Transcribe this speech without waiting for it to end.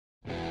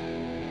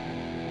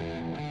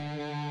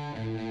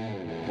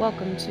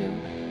Welcome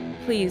to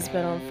Please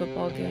Bet on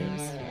Football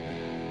Games.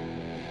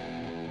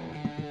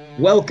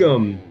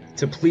 Welcome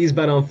to Please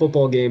Bet on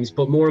Football Games,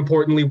 but more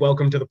importantly,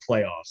 welcome to the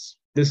playoffs.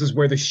 This is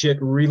where the shit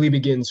really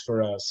begins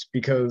for us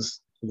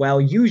because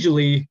while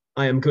usually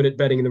I am good at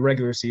betting in the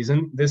regular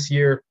season, this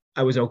year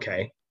I was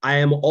okay. I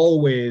am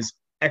always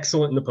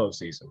excellent in the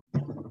postseason.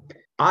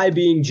 I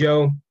being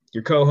Joe,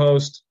 your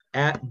co-host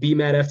at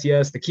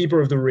BMATFTS, the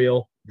keeper of the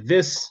reel.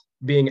 This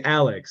being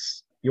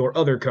Alex, your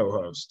other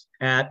co-host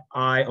at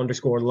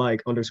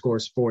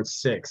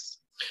I_like_sports6.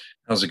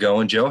 How's it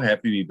going, Joe?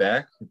 Happy to be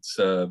back. It's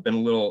been a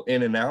little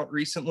in and out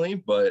recently,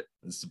 but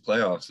it's the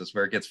playoffs. That's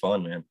where it gets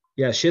fun, man.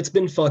 Yeah, shit's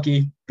been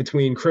fucky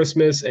between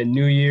Christmas and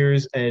New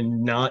Year's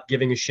and not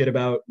giving a shit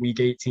about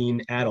week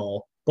 18 at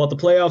all. But the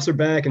playoffs are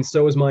back, and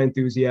so is my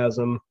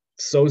enthusiasm.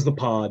 So is the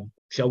pod.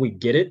 Shall we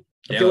get it?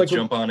 Let's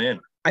jump on in.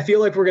 I feel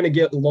like we're going to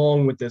get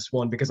long with this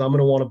one because I'm going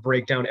to want to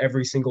break down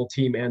every single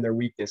team and their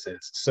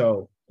weaknesses.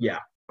 So, yeah.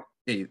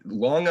 Hey,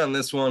 long on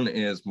this one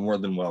is more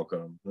than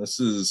welcome. The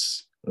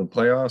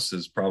playoffs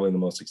is probably the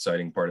most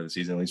exciting part of the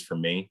season, at least for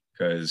me,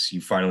 because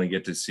you finally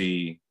get to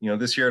see,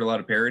 this year had a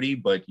lot of parity,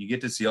 but you get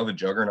to see all the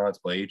juggernauts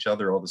play each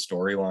other, all the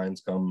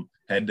storylines come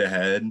head to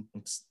head.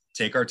 Let's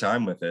take our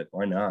time with it.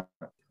 Why not?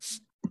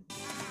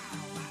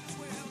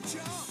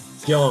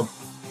 Jump.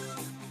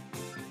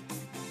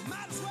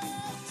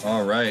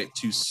 All right.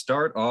 To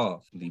start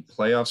off the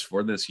playoffs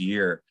for this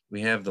year, we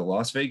have the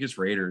Las Vegas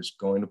Raiders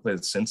going to play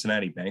the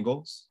Cincinnati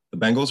Bengals. The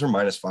Bengals are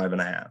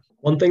 -5.5.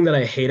 One thing that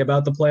I hate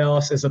about the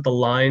playoffs is that the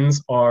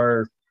lines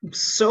are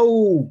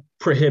so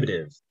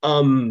prohibitive.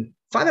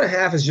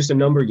 5.5 is just a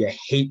number you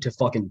hate to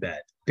fucking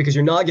bet because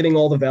you're not getting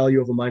all the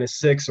value of a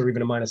 -6 or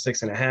even a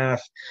 -6.5.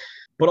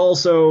 But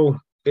also,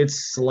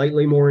 it's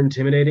slightly more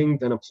intimidating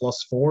than a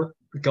 +4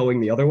 going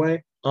the other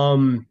way.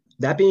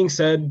 That being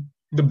said,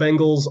 the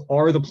Bengals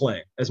are the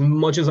play. As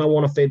much as I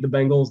want to fade the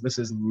Bengals, this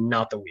is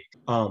not the week.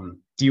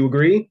 Do you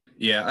agree?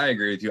 Yeah, I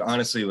agree with you.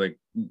 Honestly,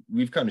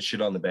 we've kind of shit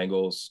on the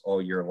Bengals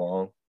all year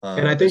long.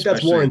 And I think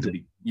that's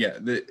warranted.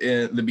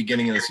 The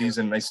beginning of the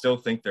season, I still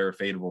think they're a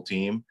fadeable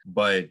team,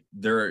 but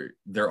their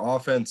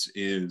offense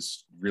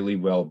is really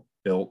well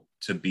built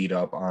to beat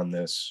up on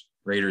this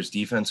Raiders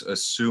defense,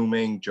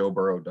 assuming Joe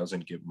Burrow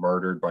doesn't get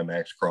murdered by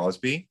Max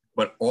Crosby.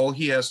 But all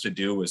he has to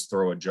do is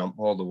throw a jump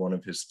ball to one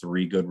of his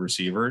 3 good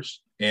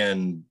receivers.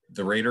 And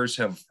the Raiders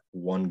have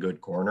one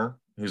good corner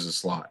who's a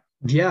slot.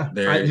 Yeah,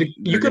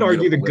 you could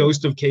argue the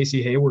ghost of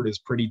Casey Hayward is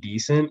pretty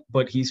decent,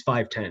 but he's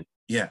 5'10".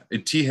 Yeah,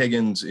 T.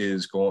 Higgins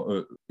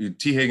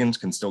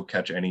can still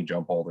catch any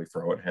jump ball they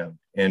throw at him.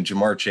 And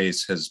Ja'Marr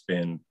Chase has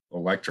been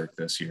electric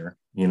this year.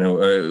 We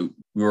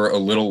were a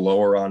little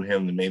lower on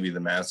him than maybe the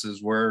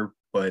masses were,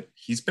 but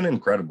he's been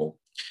incredible.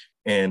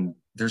 And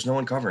there's no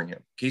one covering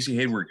him. Casey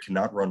Hayward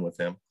cannot run with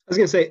him. I was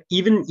going to say,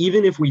 even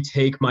if we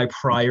take my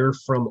prior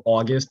from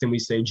August and we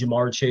say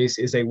Ja'Marr Chase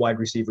is a wide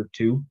receiver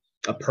 2,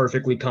 a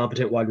perfectly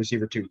competent wide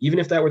receiver 2, even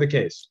if that were the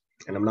case,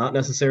 and I'm not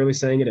necessarily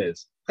saying it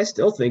is, I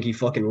still think he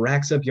fucking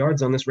racks up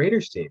yards on this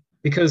Raiders team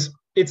because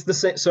it's the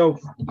same. So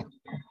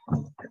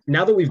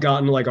now that we've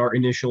gotten our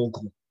initial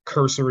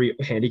cursory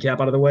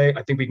handicap out of the way,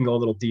 I think we can go a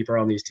little deeper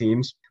on these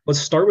teams. Let's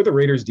start with the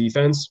Raiders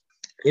defense.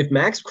 If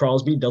Max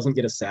Crosby doesn't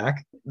get a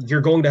sack,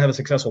 you're going to have a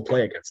successful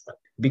play against them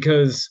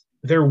because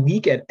they're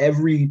weak at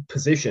every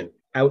position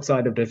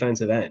outside of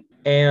defensive end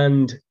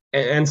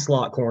and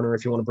slot corner,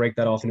 if you want to break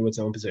that off into its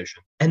own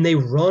position. And they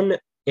run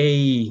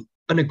an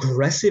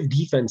aggressive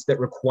defense that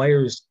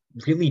requires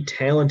really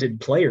talented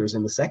players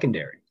in the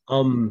secondary.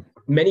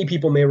 Many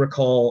people may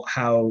recall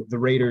how the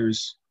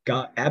Raiders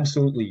got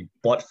absolutely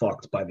butt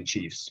fucked by the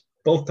Chiefs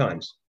both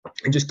times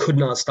and just could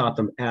not stop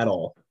them at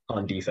all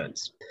on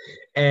defense.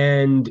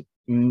 And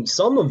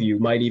some of you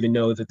might even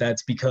know that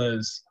that's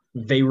because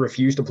they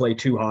refuse to play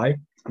too high,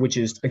 which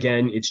is,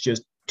 again, it's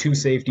just 2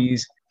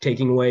 safeties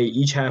taking away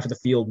each half of the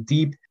field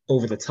deep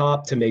over the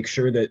top to make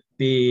sure that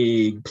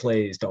big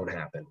plays don't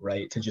happen,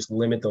 right? To just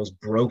limit those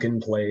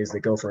broken plays that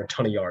go for a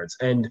ton of yards.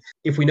 And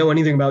if we know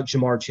anything about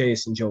Ja'Marr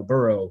Chase and Joe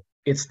Burrow,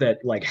 it's that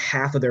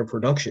half of their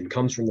production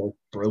comes from the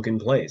broken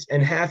plays.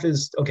 And half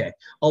is, okay,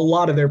 a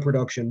lot of their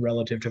production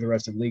relative to the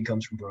rest of the league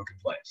comes from broken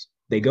plays.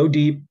 They go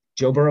deep.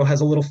 Joe Burrow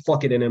has a little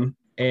fuck it in him.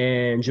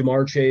 And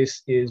Ja'Marr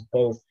Chase is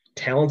both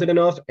talented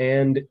enough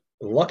and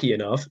lucky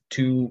enough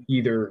to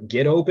either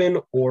get open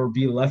or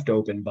be left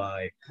open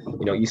by,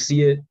 you've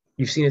seen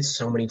it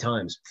so many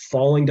times.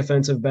 Falling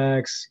defensive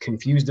backs,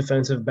 confused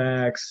defensive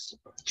backs,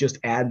 just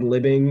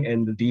ad-libbing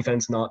and the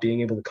defense not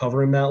being able to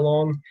cover him that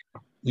long.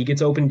 He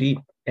gets open deep.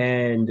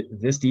 And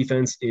this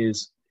defense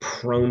is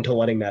prone to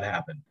letting that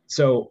happen.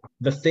 So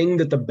the thing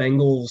that the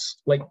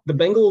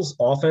Bengals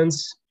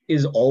offense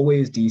is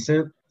always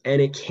decent,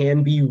 and it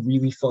can be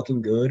really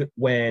fucking good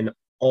when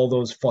all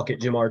those fuck it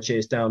Ja'Marr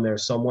Chase down there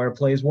somewhere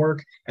plays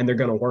work, and they're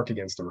going to work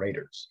against the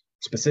Raiders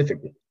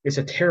specifically. It's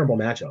a terrible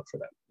matchup for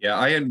them. Yeah,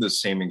 I had the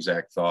same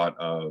exact thought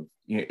of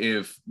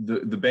if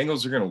the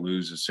Bengals are going to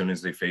lose as soon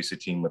as they face a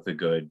team with a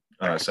good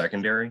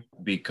secondary,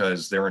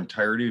 because their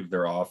entirety of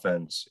their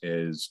offense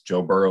is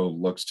Joe Burrow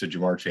looks to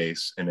Ja'Marr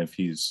Chase, and if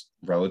he's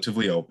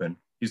relatively open,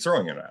 he's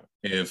throwing it at him.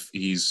 If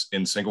he's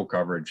in single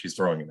coverage, he's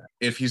throwing it at him.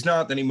 If he's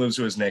not, then he moves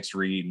to his next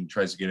read and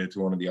tries to get it to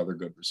one of the other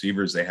good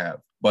receivers they have.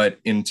 But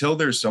until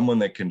there's someone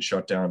that can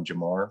shut down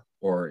Ja'Marr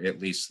or at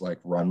least like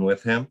run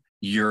with him,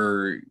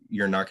 you're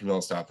not going to be able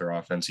to stop their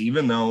offense,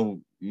 even though,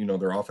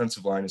 their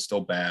offensive line is still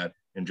bad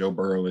and Joe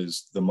Burrow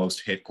is the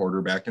most hit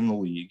quarterback in the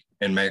league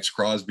and Max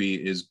Crosby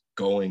is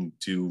going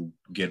to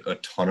get a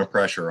ton of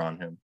pressure on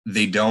him.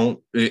 They don't,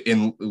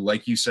 and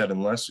like you said,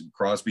 unless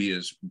Crosby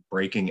is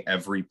breaking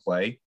every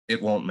play,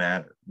 it won't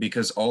matter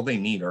because all they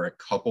need are a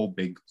couple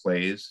big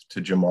plays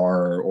to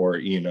Ja'Marr or,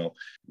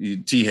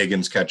 T.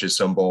 Higgins catches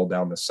some ball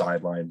down the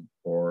sideline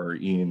or,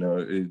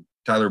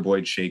 Tyler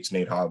Boyd shakes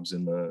Nate Hobbs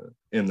in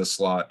the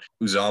slot.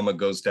 Uzama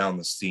goes down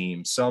the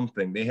seam,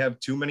 something. They have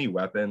too many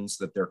weapons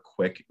that they're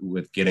quick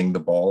with getting the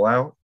ball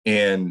out.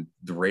 And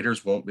the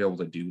Raiders won't be able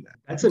to do that.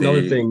 That's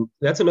another thing.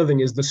 That's another thing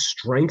is the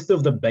strength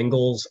of the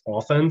Bengals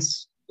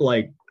offense,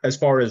 like as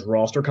far as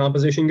roster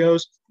composition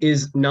goes,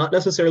 is not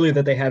necessarily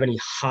that they have any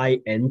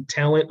high-end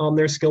talent on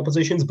their skill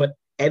positions, but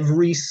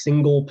every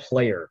single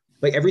player,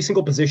 like every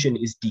single position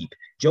is deep.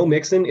 Joe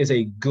Mixon is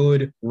a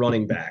good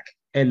running back,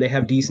 and they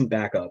have decent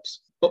backups.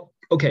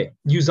 Okay,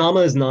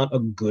 Uzama is not a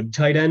good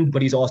tight end,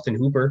 but he's Austin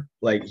Hooper.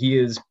 Like he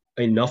is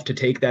enough to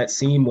take that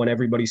seam when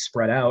everybody's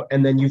spread out.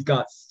 And then you've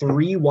got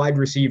 3 wide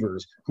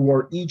receivers who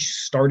are each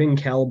starting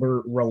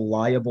caliber,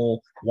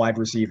 reliable wide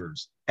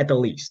receivers at the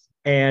least.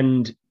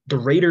 And the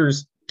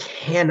Raiders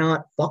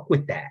cannot fuck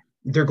with that.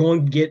 They're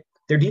going to get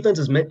their defense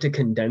is meant to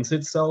condense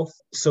itself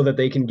so that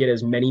they can get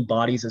as many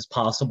bodies as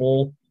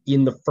possible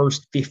in the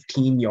first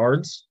 15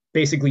 yards,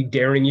 basically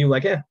daring you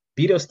like,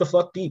 beat us the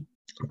fuck deep.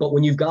 But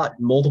when you've got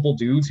multiple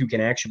dudes who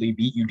can actually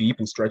beat you deep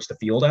and stretch the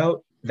field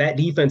out, that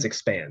defense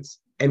expands.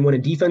 And when a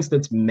defense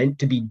that's meant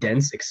to be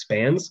dense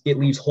expands, it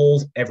leaves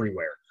holes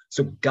everywhere.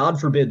 So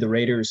God forbid the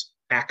Raiders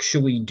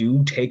actually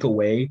do take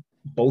away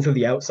both of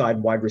the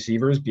outside wide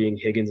receivers, being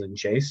Higgins and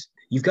Chase.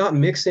 You've got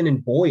Mixon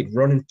and Boyd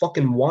running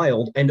fucking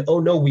wild. And oh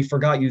no, we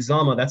forgot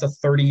Uzama. That's a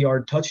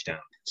 30-yard touchdown.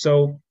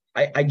 So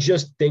I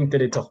just think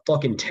that it's a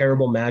fucking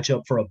terrible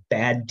matchup for a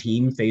bad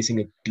team facing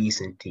a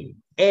decent team.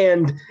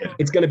 And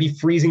it's going to be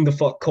freezing the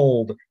fuck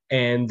cold.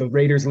 And the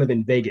Raiders live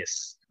in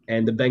Vegas.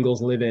 And the Bengals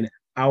live in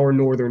our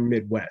northern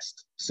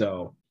Midwest.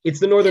 So it's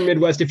the northern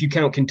Midwest if you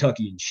count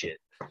Kentucky and shit.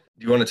 Do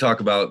you want to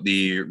talk about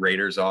the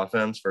Raiders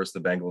offense versus the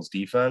Bengals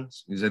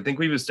defense? Because I think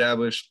we've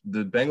established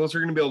the Bengals are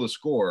going to be able to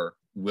score.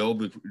 Will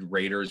the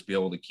Raiders be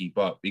able to keep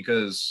up?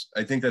 Because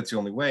I think that's the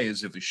only way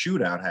is if a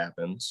shootout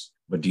happens.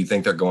 But do you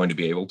think they're going to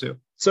be able to?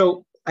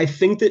 So I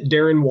think that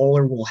Darren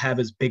Waller will have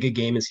as big a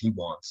game as he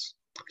wants.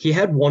 He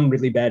had one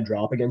really bad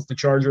drop against the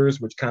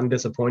Chargers, which kind of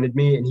disappointed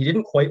me. And he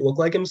didn't quite look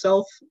like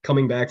himself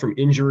coming back from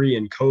injury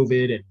and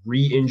COVID and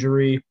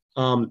re-injury.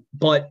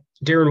 But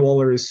Darren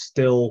Waller is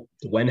still,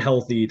 when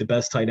healthy, the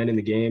best tight end in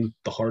the game,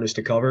 the hardest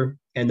to cover.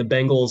 And the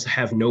Bengals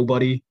have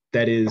nobody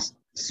that is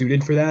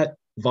suited for that.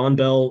 Von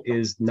Bell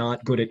is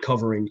not good at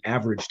covering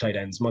average tight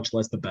ends, much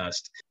less the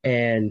best.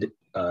 And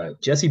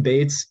Jesse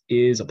Bates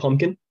is a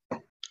pumpkin,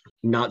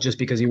 not just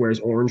because he wears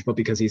orange, but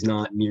because he's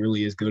not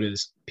nearly as good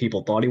as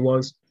people thought he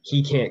was.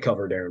 He can't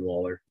cover Darren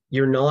Waller.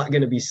 You're not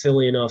going to be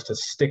silly enough to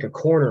stick a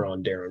corner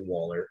on Darren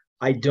Waller.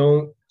 I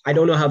don't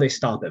know how they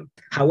stop him.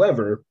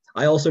 However,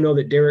 I also know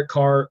that Derek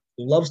Carr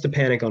loves to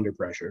panic under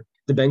pressure.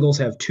 The Bengals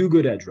have 2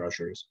 good edge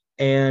rushers,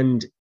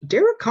 and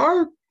Derek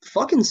Carr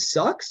fucking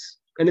sucks,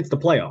 and it's the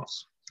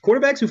playoffs.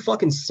 Quarterbacks who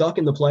fucking suck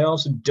in the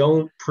playoffs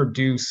don't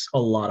produce a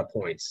lot of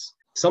points.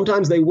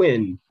 Sometimes they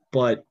win,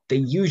 but they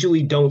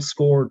usually don't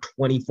score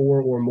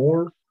 24 or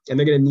more, and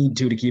they're going to need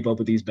to keep up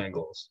with these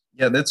Bengals.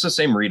 Yeah, that's the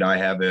same read I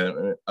have.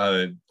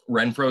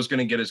 Renfro's going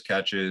to get his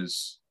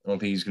catches. I don't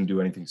think he's going to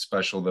do anything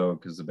special, though,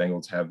 because the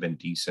Bengals have been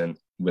decent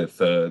with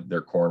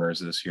their corners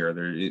this year.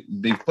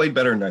 They've played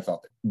better than I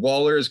thought.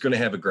 Waller is going to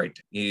have a great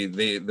day.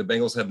 The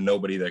Bengals have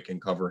nobody that can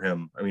cover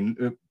him. I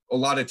mean, a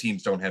lot of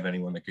teams don't have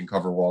anyone that can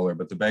cover Waller,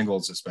 but the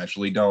Bengals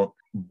especially don't.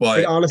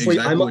 But honestly,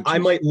 exactly I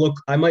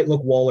might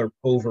look Waller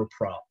over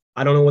prop.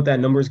 I don't know what that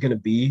number is going to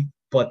be,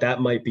 but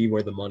that might be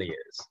where the money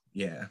is.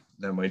 Yeah,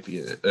 that might be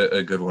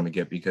a good one to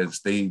get because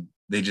they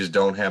just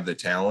don't have the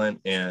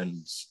talent,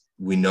 and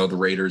we know the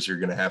Raiders are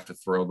going to have to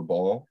throw the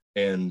ball.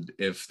 And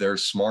if they're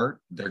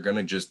smart, they're going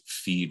to just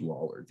feed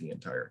Waller the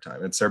entire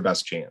time. It's their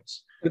best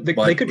chance.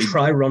 They could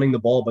try running the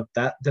ball, but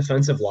that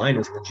defensive line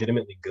is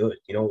legitimately good.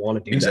 You don't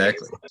want to do that.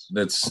 Exactly.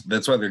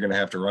 That's why they're going to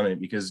have to run it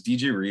because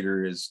DJ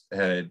Reader has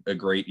had a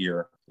great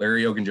year.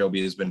 Larry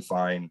Ogunjobi has been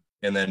fine.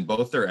 And then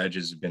both their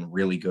edges have been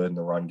really good in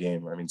the run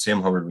game. I mean,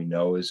 Sam Hubbard, we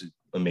know, is an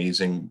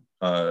amazing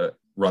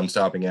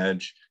run-stopping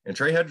edge. And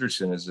Trey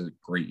Hendrickson is a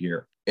great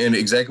year. And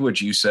exactly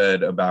what you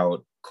said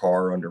about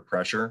Carr under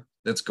pressure,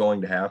 that's going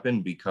to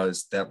happen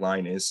because that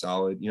line is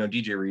solid. You know,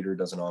 DJ Reader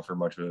doesn't offer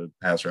much of a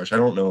pass rush. I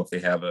don't know if they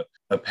have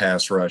a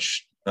pass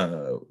rush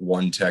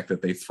one tech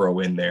that they throw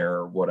in there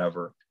or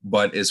whatever.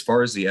 But as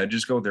far as the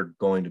edges go, they're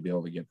going to be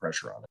able to get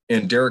pressure on it.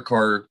 And Derek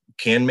Carr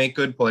can make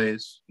good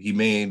plays. He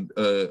made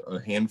a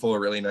handful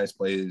of really nice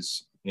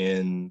plays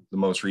in the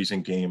most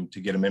recent game to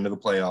get him into the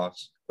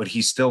playoffs, but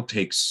he still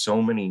takes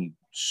so many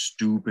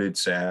stupid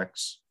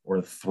sacks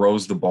or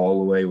throws the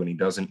ball away when he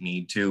doesn't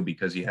need to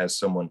because he has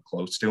someone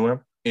close to him.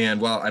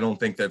 And while I don't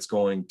think that's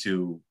going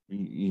to,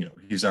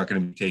 he's not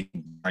going to be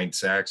taking 9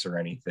 sacks or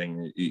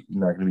anything, he's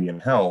not going to be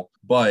in hell,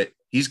 but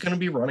he's going to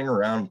be running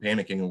around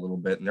panicking a little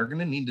bit, and they're going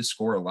to need to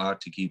score a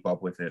lot to keep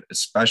up with it,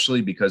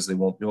 especially because they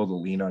won't be able to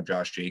lean on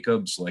Josh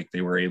Jacobs like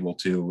they were able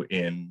to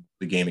in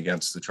the game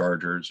against the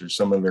Chargers or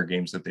some of their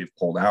games that they've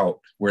pulled out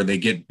where they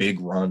get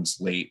big runs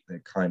late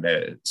that kind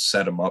of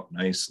set him up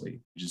nicely.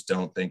 I just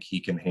don't think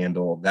he can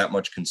handle that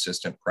much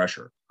consistent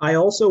pressure. I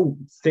also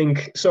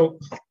think, so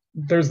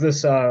there's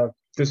this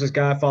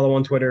guy I follow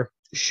on Twitter,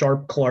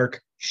 Sharp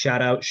Clark.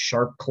 Shout out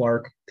Sharp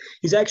Clark.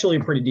 He's actually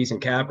a pretty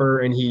decent capper,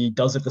 and he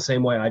does it the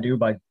same way I do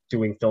by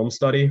doing film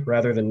study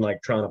rather than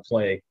like trying to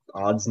play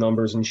odds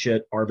numbers and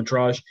shit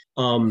arbitrage.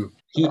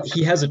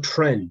 He has a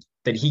trend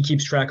that he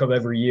keeps track of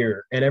every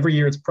year, and every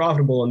year it's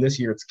profitable, and this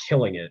year it's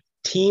killing it.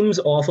 Teams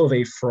off of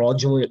a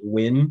fraudulent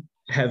win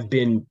have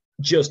been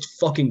just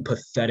fucking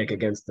pathetic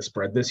against the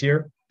spread this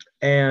year.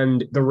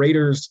 And the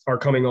Raiders are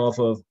coming off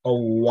of a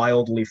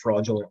wildly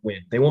fraudulent win.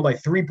 They won by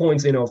 3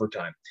 points in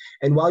overtime.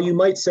 And while you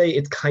might say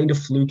it's kind of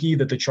fluky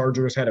that the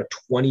Chargers had a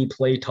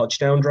 20-play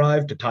touchdown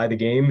drive to tie the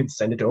game and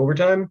send it to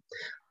overtime,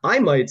 I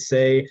might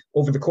say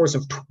over the course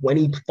of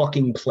 20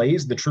 fucking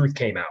plays, the truth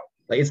came out.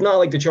 Like, it's not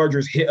like the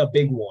Chargers hit a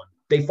big one.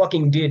 They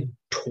fucking did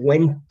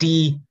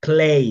 20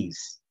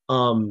 plays,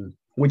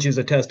 which is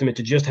a testament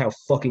to just how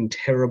fucking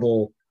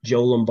terrible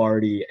Joe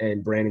Lombardi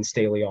and Brandon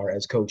Staley are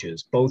as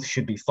coaches. Both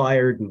should be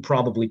fired and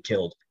probably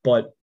killed,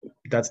 but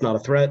that's not a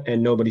threat,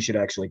 and nobody should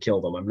actually kill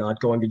them. I'm not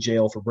going to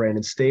jail for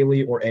Brandon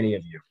Staley or any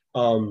of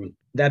you.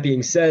 That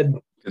being said...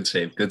 Good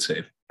save.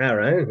 All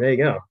right, there you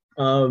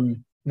go.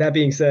 That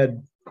being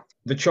said,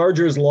 the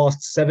Chargers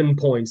lost 7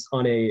 points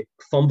on a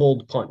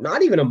fumbled punt.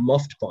 Not even a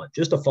muffed punt,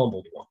 just a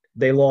fumbled one.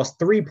 They lost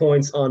 3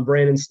 points on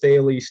Brandon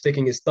Staley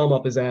sticking his thumb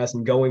up his ass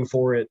and going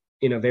for it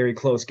in a very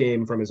close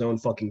game from his own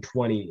fucking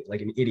 20 like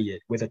an idiot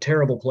with a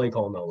terrible play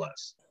call, no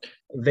less.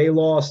 They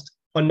lost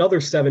another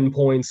 7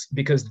 points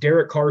because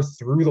Derek Carr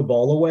threw the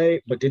ball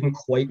away but didn't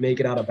quite make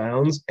it out of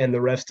bounds, and the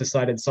refs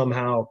decided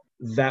somehow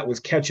that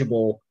was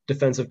catchable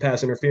defensive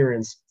pass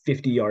interference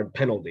 50-yard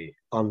penalty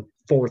on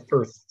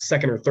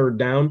second or third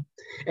down.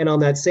 And on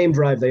that same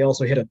drive, they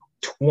also hit a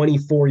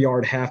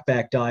 24-yard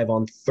halfback dive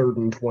on 3rd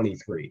and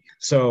 23.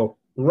 So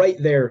right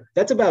there,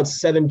 that's about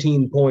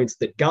 17 points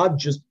that God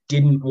just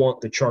didn't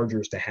want the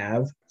Chargers to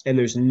have, and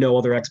there's no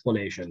other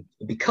explanation.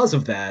 Because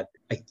of that,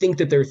 I think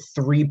that their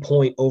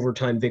 3-point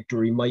overtime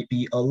victory might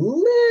be a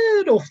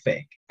little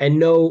fake. And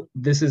no,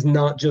 this is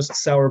not just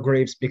sour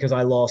grapes because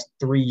I lost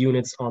 3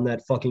 units on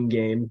that fucking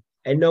game.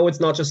 And no, it's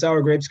not just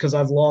sour grapes because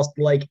I've lost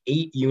like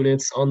 8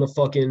 units on the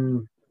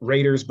fucking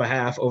Raiders'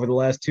 behalf over the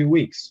last 2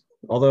 weeks.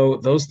 Although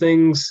those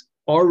things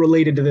are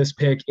related to this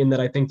pick in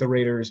that I think the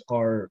Raiders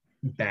are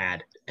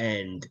bad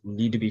and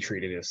need to be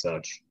treated as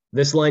such.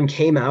 This line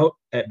came out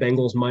at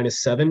Bengals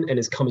 -7 and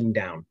is coming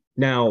down.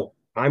 Now,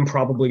 I'm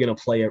probably going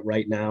to play it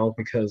right now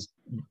because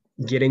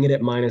getting it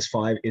at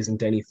 -5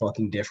 isn't any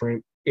fucking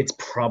different. It's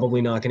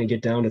probably not going to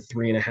get down to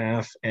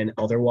 3.5, and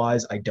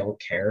otherwise I don't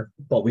care.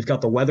 But we've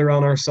got the weather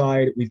on our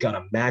side, we've got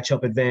a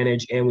matchup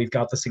advantage, and we've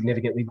got the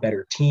significantly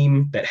better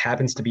team that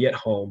happens to be at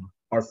home.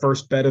 Our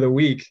first bet of the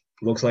week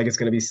looks like it's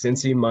going to be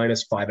Cincy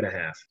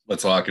 -5.5.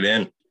 Let's lock it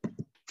in.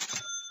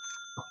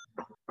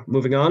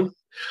 Moving on.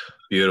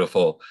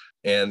 Beautiful.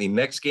 And the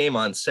next game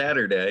on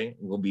Saturday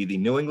will be the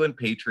New England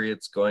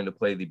Patriots going to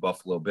play the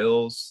Buffalo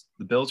Bills.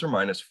 The Bills are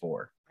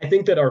 -4. I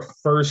think that the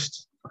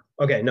first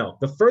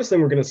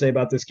thing we're going to say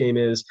about this game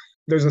is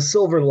there's a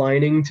silver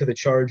lining to the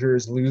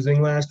Chargers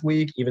losing last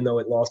week, even though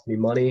it lost me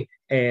money,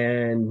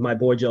 and my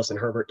boy Justin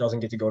Herbert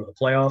doesn't get to go to the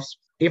playoffs.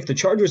 If the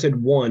Chargers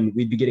had won,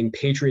 we'd be getting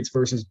Patriots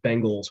versus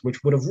Bengals,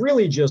 which would have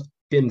really just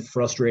been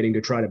frustrating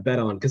to try to bet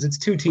on because it's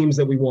 2 teams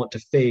that we want to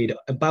fade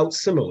about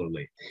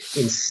similarly.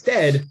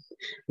 Instead,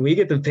 we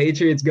get the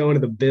Patriots going to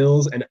the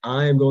Bills, and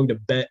I am going to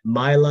bet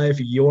my life,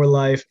 your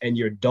life, and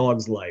your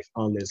dog's life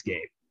on this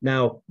game.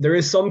 Now, there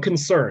is some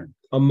concern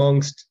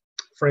amongst,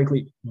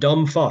 frankly,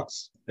 dumb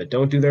fucks that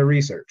don't do their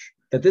research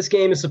that this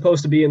game is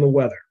supposed to be in the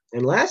weather.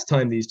 And last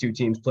time these 2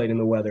 teams played in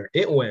the weather,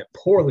 it went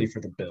poorly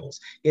for the Bills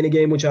in a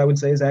game which I would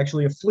say is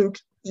actually a fluke,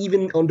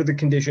 even under the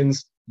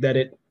conditions that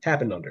it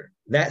happened under.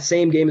 That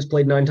same game is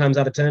played 9 times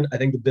out of 10. I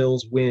think the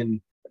Bills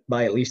win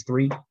by at least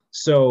 3.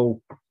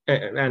 So,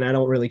 and I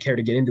don't really care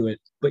to get into it,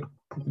 but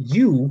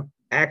you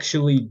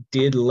actually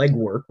did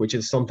legwork, which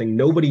is something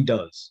nobody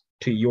does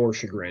to your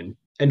chagrin,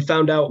 and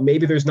found out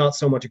maybe there's not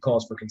so much a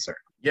cause for concern.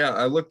 Yeah,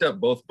 I looked up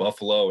both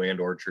Buffalo and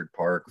Orchard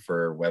Park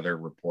for weather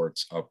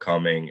reports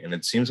upcoming, and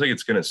it seems like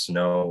it's going to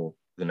snow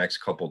the next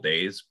couple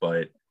days,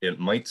 but it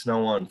might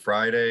snow on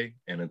Friday,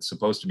 and it's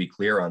supposed to be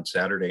clear on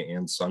Saturday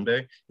and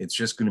Sunday. It's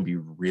just going to be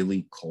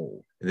really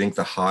cold. I think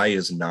the high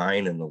is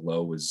 9 and the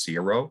low is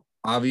 0.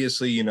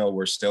 Obviously,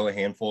 we're still a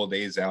handful of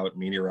days out.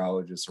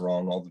 Meteorologists are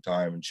wrong all the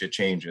time and shit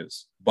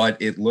changes.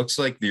 But it looks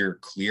like they're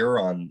clear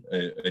on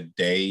a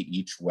day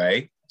each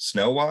way.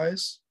 snow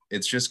wise,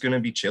 it's just going to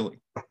be chilly.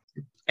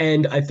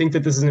 And I think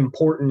that this is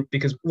important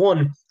because,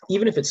 one,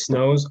 even if it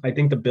snows, I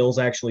think the Bills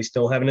actually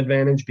still have an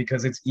advantage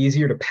because it's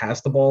easier to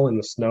pass the ball in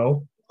the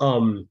snow.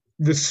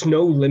 The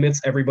snow limits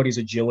everybody's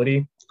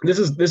agility. This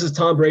is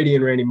Tom Brady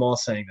and Randy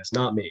Moss saying this,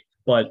 not me.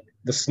 But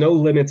the snow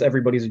limits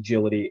everybody's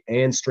agility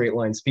and straight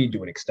line speed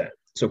to an extent.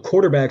 So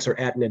quarterbacks are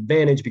at an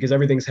advantage because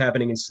everything's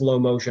happening in slow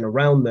motion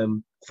around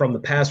them, from the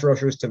pass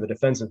rushers to the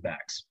defensive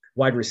backs.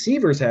 Wide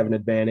receivers have an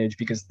advantage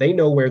because they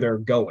know where they're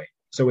going.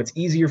 So it's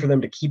easier for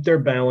them to keep their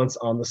balance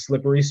on the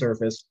slippery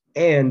surface.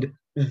 And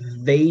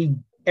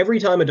every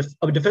time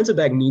a defensive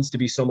back needs to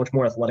be so much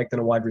more athletic than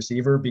a wide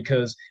receiver,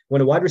 because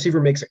when a wide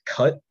receiver makes a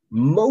cut,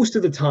 most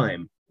of the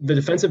time, the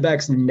defensive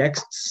back's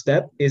next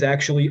step is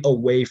actually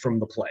away from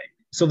the play.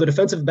 So the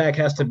defensive back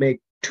has to make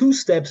 2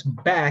 steps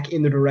back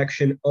in the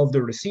direction of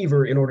the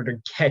receiver in order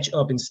to catch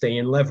up and stay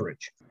in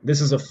leverage. This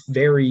is a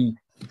very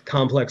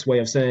complex way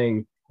of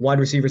saying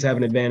wide receivers have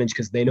an advantage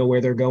because they know where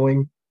they're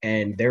going,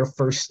 and their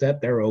first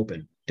step, they're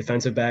open.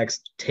 Defensive backs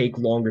take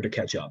longer to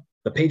catch up.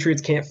 The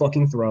Patriots can't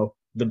fucking throw.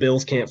 The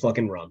Bills can't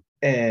fucking run.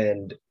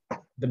 And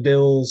the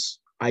Bills,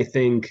 I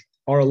think,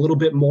 are a little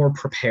bit more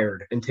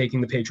prepared and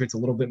taking the Patriots a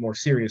little bit more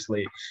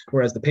seriously,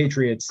 whereas the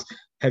Patriots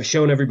have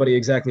shown everybody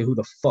exactly who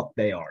the fuck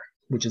they are,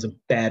 which is a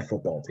bad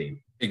football team.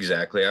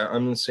 Exactly.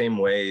 I'm the same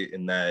way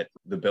in that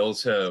the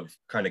Bills have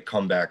kind of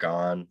come back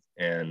on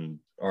and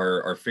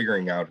are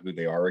figuring out who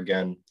they are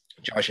again.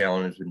 Josh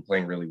Allen has been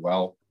playing really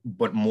well,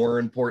 but more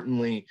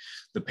importantly,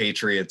 the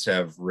Patriots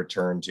have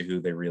returned to who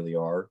they really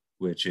are,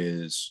 which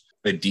is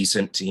a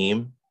decent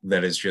team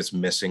that is just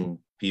missing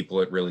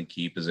people at really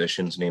key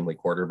positions, namely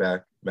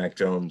quarterback. Mac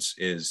Jones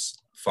is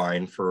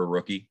fine for a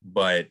rookie,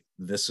 but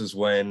this is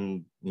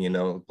when,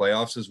 the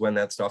playoffs is when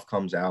that stuff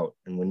comes out.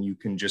 And when you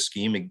can just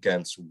scheme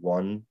against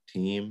one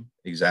team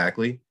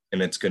exactly,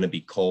 and it's going to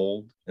be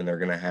cold and they're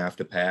going to have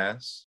to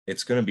pass,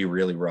 it's going to be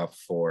really rough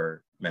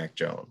for Mac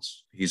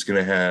Jones. He's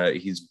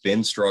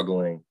been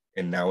struggling,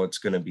 and now it's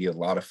going to be a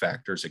lot of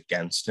factors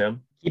against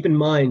him. Keep in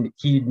mind,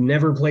 he'd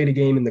never played a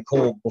game in the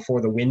cold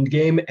before the wind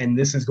game, and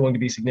this is going to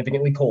be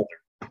significantly colder.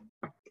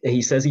 And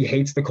he says he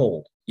hates the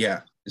cold.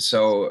 Yeah.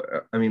 So,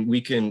 we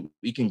can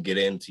get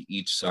into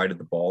each side of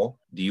the ball.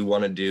 Do you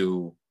want to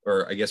do,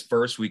 or I guess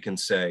first we can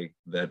say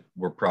that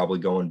we're probably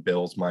going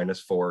Bills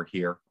 -4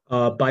 here.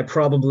 By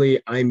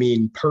probably, I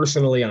mean,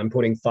 personally, I'm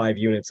putting 5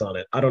 units on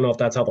it. I don't know if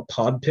that's how the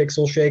pod picks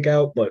will shake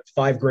out, but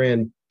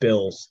 $5,000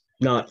 Bills,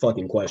 not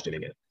fucking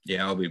questioning it.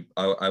 Yeah,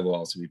 I will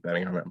also be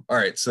betting on them. All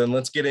right, so then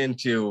let's get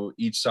into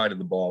each side of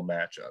the ball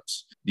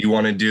matchups. Do you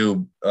want to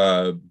do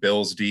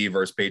Bills D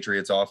versus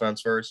Patriots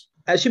offense first?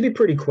 That should be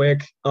pretty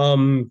quick.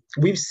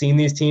 We've seen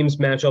these teams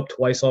match up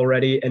twice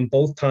already, and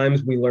both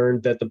times we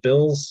learned that the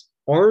Bills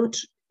aren't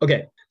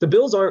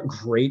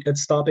great at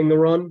stopping the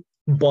run,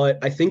 but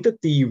I think that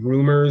the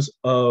rumors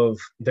of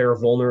their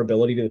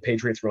vulnerability to the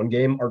Patriots run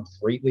game are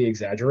greatly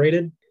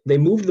exaggerated. They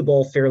moved the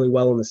ball fairly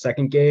well in the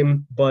second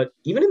game, but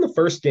even in the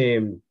first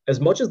game, as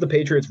much as the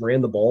Patriots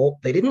ran the ball,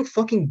 they didn't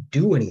fucking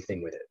do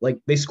anything with it. Like,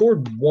 they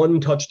scored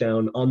 1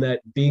 touchdown on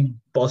that big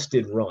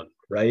busted run,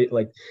 right?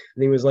 Like, I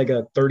think it was like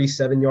a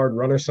 37-yard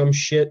run or some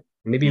shit.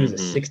 Maybe it was a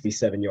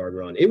 67-yard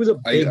run. It was a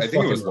big I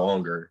think it was run.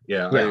 longer.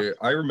 Yeah.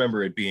 I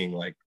remember it being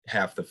like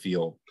half the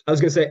field. I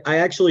was going to say, I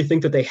actually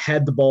think that they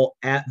had the ball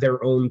at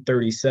their own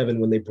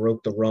 37 when they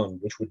broke the run,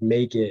 which would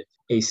make it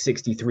a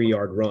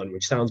 63-yard run,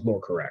 which sounds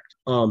more correct.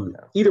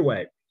 Either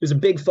way, it was a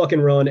big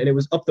fucking run, and it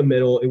was up the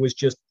middle. It was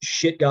just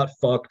shit got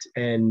fucked,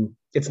 and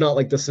it's not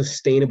like the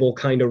sustainable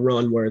kind of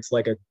run where it's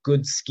like a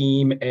good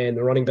scheme and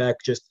the running back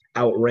just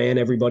outran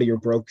everybody or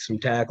broke some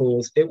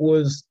tackles. It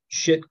was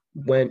shit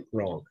went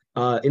wrong.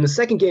 In the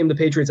second game, the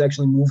Patriots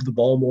actually moved the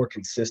ball more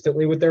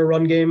consistently with their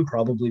run game,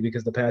 probably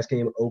because the pass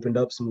game opened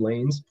up some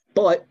lanes.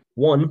 But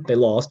 1, they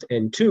lost,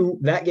 and 2,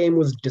 that game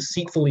was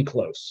deceitfully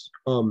close.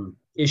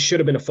 It should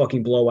have been a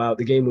fucking blowout.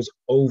 The game was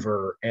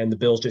over, and the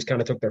Bills just kind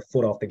of took their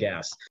foot off the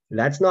gas.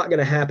 That's not going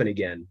to happen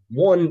again.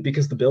 1,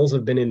 because the Bills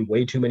have been in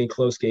way too many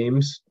close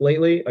games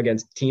lately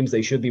against teams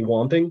they should be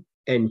wanting.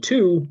 And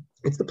 2,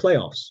 it's the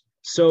playoffs.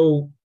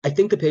 So I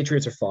think the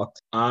Patriots are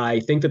fucked.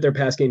 I think that their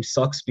pass game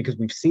sucks because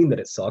we've seen that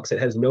it sucks. It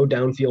has no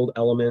downfield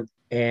element.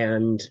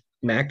 And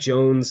Mac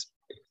Jones,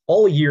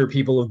 all year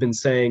people have been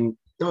saying,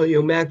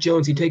 oh, Mac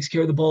Jones, he takes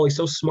care of the ball. He's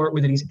so smart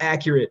with it. He's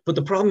accurate. But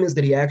the problem is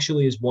that he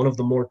actually is one of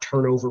the more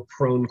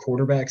turnover-prone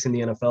quarterbacks in the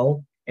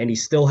NFL, and he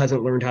still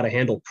hasn't learned how to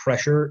handle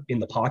pressure in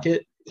the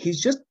pocket.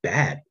 He's just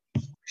bad.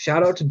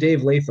 Shout out to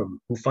Dave Latham,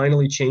 who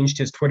finally changed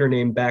his Twitter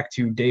name back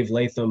to Dave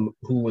Latham,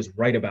 who was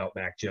right about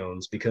Mac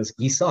Jones, because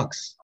he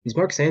sucks. He's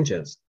Mark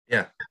Sanchez.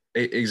 Yeah,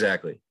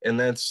 exactly. And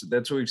that's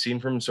what we've seen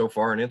from him so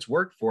far, and it's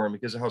worked for him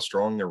because of how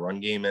strong their run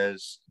game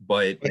is.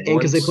 But and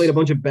because they played a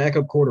bunch of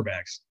backup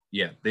quarterbacks.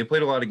 Yeah, they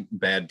played a lot of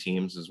bad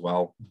teams as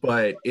well.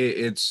 But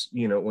it's,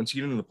 once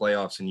you get into the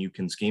playoffs and you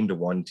can scheme to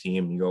one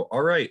team, you go,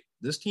 all right,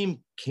 this team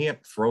can't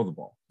throw the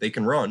ball. They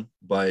can run,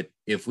 but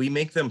if we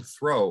make them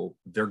throw,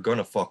 they're going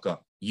to fuck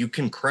up. you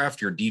can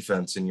craft your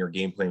defense and your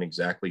game plan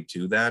exactly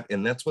to that.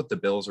 And that's what the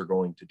Bills are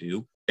going to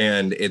do.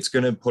 And it's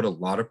going to put a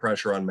lot of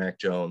pressure on Mac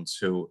Jones,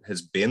 who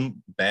has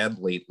been bad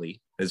lately,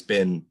 has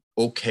been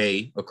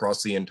okay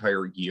across the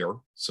entire year.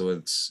 So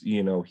it's,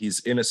 he's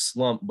in a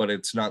slump, but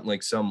it's not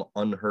like some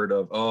unheard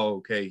of, oh,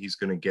 okay, he's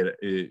going to get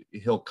it.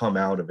 He'll come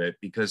out of it,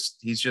 because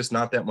he's just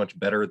not that much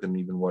better than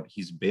even what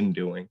he's been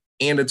doing.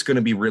 And it's going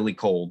to be really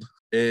cold.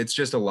 It's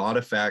just a lot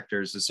of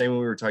factors. The same way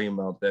we were talking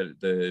about that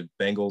the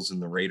Bengals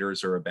and the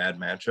Raiders are a bad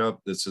matchup.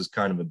 This is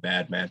kind of a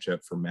bad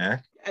matchup for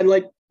Mac. And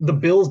like the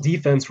Bills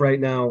defense right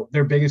now,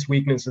 their biggest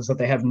weakness is that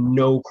they have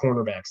no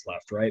cornerbacks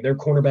left, right? Their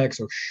cornerbacks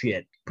are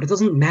shit, but it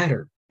doesn't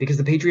matter because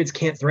the Patriots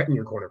can't threaten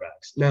your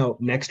cornerbacks. Now,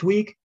 next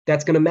week,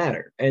 that's going to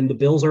matter. And the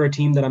Bills are a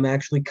team that I'm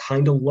actually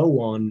kind of low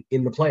on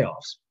in the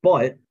playoffs.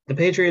 But the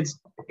Patriots,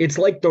 it's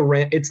like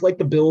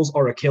the Bills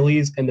are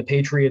Achilles and the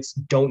Patriots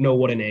don't know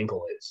what an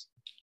ankle is,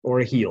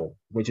 or a heel,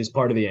 which is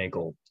part of the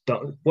ankle.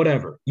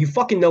 Whatever. You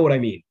fucking know what I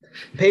mean.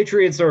 The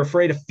Patriots are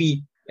afraid of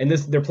feet, and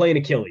they're playing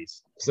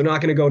Achilles, so they're not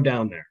going to go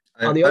down there.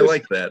 I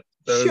like that.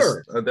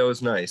 Sure. That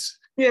was nice.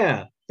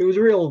 Yeah, it was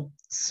real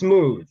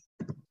smooth.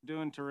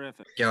 Doing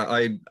terrific. Yeah,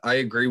 I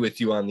agree with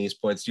you on these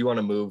points. Do you want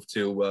to move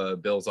to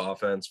Bills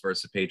offense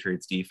versus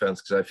Patriots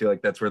defense? Because I feel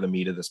like that's where the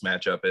meat of this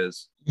matchup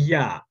is.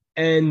 Yeah,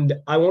 and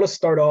I want to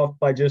start off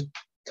by just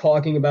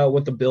talking about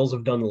what the Bills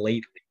have done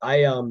lately.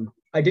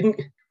 I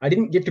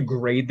didn't get to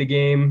grade the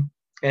game,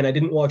 and I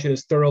didn't watch it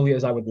as thoroughly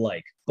as I would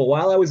like. But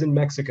while I was in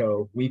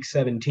Mexico, week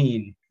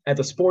 17, at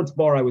the sports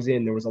bar I was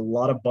in, there was a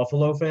lot of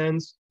Buffalo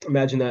fans.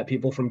 Imagine that,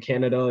 people from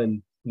Canada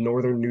and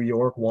northern New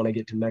York want to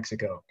get to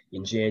Mexico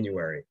in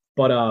January.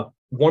 But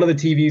one of the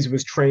TVs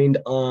was trained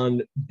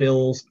on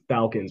Bills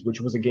Falcons, which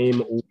was a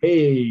game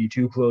way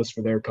too close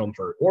for their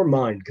comfort, or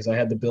mine, because I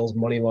had the Bills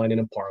money line in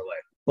a parlay.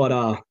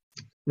 But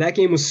that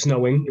game was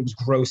snowing. It was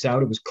gross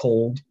out. It was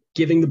cold,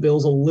 giving the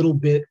Bills a little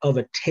bit of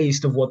a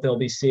taste of what they'll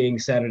be seeing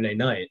Saturday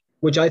night,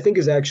 which I think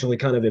is actually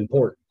kind of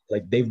important.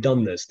 Like, they've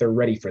done this. They're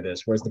ready for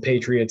this, whereas the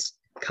Patriots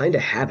kind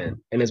of haven't.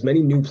 And as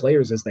many new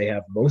players as they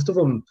have, most of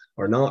them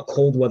are not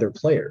cold weather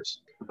players.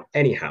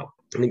 Anyhow,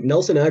 I think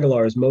Nelson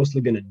Aguilar has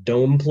mostly been a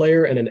dome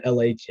player and an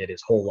LA kid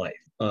his whole life.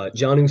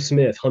 Jonnu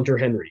Smith, Hunter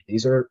Henry,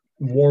 these are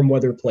warm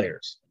weather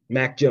players.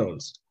 Mac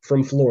Jones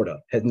from Florida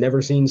had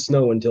never seen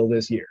snow until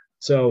this year.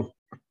 So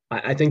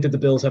I think that the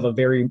Bills have a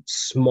very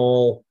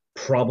small,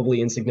 probably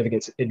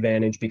insignificant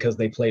advantage because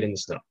they played in the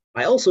snow.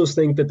 I also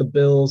think that the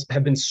Bills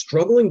have been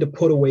struggling to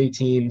put away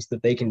teams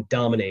that they can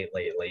dominate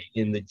lately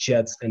in the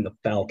Jets and the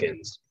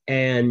Falcons.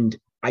 And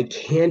I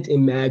can't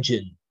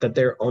imagine that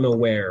they're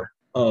unaware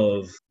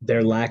of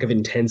their lack of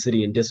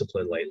intensity and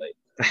discipline lately.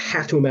 I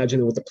have to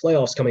imagine that with the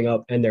playoffs coming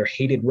up and their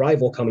hated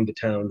rival coming to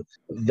town,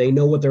 they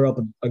know what they're up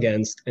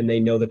against and they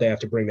know that they have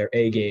to bring their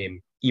A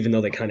game, even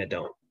though they kind of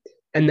don't.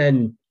 And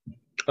then,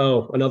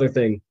 another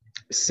thing,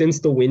 since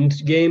the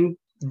Wind game,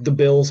 the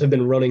Bills have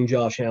been running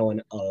Josh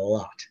Allen a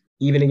lot,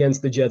 even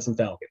against the Jets and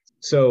Falcons.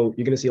 So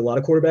you're going to see a lot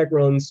of quarterback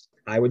runs.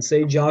 I would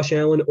say Josh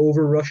Allen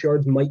over rush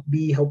yards might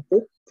be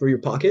helpful for your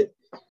pocket.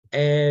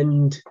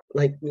 And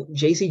like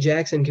J.C.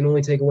 Jackson can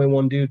only take away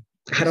one dude.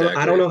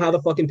 I don't know how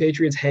the fucking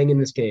Patriots hang in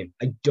this game.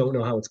 I don't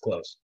know how it's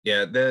close.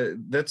 Yeah,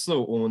 that's the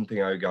one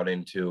thing I got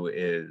into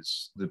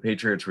is the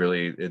Patriots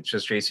really, it's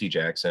just J.C.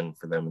 Jackson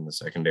for them in the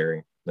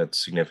secondary.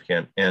 That's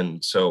significant.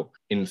 And so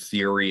in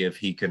theory, if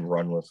he can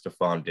run with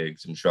Stephon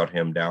Diggs and shut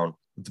him down,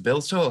 the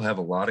Bills still have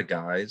a lot of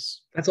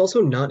guys. That's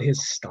also not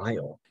his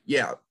style.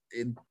 Yeah.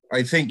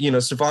 I think,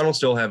 Stephon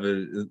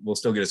will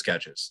still get his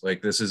catches.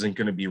 Like, this isn't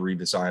going to be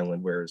Revis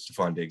Island where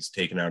Stephon Diggs is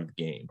taken out of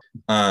the game.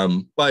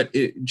 But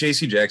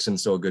J.C.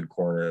 Jackson's still a good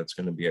corner that's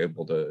going to be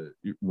able to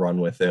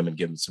run with him and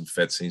give him some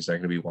fits. And he's not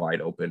going to be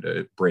wide open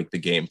to break the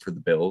game for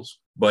the Bills.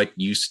 But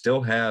you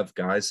still have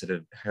guys that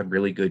have had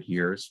really good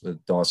years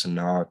with Dawson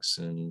Knox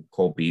and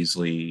Cole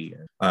Beasley.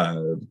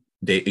 Was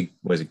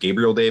it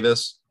Gabriel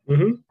Davis?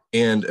 Mm-hmm.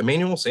 And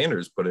Emmanuel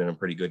Sanders put in a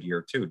pretty good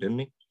year too, didn't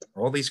he?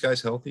 Are all these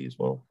guys healthy as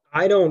well?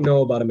 I don't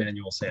know about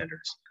Emmanuel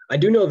Sanders. I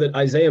do know that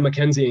Isaiah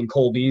McKenzie and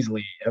Cole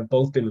Beasley have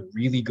both been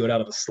really good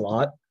out of the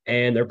slot,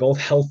 and they're both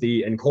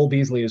healthy, and Cole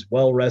Beasley is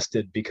well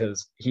rested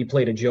because he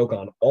played a joke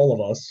on all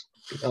of us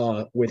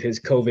with his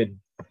COVID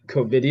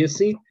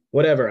idiocy.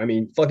 Whatever. I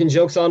mean, fucking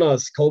joke's on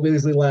us. Cole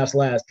Beasley laughs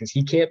last because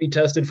he can't be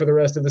tested for the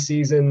rest of the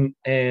season,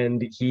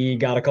 and he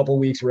got a couple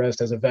weeks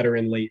rest as a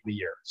veteran late in the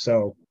year.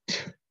 So,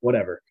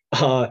 whatever.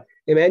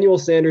 Emmanuel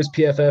Sanders,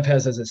 PFF,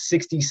 has as a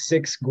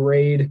 66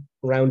 grade,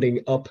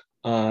 rounding up.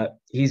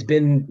 He's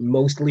been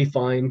mostly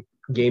fine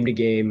game to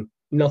game.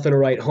 Nothing to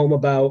write home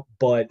about,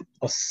 but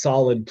a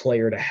solid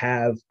player to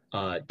have.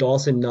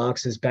 Dawson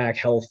Knox is back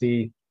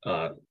healthy.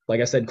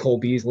 Like I said, Cole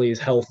Beasley is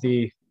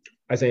healthy.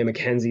 Isaiah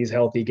McKenzie is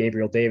healthy.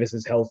 Gabriel Davis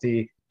is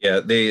healthy. Yeah,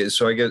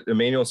 so I guess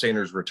Emmanuel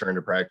Sanders returned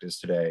to practice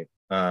today.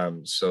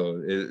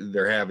 So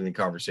they're having the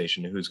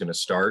conversation of who's going to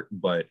start.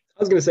 But I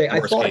was going to say, I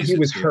thought he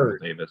was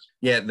hurt. Davis.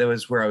 Yeah, that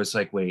was where I was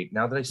like, wait,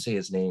 now that I say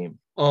his name.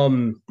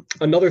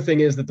 Another thing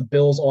is that the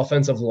Bills'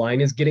 offensive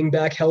line is getting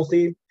back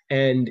healthy.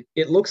 And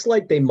it looks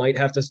like they might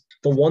have to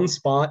 – the one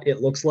spot,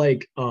 it looks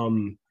like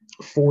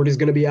Ford is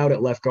going to be out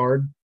at left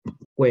guard.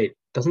 Wait,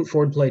 doesn't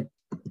Ford play?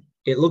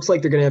 It looks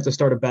like they're going to have to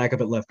start a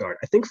backup at left guard.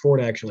 I think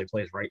Ford actually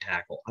plays right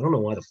tackle. I don't know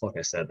why the fuck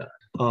I said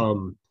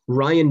that.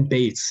 Ryan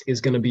Bates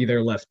is going to be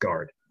their left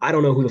guard. I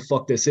don't know who the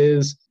fuck this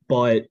is,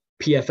 but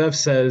PFF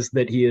says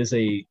that he is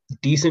a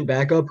decent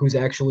backup who's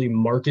actually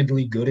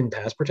markedly good in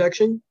pass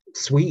protection.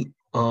 Sweet.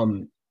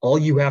 All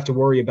you have to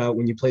worry about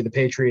when you play the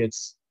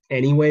Patriots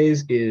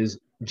anyways is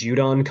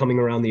Judon coming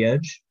around the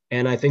edge.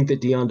 And I think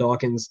that Deion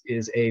Dawkins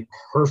is a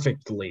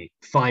perfectly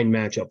fine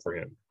matchup for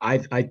him.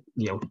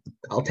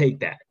 I'll take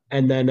that.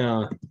 And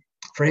then,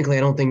 frankly, I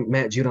don't think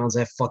Matt Judon's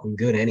that fucking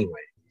good anyway.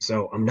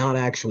 So I'm not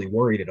actually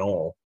worried at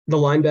all. The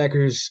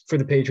linebackers for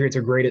the Patriots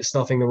are great at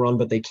stuffing the run,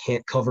 but they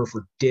can't cover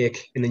for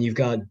dick. And then you've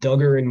got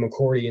Duggar and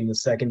McCourty in the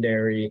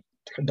secondary.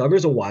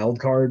 Duggar's a wild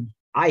card.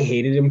 I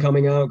hated him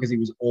coming out because he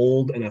was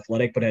old and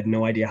athletic, but had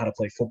no idea how to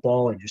play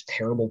football and just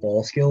terrible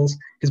ball skills.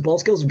 His ball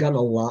skills have gotten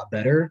a lot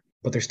better,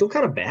 but they're still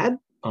kind of bad.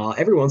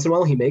 Every once in a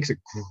while, he makes a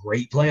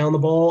great play on the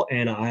ball,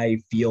 and I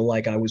feel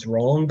like I was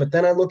wrong. But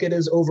then I look at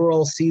his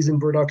overall season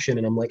production,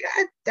 and I'm like,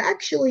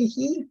 actually,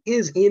 he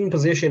is in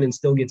position and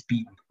still gets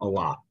beaten a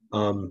lot.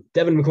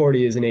 Devin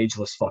McCourty is an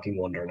ageless fucking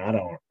wonder, and I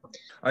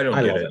don't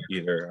get it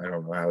either. I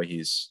don't know how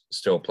he's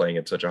still playing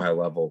at such a high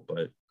level,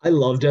 but I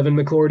love Devin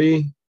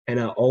McCourty,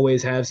 and I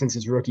always have since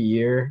his rookie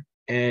year.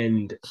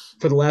 And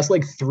for the last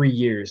 3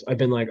 years, I've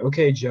been like,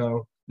 okay,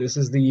 Joe, this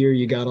is the year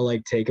you got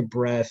to take a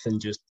breath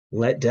and just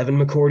let Devin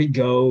McCourty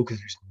go because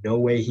there's no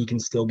way he can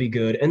still be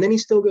good. And then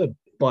he's still good.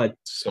 But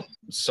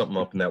something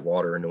up in that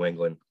water in New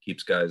England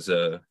keeps guys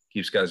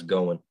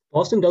going.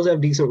 Boston does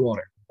have decent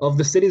water. Of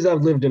the cities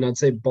I've lived in, I'd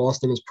say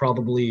Boston is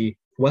probably,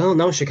 well,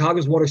 no,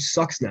 Chicago's water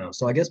sucks now.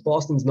 So I guess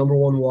Boston's number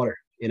one water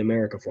in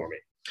America for me.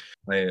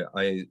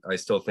 I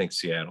still think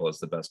Seattle is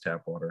the best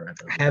tap water I've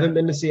ever I haven't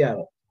been to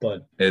Seattle,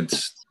 but I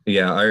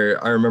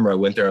remember I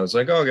went there. I was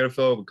like, oh, I got to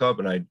fill up a cup,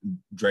 and I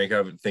drank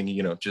out of it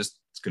thinking, just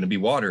it's going to be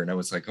water. And I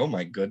was like, oh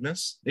my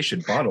goodness, they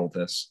should bottle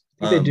this.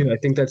 I think they do. I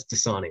think that's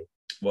Dasani.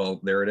 Well,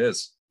 there it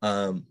is.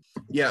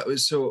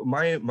 So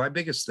my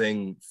biggest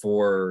thing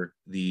for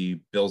the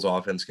Bills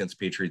offense against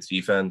Patriots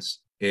defense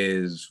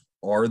is,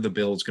 are the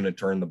Bills going to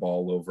turn the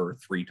ball over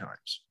 3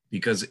 times?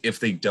 Because if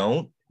they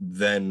don't,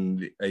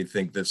 then I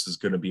think this is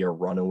going to be a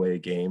runaway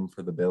game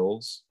for the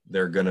Bills.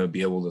 They're going to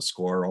be able to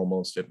score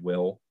almost at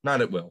will.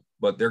 Not at will,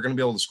 but they're going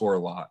to be able to score a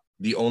lot.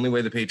 The only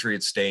way the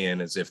Patriots stay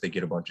in is if they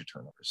get a bunch of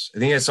turnovers. I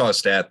think I saw a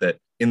stat that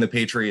in the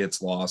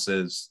Patriots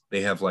losses,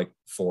 they have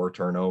 4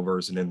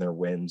 turnovers, and in their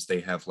wins, they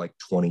have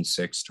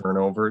 26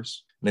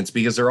 turnovers. And it's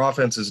because their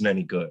offense isn't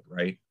any good,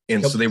 right?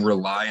 And so they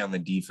rely on the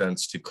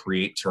defense to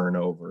create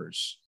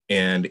turnovers.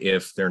 And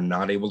if they're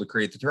not able to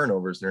create the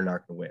turnovers, they're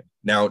not going to win.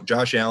 Now,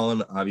 Josh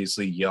Allen,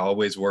 obviously, you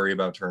always worry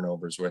about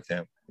turnovers with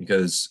him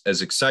because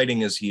as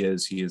exciting as he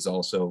is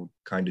also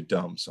kind of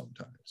dumb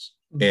sometimes.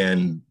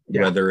 And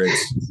whether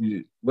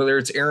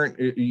it's errant,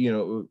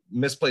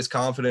 misplaced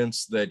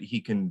confidence that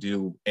he can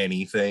do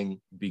anything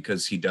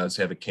because he does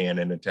have a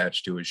cannon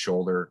attached to his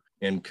shoulder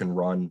and can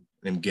run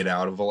and get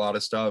out of a lot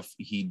of stuff.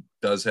 He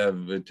does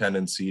have a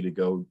tendency to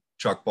go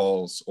chuck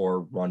balls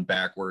or run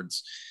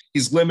backwards.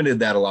 He's limited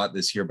that a lot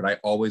this year, but I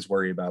always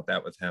worry about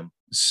that with him.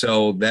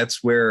 So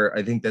that's where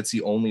I think that's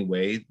the only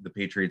way the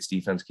Patriots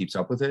defense keeps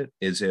up with it,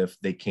 is if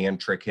they can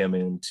trick him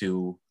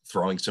into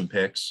throwing some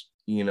picks.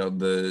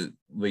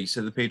 Like you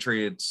said, the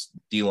Patriots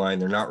D-line,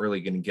 they're not really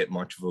going to get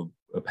much of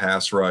a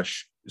pass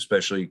rush,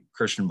 especially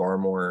Christian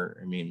Barmore.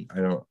 I mean,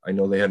 I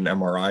know they had an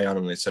MRI on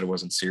him. They said it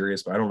wasn't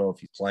serious, but I don't know if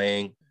he's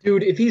playing.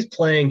 Dude, if he's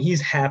playing, he's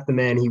half the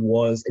man he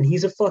was, and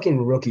he's a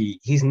fucking rookie.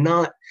 He's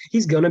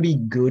going to be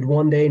good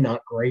one day,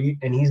 not great,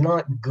 and he's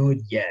not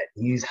good yet.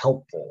 He's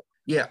helpful.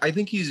 Yeah, I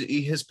think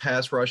his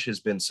pass rush has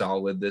been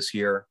solid this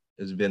year,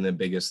 has been the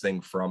biggest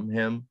thing from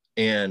him.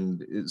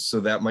 And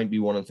so that might be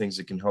one of the things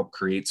that can help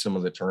create some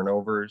of the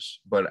turnovers.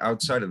 But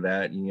outside of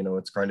that,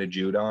 it's kind of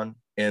Judon.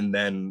 And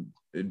then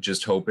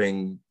just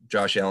hoping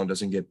Josh Allen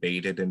doesn't get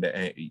baited into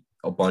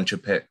a bunch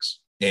of picks.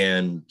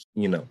 And,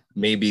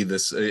 maybe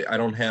this, I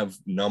don't have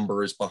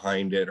numbers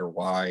behind it or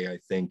why.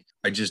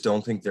 I just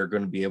don't think they're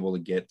going to be able to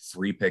get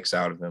 3 picks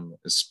out of him,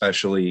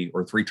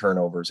 or 3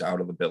 turnovers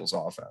out of the Bills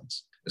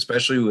offense,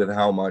 especially with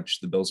how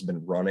much the Bills have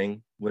been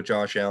running with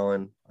Josh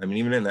Allen. I mean,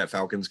 even in that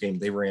Falcons game,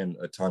 they ran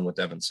a ton with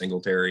Devin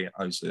Singletary.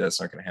 Obviously,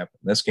 that's not going to happen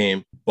in this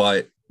game,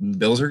 but the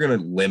Bills are going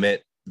to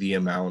limit the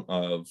amount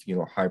of,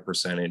 high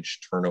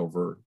percentage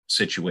turnover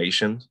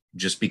situations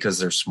just because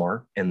they're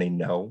smart and they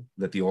know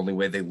that the only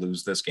way they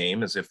lose this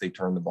game is if they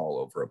turn the ball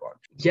over a bunch.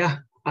 Yeah.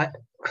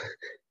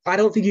 I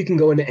don't think you can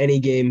go into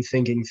any game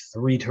thinking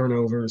 3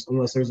 turnovers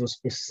unless there's a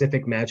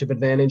specific matchup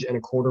advantage and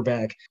a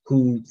quarterback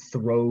who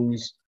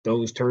throws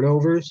those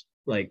turnovers.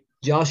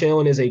 Josh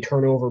Allen is a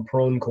turnover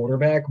prone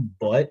quarterback,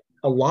 but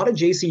a lot of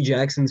JC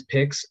Jackson's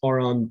picks are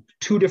on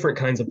 2 different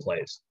kinds of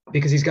plays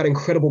because he's got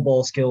incredible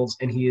ball skills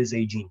and he is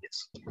a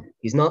genius.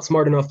 He's not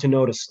smart enough to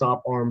know to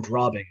stop armed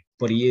robbing,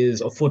 but he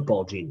is a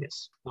football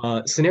genius.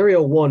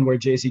 Scenario 1 where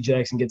JC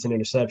Jackson gets an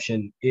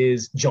interception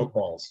is jump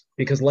balls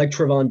because like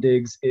Trevon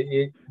Diggs,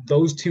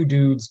 those 2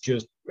 dudes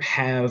just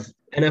have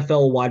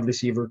NFL wide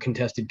receiver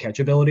contested catch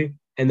ability,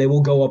 and they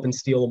will go up and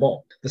steal the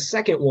ball. The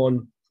second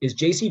one is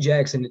J.C.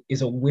 Jackson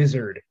is a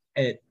wizard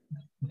at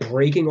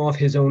breaking off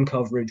his own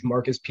coverage,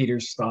 Marcus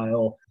Peters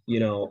style,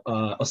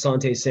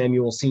 Asante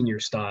Samuel Sr.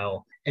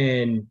 style,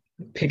 and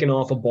picking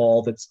off a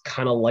ball that's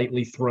kind of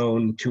lightly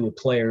thrown to a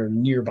player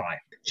nearby.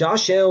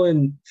 Josh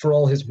Allen, for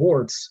all his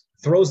warts,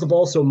 throws the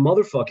ball so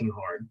motherfucking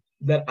hard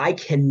that I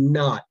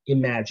cannot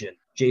imagine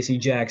J.C.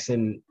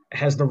 Jackson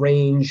has the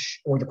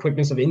range or the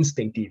quickness of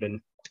instinct even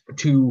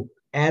to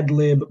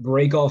ad-lib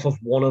break off of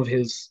one of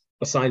his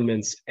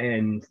assignments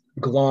and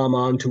glom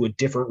onto a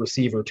different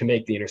receiver to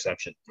make the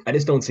interception. I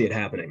just don't see it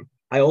happening.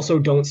 I also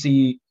don't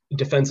see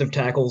defensive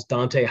tackles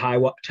Dante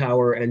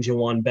Hightower and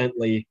Jawan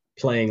Bentley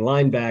playing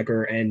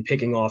linebacker and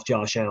picking off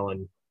Josh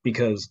Allen,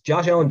 because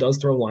Josh Allen does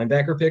throw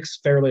linebacker picks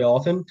fairly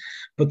often,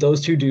 but those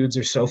two dudes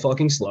are so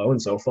fucking slow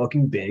and so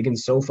fucking big and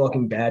so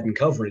fucking bad in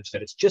coverage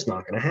that it's just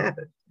not going to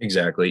happen.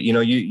 Exactly.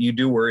 You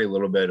do worry a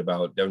little bit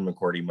about Devin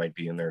McCourty might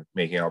be in there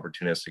making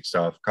opportunistic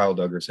stuff. Kyle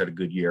Douglas had a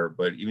good year,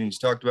 but even he's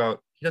talked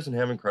about he doesn't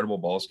have incredible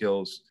ball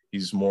skills.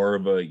 He's more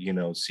of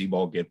a, see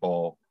ball, get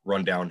ball,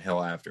 run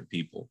downhill after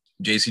people.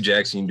 J.C.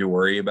 Jackson you do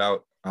worry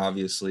about,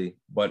 obviously,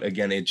 but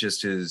again, it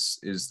just is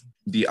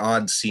the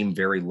odds seem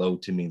very low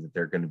to me that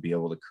they're going to be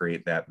able to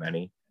create that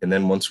many. And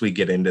then once we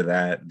get into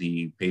that,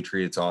 the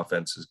Patriots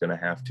offense is going to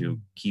have to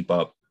keep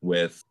up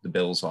with the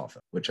Bills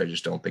offense, which I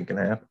just don't think can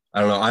happen. I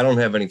don't know. I don't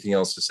have anything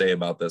else to say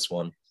about this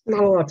one.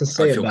 Not a lot to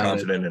say about it. I feel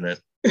confident in it.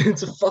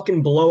 It's a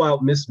fucking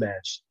blowout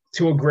mismatch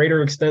to a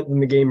greater extent than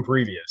the game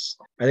previous.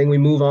 I think we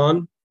move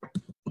on.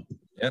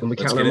 Yeah,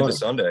 let's get into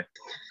Sunday.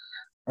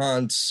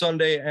 On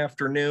Sunday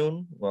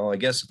afternoon, well, I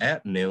guess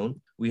at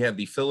noon, we have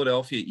the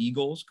Philadelphia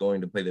Eagles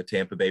going to play the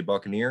Tampa Bay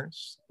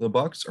Buccaneers. The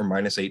Bucs are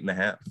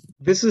 -8.5.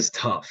 This is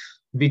tough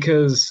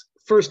because,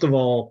 first of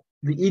all,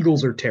 the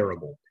Eagles are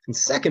terrible. And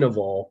second of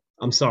all,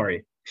 I'm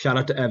sorry, shout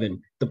out to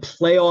Evan, the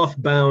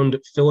playoff-bound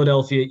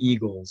Philadelphia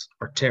Eagles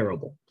are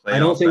terrible.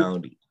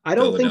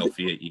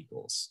 Philadelphia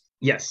Eagles.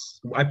 Yes,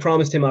 I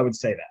promised him I would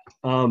say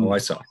that. I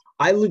saw.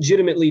 I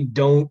legitimately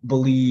don't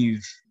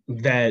believe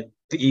that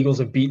the Eagles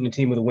have beaten a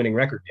team with a winning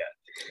record yet.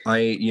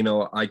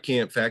 I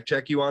can't fact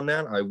check you on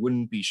that. I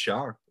wouldn't be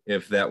shocked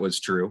if that was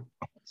true.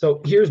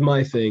 So here's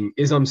my thing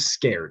is I'm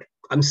scared.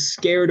 I'm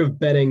scared of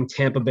betting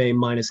Tampa Bay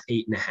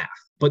 -8.5,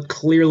 but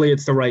clearly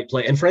it's the right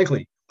play. And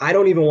frankly, I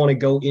don't even want to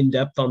go in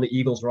depth on the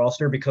Eagles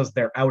roster because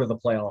they're out of the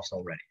playoffs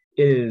already.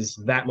 It is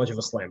that much of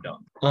a slam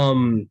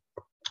dunk.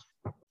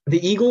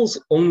 The Eagles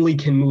only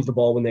can move the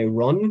ball when they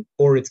run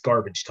or it's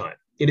garbage time.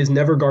 It is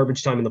never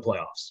garbage time in the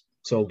playoffs.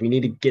 So we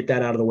need to get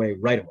that out of the way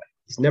right away.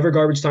 It's never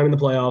garbage time in the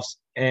playoffs,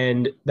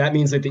 and that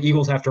means that the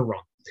Eagles have to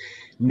run.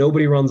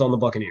 Nobody runs on the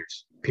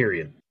Buccaneers,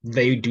 period.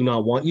 They do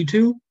not want you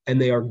to,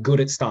 and they are good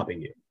at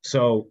stopping you.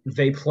 So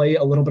they play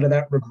a little bit of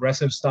that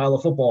regressive style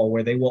of football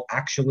where they will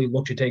actually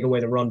look to take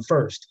away the run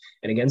first.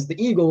 And against the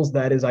Eagles,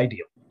 that is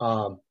ideal.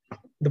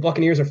 The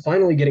Buccaneers are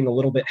finally getting a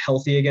little bit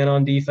healthy again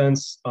on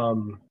defense.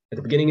 At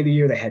the beginning of the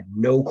year, they had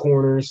no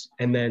corners,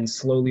 and then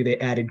slowly they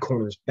added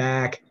corners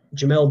back.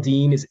 Jamel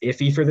Dean is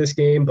iffy for this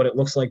game, but it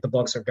looks like the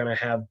Bucs are going to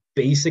have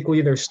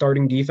basically their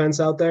starting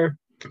defense out there.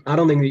 I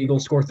don't think the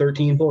Eagles score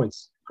 13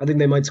 points. I think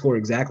they might score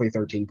exactly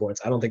 13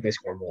 points. I don't think they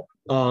score more.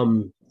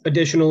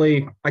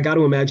 Additionally, I got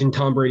to imagine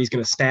Tom Brady's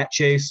going to stat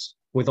chase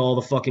with all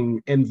the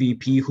fucking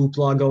MVP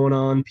hoopla going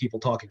on, people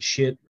talking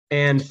shit.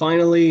 And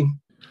finally,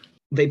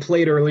 they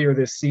played earlier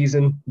this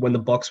season when the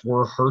Bucs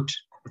were hurt,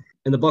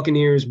 and the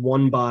Buccaneers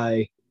won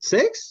by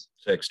 6?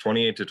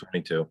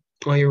 28-22.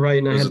 Oh, you're right.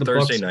 And it was a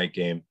Thursday night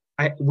game.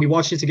 We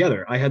watched it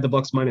together. I had the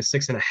Bucs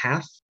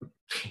 -6.5.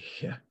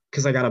 Yeah.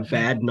 Because I got a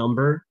bad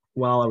number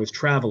while I was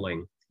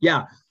traveling.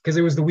 Yeah, because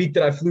it was the week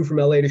that I flew from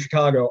LA to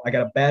Chicago. I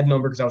got a bad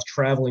number because I was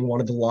traveling,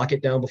 wanted to lock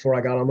it down before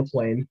I got on the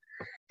plane.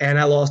 And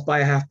I lost by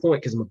a half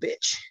point because I'm a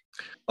bitch.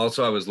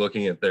 Also, I was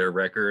looking at their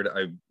record.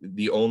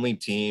 The only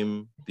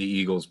team the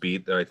Eagles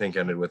beat that I think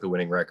ended with a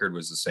winning record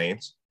was the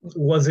Saints.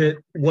 Was it?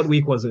 What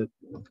week was it?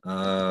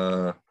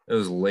 It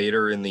was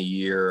later in the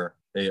year.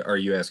 Are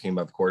you asking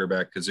about the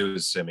quarterback? Because it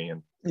was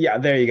Simeon. Yeah,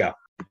 there you go.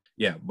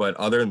 Yeah, but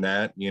other than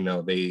that,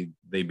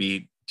 they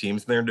beat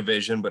teams in their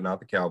division, but not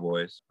the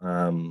Cowboys.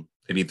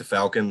 They beat the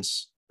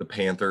Falcons, the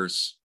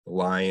Panthers, the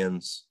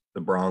Lions,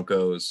 the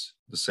Broncos,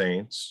 the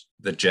Saints,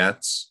 the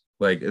Jets.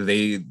 Like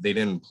they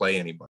didn't play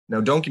anybody.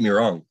 Now, don't get me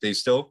wrong. They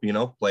still,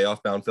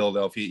 playoff-bound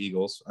Philadelphia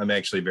Eagles. I'm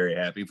actually very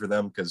happy for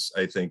them because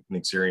I think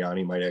Nick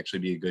Sirianni might actually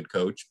be a good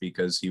coach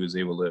because he was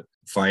able to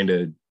find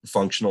a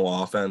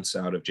functional offense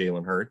out of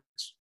Jalen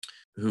Hurts,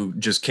 who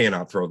just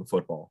cannot throw the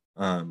football.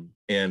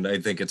 And I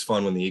think it's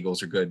fun when the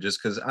Eagles are good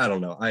just because, I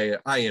don't know,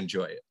 I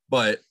enjoy it.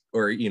 But,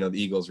 the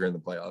Eagles are in the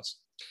playoffs.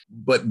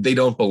 But they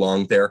don't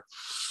belong there.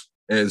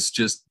 It's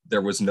just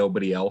there was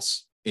nobody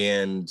else.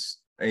 And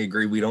I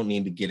agree, we don't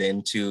need to get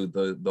into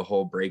the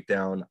whole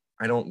breakdown.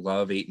 I don't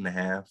love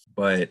 8.5,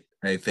 but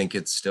I think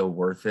it's still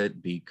worth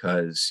it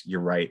because you're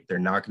right. They're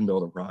not going to be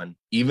able to run.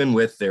 Even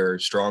with their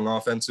strong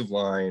offensive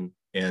line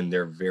and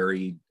their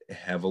very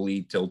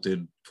heavily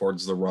tilted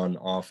towards the run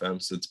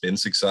offense. It's been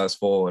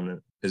successful, and it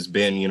has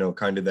been, you know,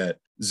 kind of that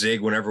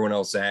zig when everyone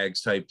else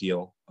zags type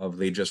deal of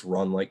they just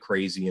run like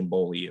crazy and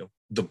bully you.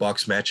 The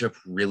Bucs match up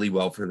really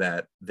well for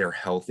that. They're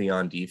healthy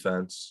on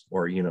defense,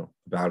 or, you know,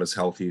 about as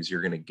healthy as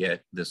you're going to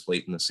get this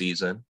late in the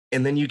season.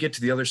 And then you get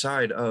to the other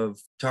side of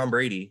Tom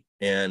Brady,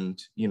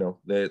 and, you know,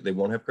 they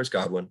won't have Chris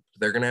Godwin.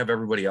 They're going to have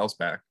everybody else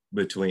back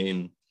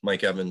between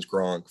Mike Evans,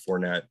 Gronk,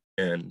 Fournette,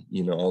 and,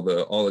 you know, all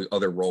the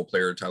other role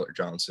player, Tyler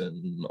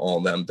Johnson, all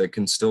of them that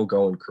can still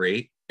go and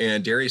create.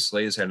 And Darius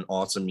Slay has had an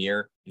awesome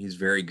year. He's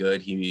very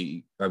good.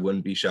 I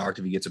wouldn't be shocked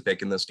if he gets a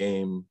pick in this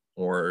game,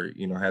 or,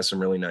 you know, has some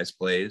really nice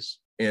plays.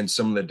 And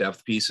some of the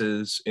depth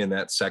pieces in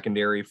that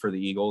secondary for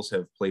the Eagles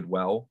have played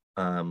well.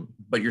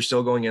 But you're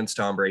still going against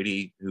Tom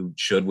Brady, who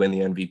should win the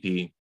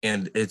MVP.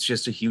 And it's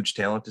just a huge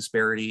talent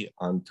disparity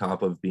on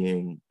top of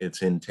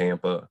it's in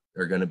Tampa.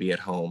 They're going to be at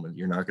home, and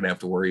you're not going to have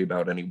to worry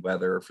about any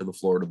weather for the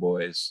Florida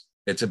boys.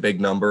 It's a big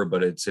number,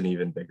 but it's an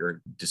even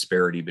bigger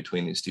disparity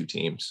between these two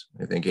teams.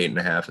 I think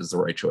 8.5 is the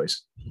right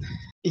choice.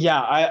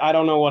 Yeah, I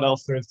don't know what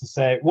else there is to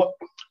say.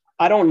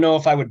 I don't know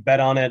if I would bet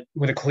on it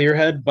with a clear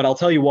head, but I'll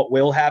tell you what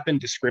will happen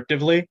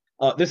descriptively.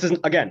 This is,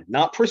 again,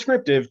 not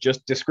prescriptive,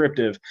 just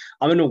descriptive.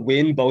 I'm going to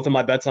win both of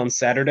my bets on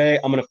Saturday.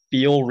 I'm going to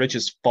feel rich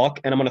as fuck,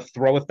 and I'm going to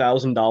throw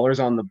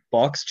 $1,000 on the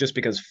Bucs just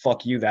because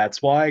fuck you,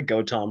 that's why.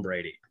 Go Tom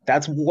Brady.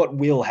 That's what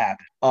will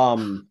happen.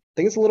 I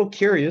think it's a little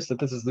curious that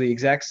this is the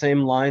exact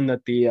same line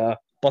that the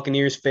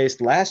Buccaneers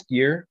faced last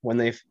year when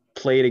they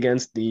played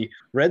against the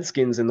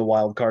Redskins in the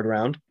wild card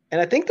round. And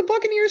I think the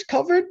Buccaneers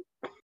covered.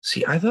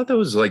 See, I thought that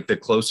was like the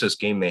closest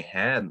game they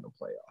had in the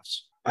playoffs.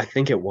 I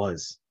think it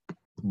was.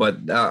 But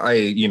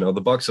you know,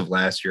 the Bucs of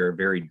last year are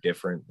very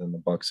different than the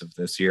Bucs of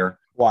this year.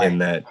 Why? In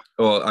that,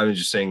 well, I was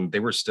just saying they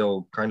were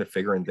still kind of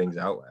figuring things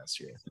out last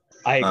year.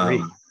 I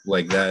agree.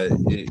 Like that,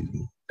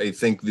 I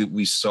think that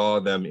we saw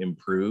them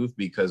improve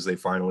because they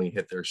finally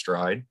hit their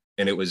stride,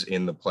 and it was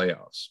in the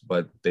playoffs.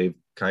 But they've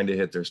kind of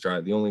hit their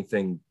stride. The only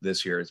thing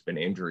this year has been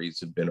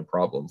injuries have been a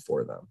problem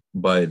for them.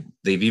 But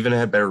they've even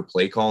had better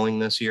play calling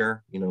this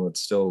year. You know,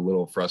 it's still a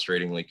little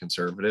frustratingly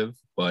conservative,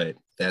 but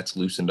that's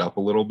loosened up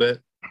a little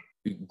bit.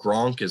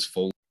 Gronk is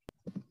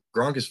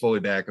fully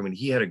back. I mean,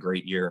 he had a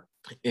great year.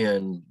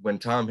 And when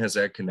Tom has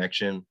that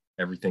connection,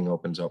 everything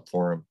opens up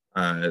for him.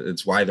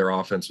 It's why their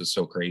offense was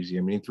so crazy.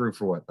 I mean, he threw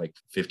for what, like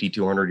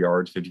 5,200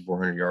 yards,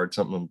 5,400 yards,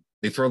 something.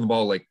 They throw the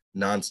ball like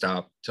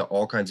nonstop to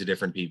all kinds of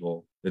different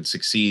people. It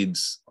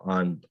succeeds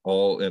in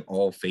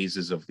all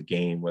phases of the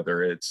game,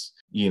 whether it's,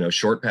 you know,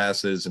 short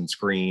passes and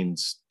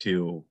screens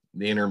to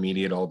the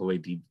intermediate all the way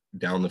deep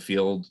down the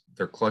field.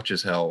 They're clutch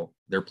as hell.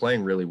 They're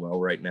playing really well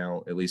right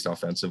now, at least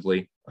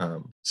offensively.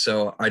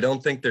 So I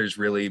don't think there's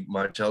really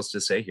much else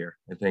to say here.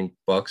 I think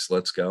Bucs,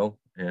 let's go,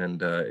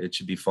 and it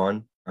should be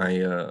fun.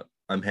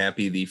 I'm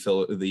happy the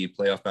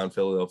playoff-bound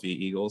Philadelphia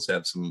Eagles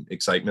have some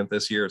excitement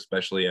this year,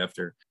 especially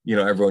after, you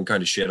know, everyone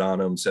kind of shit on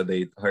them, said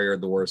they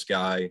hired the worst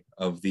guy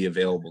of the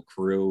available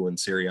crew in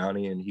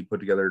Sirianni, and he put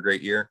together a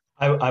great year.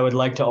 I would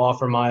like to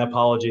offer my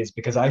apologies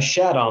because I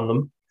shat on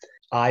them.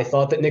 I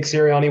thought that Nick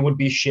Sirianni would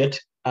be shit.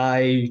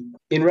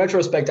 In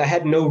retrospect, I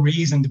had no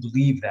reason to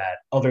believe that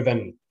other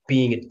than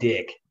being a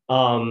dick.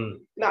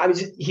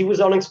 He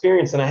was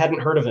unexperienced and I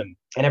hadn't heard of him.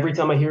 And every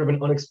time I hear of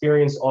an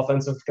unexperienced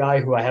offensive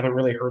guy who I haven't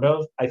really heard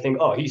of, I think,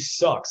 oh, he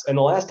sucks. And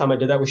the last time I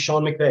did that was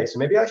Sean McVay. So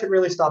maybe I should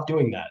really stop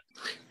doing that.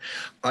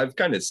 I've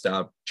kind of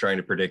stopped trying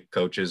to predict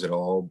coaches at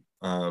all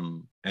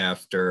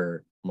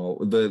after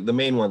the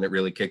main one that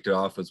really kicked it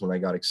off was when I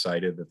got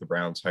excited that the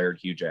Browns hired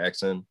Hugh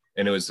Jackson.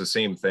 And it was the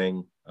same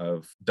thing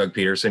of Doug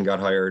Peterson got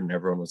hired and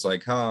everyone was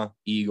like,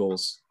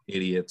 Eagles,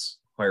 idiots,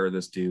 hire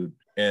this dude.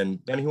 And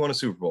then he won a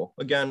Super Bowl.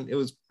 Again, it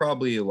was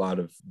probably a lot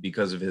of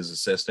because of his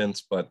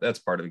assistants, but that's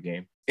part of the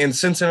game. And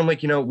since then, I'm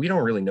like, we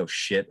don't really know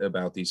shit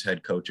about these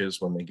head coaches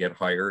when they get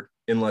hired,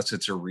 unless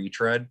it's a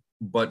retread.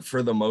 But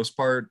for the most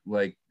part,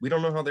 like, we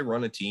don't know how they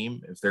run a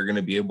team, if they're going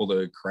to be able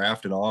to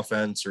craft an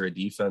offense or a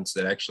defense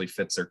that actually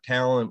fits their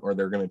talent, or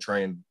they're going to try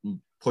and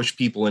push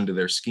people into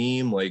their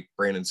scheme like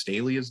Brandon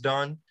Staley has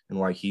done, and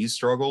why he's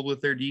struggled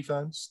with their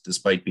defense,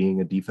 despite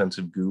being a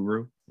defensive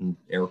guru, in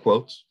air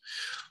quotes.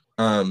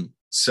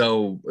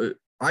 So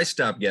I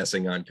stopped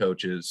guessing on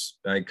coaches.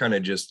 I kind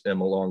of just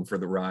am along for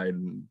the ride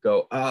and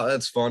go,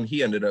 that's fun.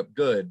 He ended up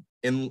good.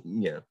 And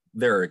yeah,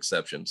 there are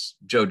exceptions.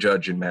 Joe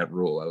Judge and Matt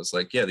Rule. I was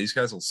like, yeah, these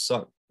guys will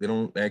suck. They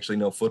don't actually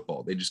know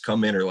football. They just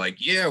come in and are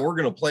like, yeah, we're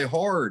going to play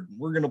hard.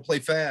 We're going to play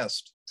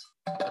fast.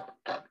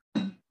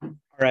 All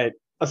right.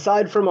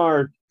 Aside from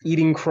our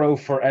eating crow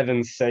for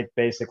Evan's sake,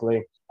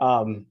 basically.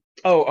 One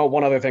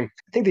other thing.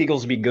 I think the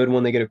Eagles will be good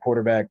when they get a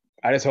quarterback.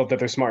 I just hope that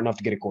they're smart enough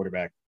to get a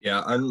quarterback.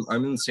 Yeah, I'm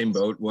in the same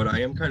boat. What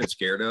I am kind of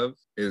scared of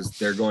is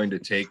they're going to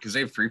take, because they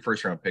have 3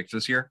 first-round picks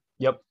this year.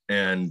 Yep.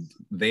 And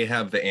they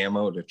have the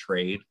ammo to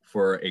trade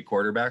for a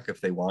quarterback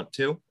if they want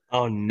to.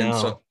 Oh, no. And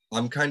so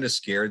I'm kind of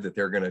scared that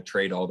they're going to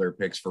trade all their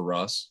picks for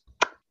Russ.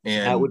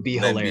 And that would be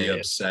hilarious. Be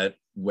upset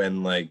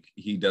when, like,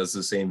 he does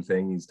the same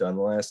thing he's done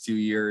the last 2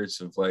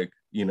 years of, like,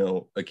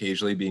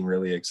 occasionally being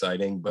really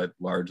exciting, but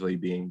largely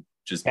being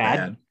just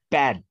bad.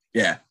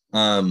 Yeah.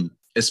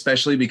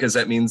 Especially because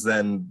that means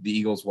then the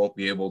Eagles won't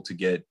be able to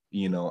get,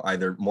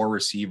 either more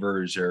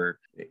receivers or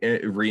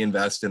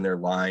reinvest in their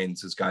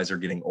lines as guys are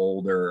getting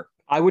older.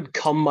 I would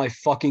cum my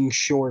fucking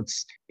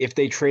shorts if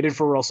they traded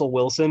for Russell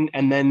Wilson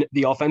and then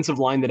the offensive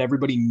line that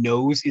everybody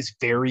knows is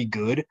very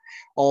good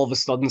all of a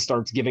sudden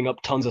starts giving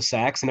up tons of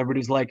sacks and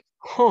everybody's like,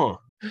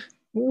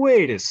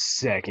 wait a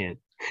second.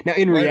 Now,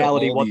 in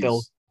reality,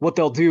 what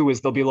they'll do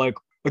is they'll be like,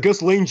 I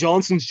guess Lane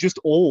Johnson's just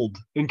old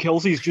and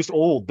Kelsey's just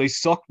old. They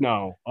suck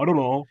now. I don't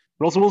know.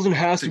 Russell Wilson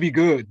has to be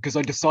good because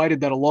I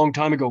decided that a long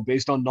time ago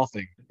based on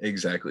nothing.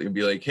 Exactly. It'd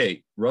be like,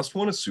 hey, Russ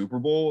won a Super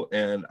Bowl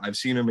and I've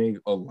seen him make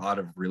a lot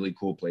of really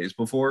cool plays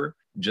before.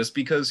 Just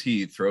because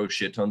he throws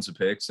shit tons of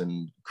picks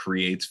and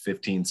creates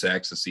 15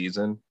 sacks a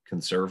season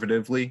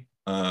conservatively,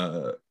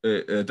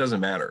 it doesn't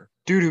matter.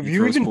 Dude, have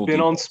you even been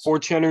on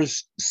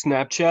SportsCenter's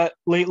Snapchat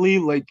lately?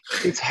 Like,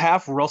 it's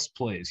half Russ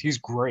plays. He's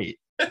great.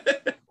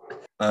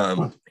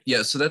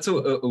 Yeah, so that's a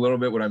little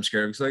bit what I'm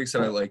scared of. Because like I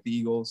said, I like the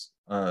Eagles.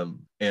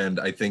 And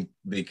I think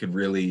they could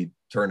really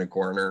turn a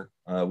corner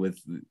with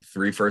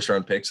 3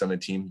 first-round picks on a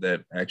team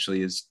that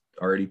actually is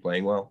already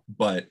playing well.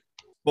 But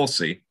we'll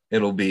see.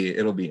 It'll be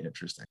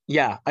interesting.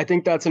 Yeah, I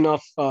think that's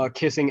enough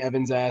kissing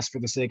Evan's ass for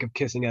the sake of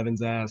kissing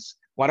Evan's ass.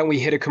 Why don't we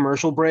hit a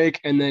commercial break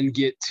and then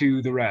get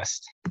to the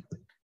rest?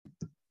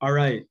 All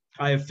right,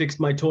 I have fixed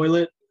my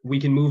toilet. We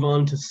can move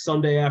on to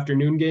Sunday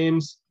afternoon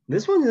games.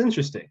 This one's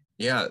interesting.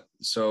 Yeah,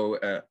 so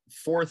at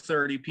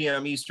 4:30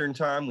 p.m. Eastern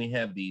time, we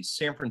have the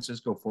San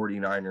Francisco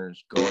 49ers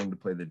going to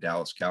play the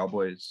Dallas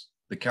Cowboys.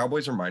 The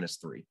Cowboys are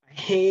 -3. I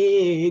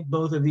hate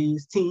both of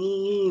these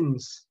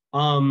teams.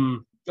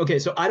 Okay,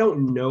 so I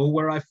don't know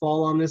where I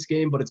fall on this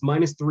game, but it's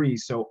 -3,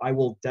 so I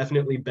will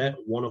definitely bet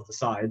one of the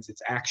sides.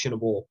 It's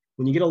actionable.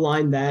 When you get a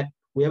line that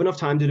we have enough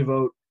time to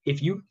devote,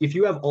 if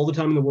you have all the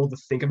time in the world to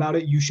think about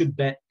it, you should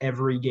bet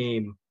every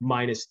game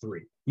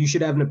 -3. You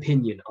should have an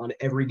opinion on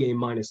every game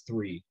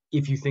 -3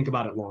 if you think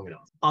about it long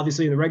enough.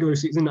 Obviously, in the regular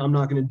season, I'm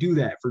not going to do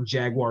that for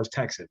Jaguars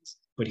Texans,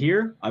 but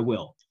here I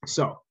will.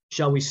 So,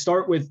 shall we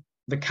start with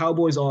the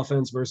Cowboys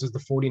offense versus the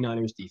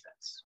 49ers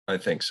defense? I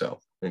think so.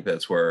 I think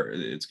that's where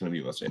it's going to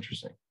be most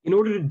interesting. In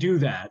order to do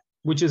that,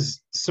 which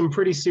is some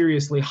pretty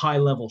seriously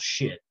high-level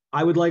shit,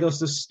 I would like us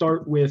to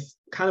start with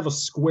kind of a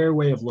square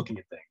way of looking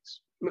at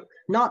things.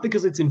 Not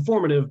because it's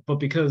informative, but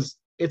because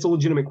it's a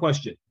legitimate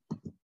question.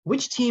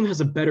 Which team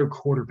has a better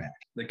quarterback?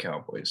 The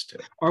Cowboys do.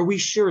 Are we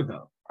sure,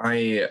 though?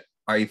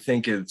 I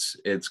think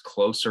it's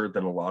closer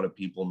than a lot of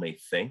people may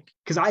think.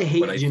 Because I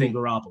hate Jimmy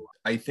Garoppolo.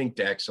 I think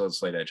Dak's on a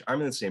slight edge. I'm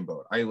in the same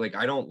boat. I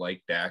don't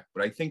like Dak,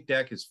 but I think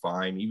Dak is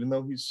fine, even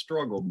though he's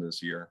struggled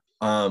this year.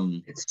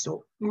 It's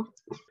so.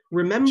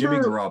 Remember, Jimmy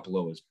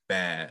Garoppolo is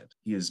bad.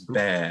 He is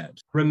bad.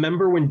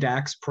 Remember when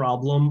Dak's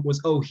problem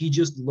was, he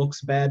just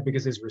looks bad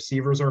because his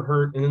receivers are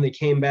hurt, and then they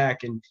came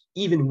back, and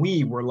even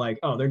we were like,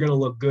 they're gonna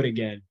look good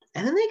again,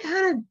 and then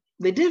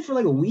they did for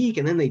like a week,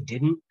 and then they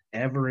didn't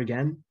ever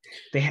again.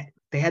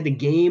 They had the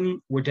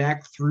game where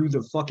Dak threw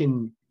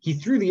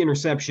the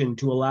interception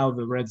to allow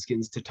the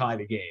Redskins to tie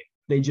the game.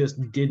 They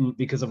just didn't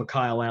because of a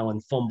Kyle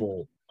Allen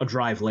fumble a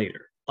drive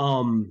later.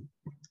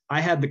 I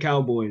had the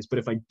Cowboys, but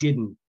if I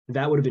didn't,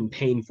 that would have been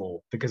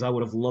painful because I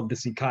would have loved to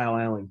see Kyle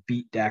Allen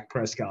beat Dak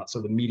Prescott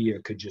so the media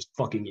could just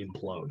fucking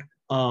implode.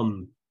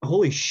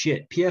 Holy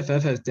shit,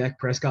 PFF has Dak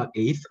Prescott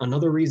 8th.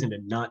 Another reason to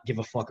not give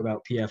a fuck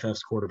about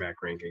PFF's quarterback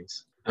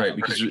rankings. Right,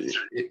 because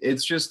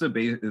it's just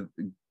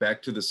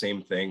back to the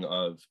same thing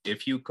of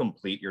if you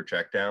complete your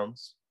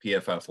checkdowns,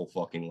 PFF will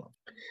fucking love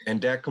it. And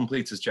Dak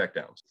completes his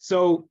checkdowns.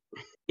 So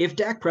if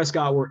Dak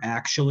Prescott were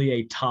actually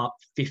a top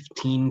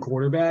 15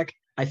 quarterback,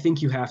 I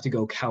think you have to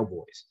go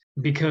Cowboys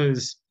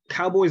because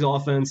Cowboys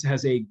offense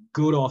has a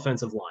good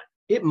offensive line.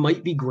 It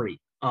might be great.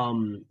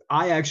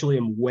 I actually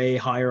am way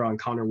higher on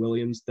Connor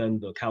Williams than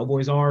the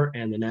Cowboys are,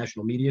 and the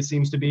national media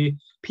seems to be.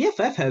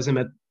 PFF has him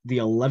at the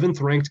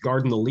 11th ranked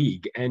guard in the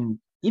league, and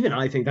even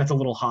I think that's a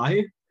little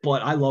high,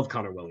 but I love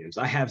Connor Williams.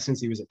 I have since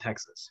he was at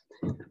Texas.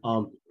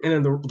 And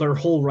then their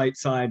whole right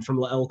side from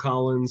La'el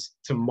Collins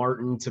to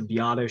Martin to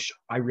Biotish,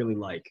 I really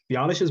like.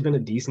 Biotish has been a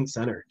decent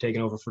center,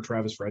 taking over for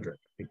Travis Frederick.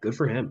 Good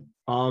for him.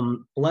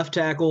 Left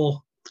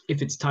tackle,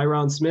 if it's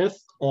Tyron Smith,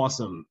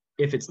 awesome.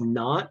 If it's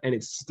not and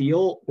it's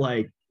Steele,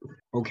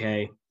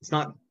 okay. It's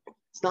not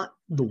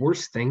the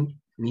worst thing.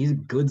 I mean, he's a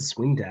good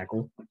swing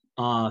tackle.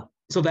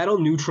 So that'll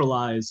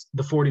neutralize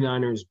the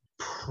 49ers'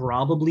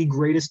 probably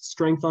greatest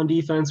strength on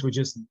defense, which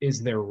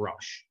is their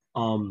rush.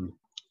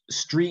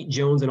 Street,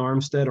 Jones, and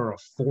Armstead are a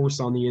force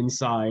on the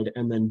inside,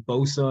 and then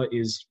Bosa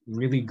is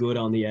really good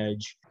on the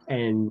edge,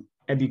 and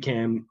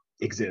Ebukam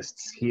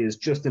exists. He is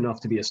just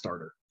enough to be a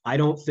starter. I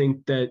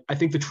think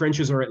the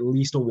trenches are at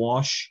least a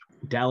wash.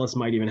 Dallas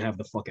might even have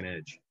the fucking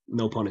edge.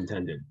 No pun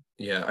intended.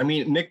 Yeah, I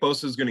mean, Nick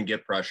Bosa is going to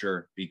get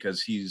pressure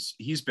because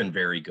he's been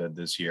very good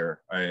this year.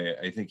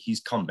 I think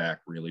he's come back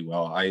really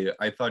well.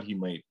 I thought he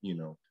might,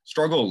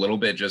 struggle a little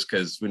bit just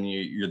because when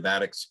you're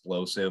that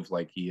explosive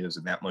like he is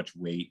and that much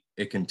weight,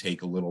 it can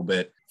take a little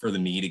bit for the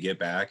knee to get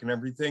back and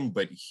everything.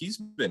 But he's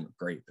been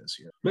great this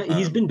year.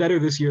 He's been better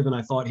this year than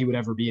I thought he would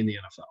ever be in the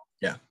NFL.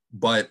 Yeah,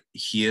 but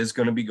he is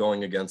going to be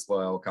going against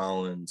Lyle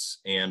Collins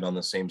and on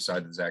the same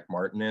side that Zach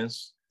Martin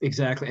is.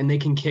 Exactly, and they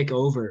can kick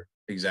over.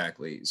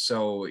 Exactly.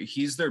 So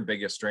he's their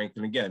biggest strength.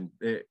 And again,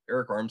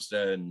 Eric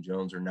Armstead and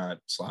Jones are not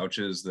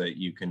slouches that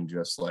you can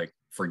just like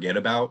forget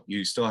about.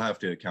 You still have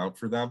to account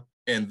for them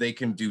and they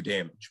can do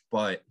damage.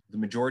 But the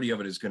majority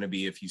of it is going to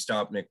be if you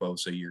stop Nick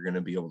Bosa, you're going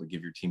to be able to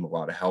give your team a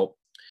lot of help.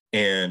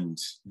 And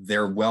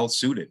they're well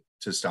suited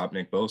to stop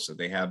Nick Bosa.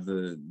 They have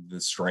the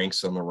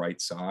strengths on the right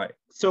side.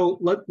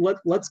 So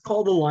let's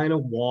call the line a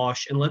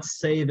wash and let's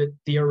say that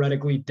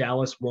theoretically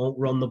Dallas won't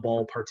run the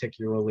ball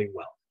particularly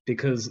well.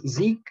 Because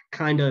Zeke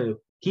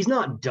he's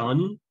not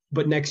done,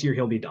 but next year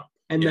he'll be done.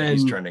 And then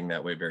he's trending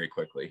that way very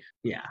quickly.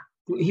 Yeah.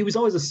 He was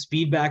always a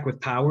speed back with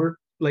power.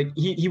 Like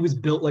he was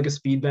built like a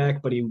speed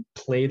back, but he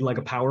played like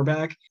a power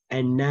back.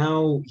 And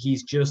now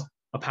he's just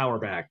a power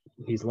back.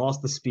 He's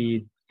lost the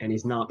speed and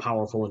he's not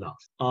powerful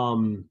enough.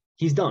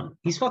 He's done.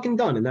 He's fucking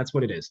done. And that's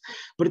what it is.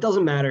 But it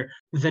doesn't matter.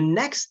 The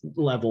next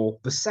level,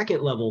 the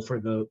second level for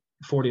the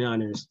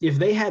 49ers, if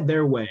they had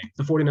their way,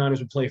 the 49ers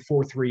would play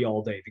 4-3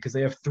 all day because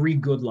they have three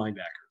good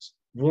linebackers.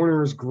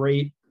 Warner's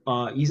great.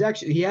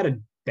 He had a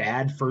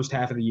bad first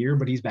half of the year,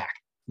 but he's back.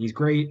 He's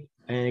great.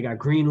 And they got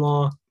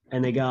Greenlaw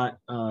and they got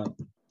I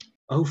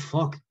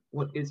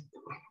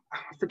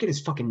forget his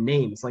fucking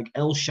name. It's like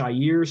El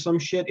Shair or some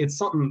shit. It's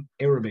something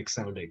Arabic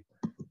sounding.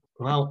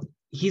 Well,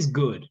 he's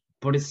good,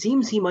 but it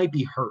seems he might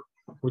be hurt,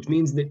 which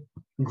means that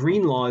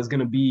Greenlaw is going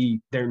to be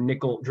their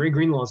nickel. Dre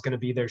Greenlaw is going to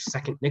be their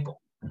second nickel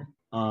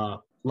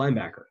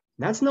linebacker.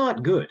 That's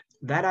not good.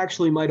 That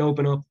actually might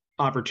open up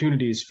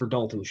opportunities for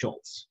Dalton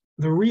Schultz.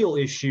 The real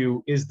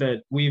issue is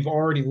that we've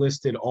already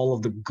listed all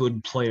of the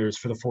good players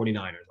for the 49ers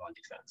on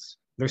defense.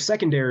 Their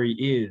secondary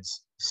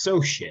is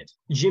so shit.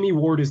 Jimmy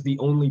Ward is the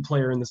only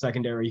player in the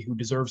secondary who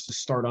deserves to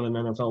start on an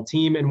NFL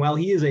team. And while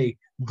he is a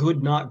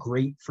good, not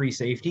great free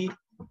safety,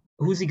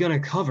 who's he going to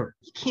cover?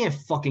 He can't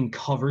fucking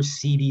cover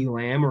CeeDee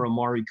Lamb or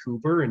Amari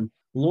Cooper. And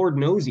Lord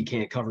knows he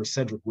can't cover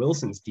Cedric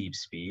Wilson's deep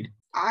speed.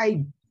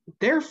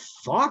 They're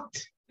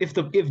fucked.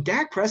 If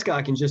Dak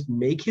Prescott can just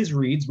make his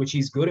reads, which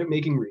he's good at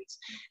making reads,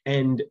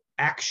 and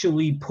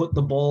actually put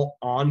the ball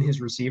on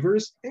his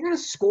receivers, they're going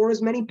to score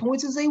as many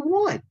points as they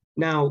want.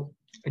 Now,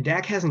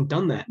 Dak hasn't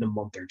done that in a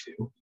month or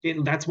two.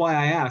 That's why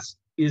I asked,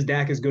 is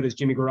Dak as good as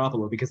Jimmy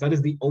Garoppolo? Because that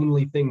is the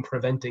only thing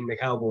preventing the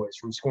Cowboys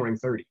from scoring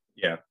 30.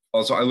 Yeah.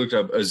 Also, I looked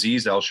up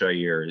Azeez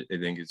El-Shaair. I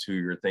think it's who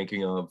you're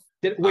thinking of.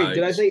 Did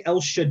I say El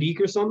Shadiq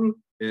or something?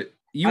 I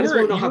just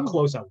don't know how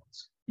close I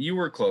was. You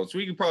were close.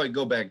 We could probably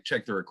go back,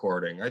 check the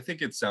recording. I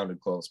think it sounded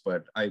close,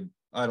 but I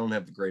don't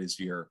have the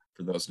greatest ear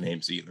for those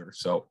names either.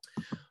 So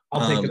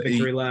I'll take the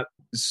victory lap.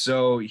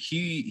 So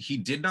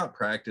he did not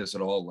practice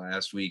at all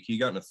last week. He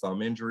got a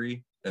thumb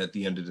injury at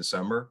the end of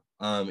December.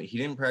 He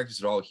didn't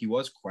practice at all. He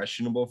was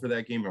questionable for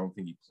that game. I don't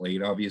think he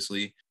played,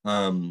 obviously.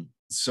 And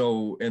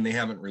they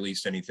haven't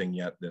released anything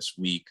yet this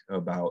week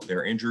about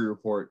their injury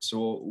report,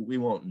 so we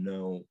won't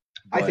know.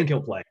 I think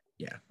he'll play.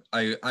 Yeah,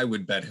 I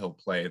would bet he'll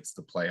play. It's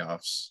the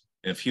playoffs.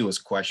 If he was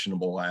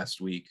questionable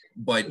last week.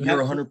 But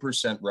you're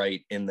 100%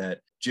 right in that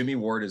Jimmy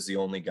Ward is the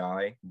only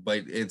guy,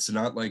 but it's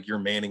not like you're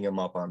manning him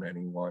up on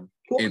anyone.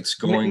 Well, it's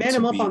going man to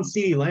him be... up on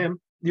CeeDee Lamb.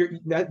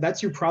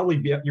 That's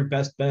probably your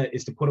best bet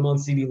is to put him on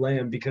CeeDee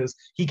Lamb because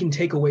he can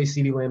take away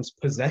CeeDee Lamb's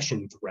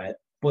possession threat,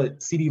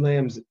 but CeeDee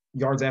Lamb's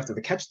yards after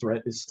the catch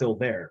threat is still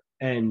there.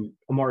 And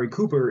Amari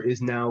Cooper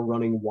is now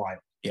running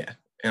wild. Yeah.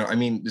 And I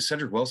mean,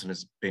 Cedric Wilson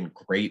has been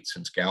great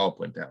since Gallup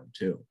went down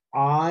too.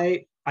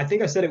 I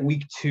think I said it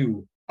week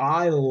 2.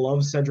 I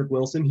love Cedric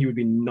Wilson. He'd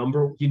be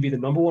the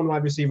number one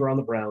wide receiver on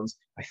the Browns.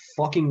 I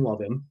fucking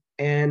love him.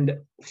 And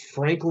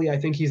frankly, I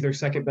think he's their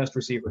second best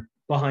receiver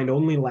behind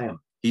only Lamb.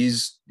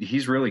 He's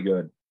really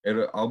good.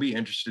 I'll be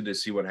interested to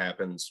see what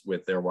happens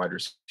with their wide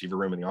receiver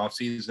room in the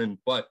offseason,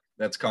 but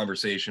that's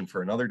conversation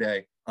for another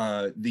day.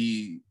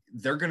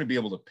 They're going to be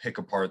able to pick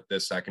apart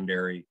this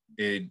secondary.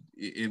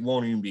 It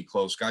won't even be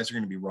close. Guys are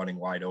going to be running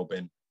wide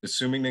open.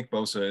 Assuming Nick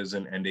Bosa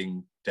isn't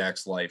ending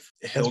Dak's life,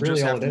 he'll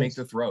just have to make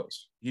the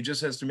throws. He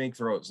just has to make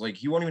throws. Like,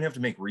 he won't even have to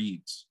make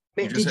reads.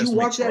 Man, did you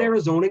watch that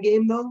Arizona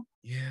game, though?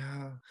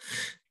 Yeah.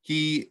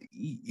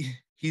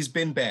 He's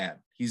been bad.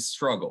 He's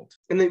struggled.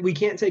 And then we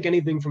can't take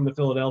anything from the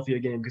Philadelphia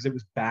game because it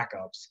was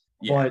backups.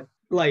 Yeah.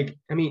 But,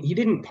 he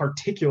didn't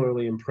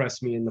particularly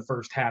impress me in the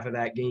first half of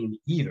that game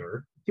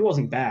either. He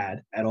wasn't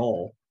bad at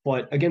all.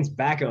 But against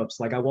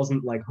backups, I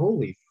wasn't like,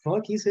 holy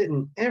fuck, he's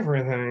hitting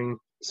everything.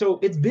 So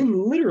it's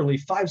been literally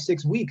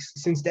 5-6 weeks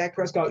since Dak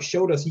Prescott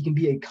showed us he can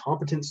be a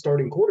competent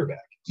starting quarterback.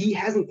 He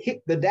hasn't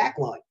hit the Dak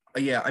line.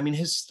 Yeah, I mean,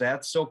 his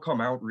stats still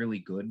come out really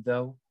good,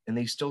 though, and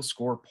they still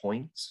score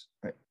points.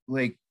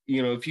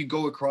 if you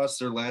go across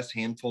their last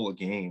handful of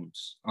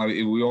games,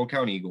 we won't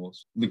count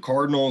Eagles. The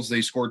Cardinals,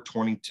 they scored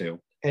 22.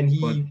 And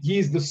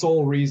he's the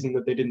sole reason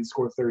that they didn't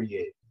score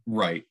 38.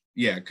 Right.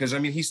 Yeah, because,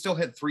 he still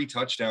had 3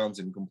 touchdowns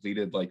and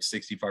completed like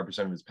 65%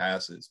 of his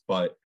passes.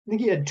 But I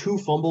think he had 2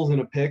 fumbles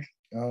and a pick.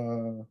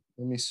 Let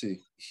me see.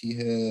 He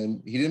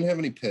didn't have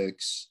any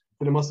picks.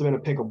 But it must have been a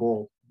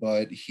pickable.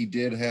 But he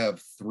did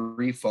have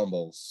 3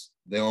 fumbles.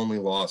 They only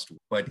lost,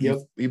 but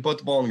he put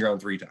the ball on the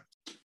ground 3 times.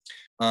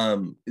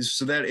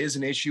 So that is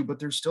an issue, but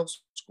they're still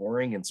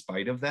scoring in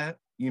spite of that.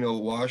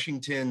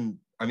 Washington,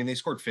 they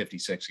scored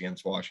 56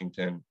 against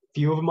Washington.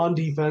 Few of them on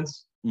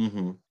defense.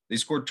 Mm-hmm. They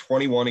scored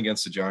 21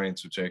 against the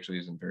Giants, which actually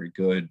isn't very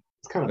good.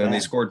 It's kind of then bad. They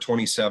scored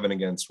 27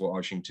 against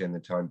Washington the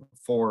time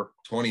before,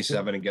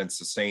 27 against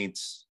the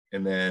Saints,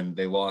 and then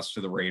they lost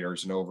to the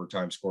Raiders in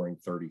overtime, scoring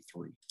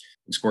 33.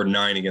 They scored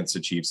 9 against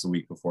the Chiefs the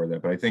week before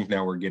that, but I think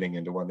now we're getting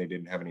into when they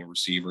didn't have any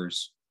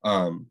receivers.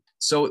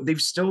 So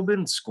they've still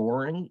been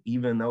scoring,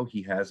 even though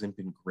he hasn't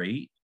been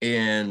great.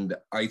 And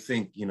I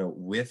think,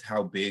 with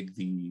how big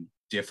the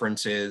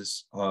difference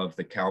is of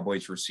the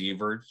Cowboys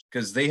receivers,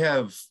 because they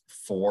have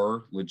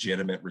 4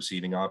 legitimate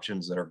receiving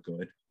options that are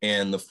good,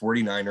 and the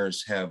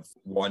 49ers have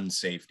 1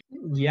 safety.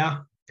 Yeah.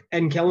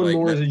 And Kellen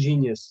Moore is a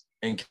genius.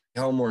 And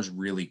Kellen Moore's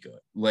really good.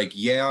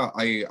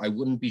 I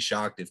wouldn't be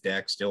shocked if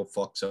Dak still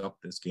fucks up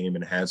this game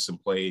and has some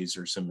plays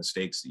or some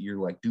mistakes that you're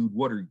like, dude,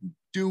 what are you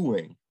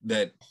doing?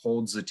 That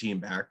holds the team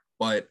back.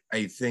 But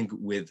I think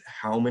with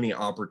how many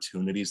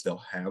opportunities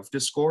they'll have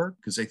to score,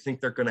 because I think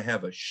they're going to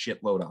have a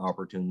shitload of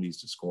opportunities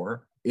to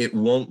score, it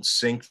won't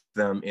sink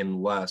them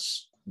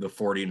unless the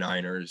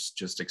 49ers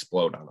just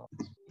explode on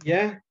them.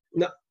 Yeah.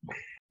 No.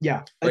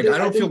 Yeah. I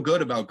don't feel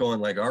good about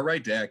going all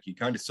right, Dak, you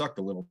kind of sucked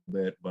a little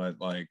bit, but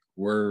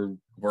we're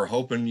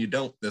hoping you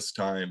don't this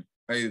time.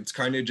 It's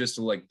kind of just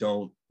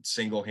don't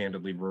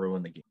single-handedly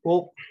ruin the game.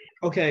 Well,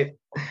 okay.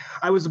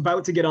 I was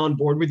about to get on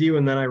board with you,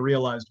 and then I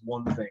realized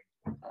one thing.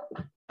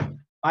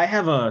 I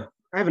have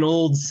an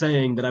old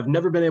saying that I've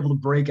never been able to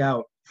break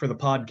out for the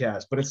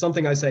podcast, but it's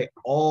something I say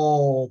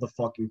all the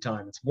fucking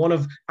time.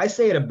 I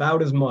say it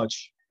about as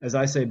much as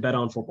I say bet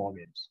on football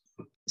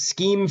games.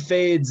 Scheme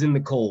fades in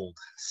the cold.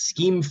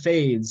 Scheme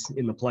fades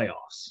in the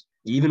playoffs,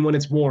 even when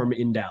it's warm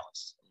in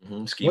Dallas.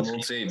 Mm-hmm. Scheme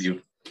won't save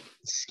you.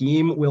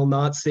 Scheme will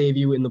not save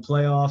you in the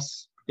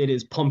playoffs. It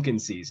is pumpkin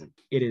season.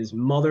 It is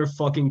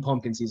motherfucking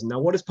pumpkin season. Now,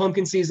 what does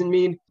pumpkin season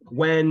mean?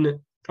 When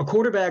a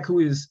quarterback who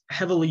is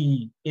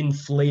heavily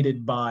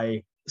inflated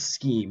by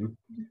scheme,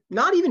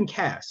 not even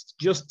cast,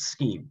 just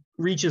scheme,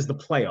 reaches the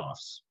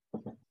playoffs,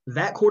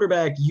 that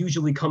quarterback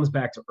usually comes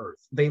back to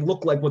earth. They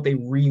look like what they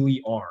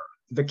really are.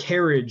 The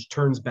carriage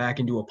turns back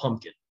into a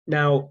pumpkin.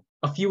 Now,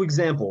 a few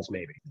examples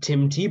maybe.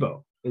 Tim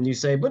Tebow. And you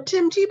say, but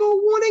Tim Tebow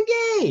won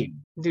a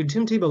game. Dude,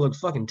 Tim Tebow looked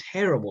fucking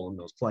terrible in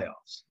those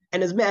playoffs.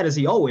 And as mad as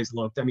he always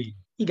looked,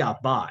 he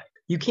got by.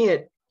 You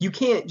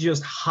can't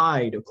just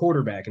hide a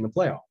quarterback in the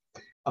playoffs.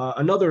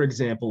 Another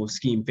example of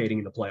scheme fading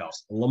in the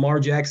playoffs, Lamar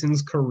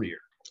Jackson's career.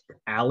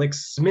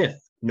 Alex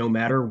Smith, no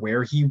matter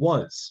where he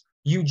was.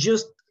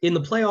 In the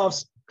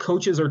playoffs,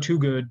 coaches are too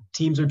good,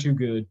 teams are too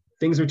good,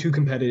 things are too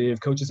competitive,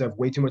 coaches have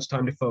way too much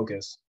time to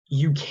focus.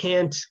 You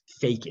can't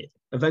fake it.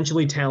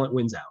 Eventually, talent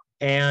wins out.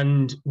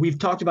 And we've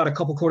talked about a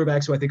couple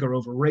quarterbacks who I think are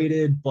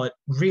overrated, but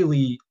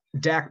really,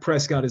 Dak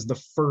Prescott is the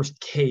first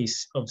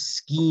case of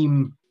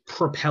scheme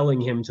propelling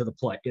him to the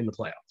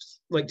playoffs.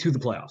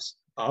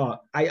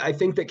 I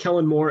think that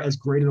Kellen Moore, as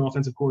great an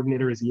offensive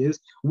coordinator as he is,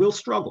 will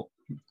struggle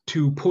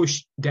to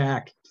push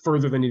Dak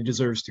further than he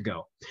deserves to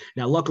go.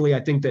 Now, luckily,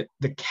 I think that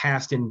the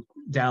cast in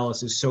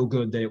Dallas is so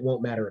good that it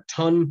won't matter a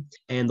ton,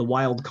 and the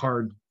wild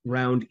card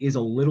round is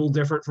a little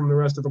different from the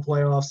rest of the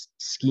playoffs.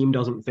 Scheme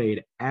doesn't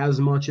fade as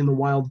much in the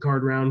wild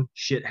card round.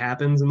 Shit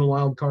happens in the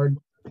wild card.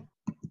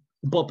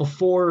 But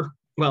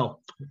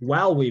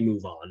while we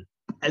move on,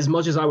 as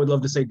much as I would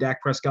love to say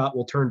Dak Prescott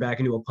will turn back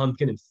into a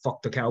pumpkin and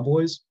fuck the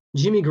Cowboys,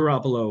 Jimmy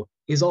Garoppolo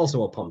is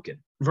also a pumpkin.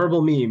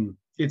 Verbal meme,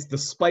 it's the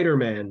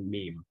Spider-Man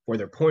meme where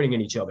they're pointing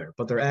at each other,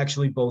 but they're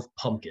actually both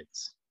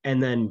pumpkins.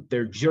 And then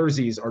their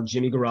jerseys are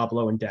Jimmy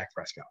Garoppolo and Dak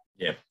Prescott.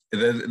 Yeah,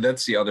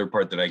 that's the other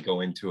part that I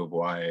go into of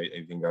why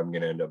I think I'm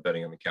going to end up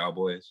betting on the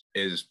Cowboys,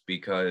 is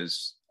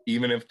because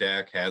even if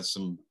Dak has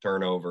some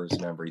turnovers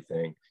and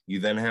everything, you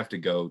then have to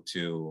go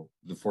to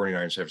the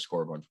 49ers have to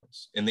score a bunch of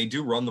points. And they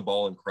do run the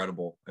ball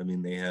incredible.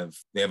 They have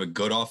a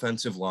good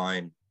offensive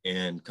line,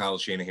 and Kyle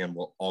Shanahan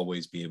will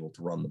always be able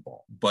to run the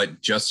ball.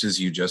 But just as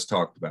you just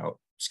talked about,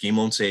 scheme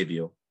won't save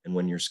you. And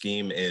when your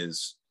scheme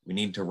is, we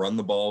need to run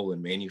the ball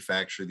and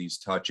manufacture these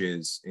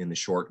touches in the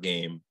short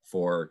game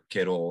for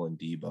Kittle and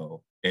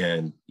Debo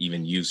and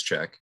even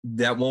Juszczyk,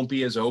 that won't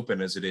be as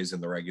open as it is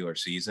in the regular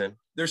season.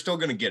 They're still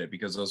going to get it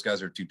because those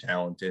guys are too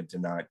talented to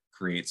not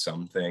create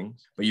something.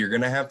 But you're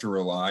going to have to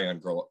rely on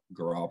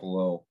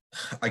Garoppolo.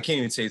 I can't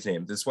even say his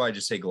name. That's why I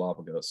just say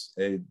Galapagos.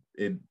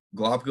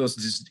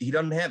 Galapagos, he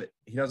doesn't have it.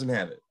 He doesn't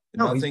have it.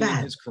 No, nothing in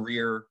his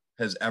career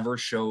has ever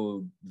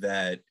showed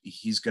that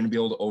he's going to be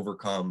able to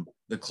overcome.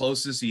 The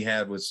closest he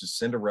had was a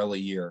Cinderella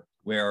year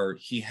where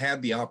he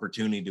had the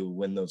opportunity to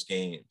win those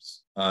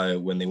games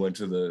when they went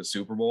to the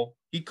Super Bowl.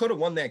 He could have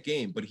won that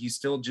game, but he's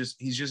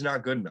just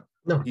not good enough.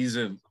 No. He's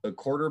a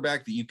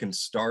quarterback that you can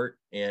start,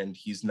 and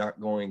he's not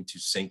going to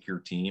sink your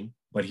team,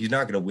 but he's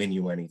not going to win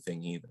you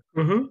anything either.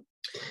 Mm-hmm.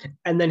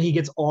 And then he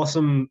gets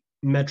awesome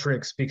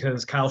metrics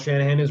because Kyle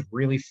Shanahan is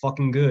really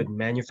fucking good,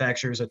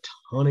 manufactures a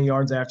ton of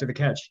yards after the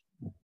catch.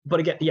 But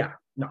again,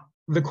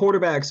 the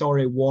quarterbacks are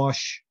a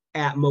wash,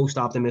 at most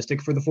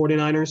optimistic for the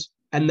 49ers.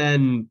 And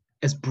then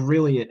as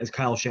brilliant as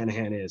Kyle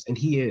Shanahan is, and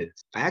he is,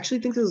 I actually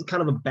think this is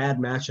kind of a bad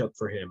matchup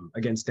for him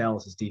against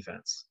Dallas's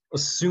defense.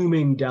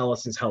 Assuming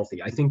Dallas is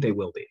healthy, I think they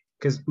will be.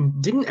 Because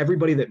didn't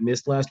everybody that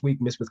missed last week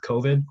miss with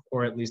COVID,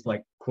 or at least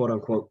like quote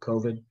unquote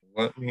COVID?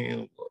 Let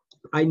me look.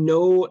 I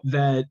know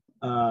that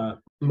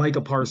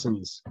Micah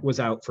Parsons was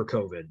out for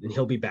COVID, and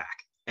he'll be back.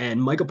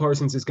 And Micah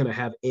Parsons is going to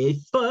have a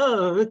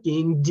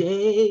fucking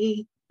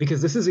day,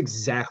 because this is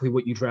exactly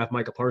what you draft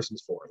Micah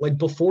Parsons for. Like,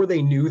 before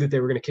they knew that they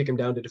were going to kick him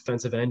down to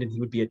defensive end and he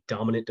would be a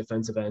dominant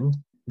defensive end,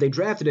 they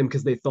drafted him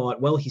because they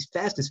thought, well, he's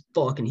fast as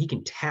fuck and he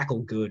can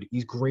tackle good.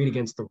 He's great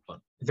against the run.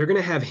 They're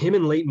going to have him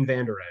and Leighton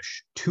Vander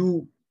Esch,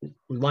 two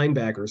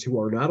linebackers who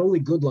are not only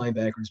good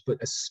linebackers, but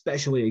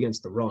especially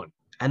against the run.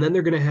 And then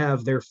they're going to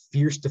have their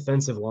fierce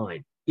defensive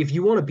line. If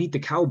you want to beat the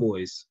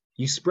Cowboys,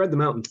 you spread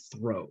them out and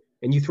throw.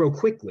 And you throw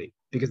quickly,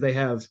 because they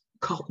have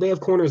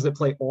corners that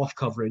play off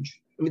coverage.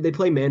 I mean, they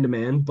play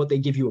man-to-man, but they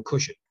give you a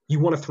cushion. You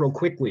want to throw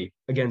quickly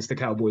against the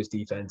Cowboys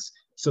defense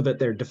so that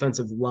their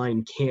defensive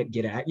line can't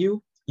get at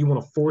you. You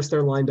want to force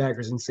their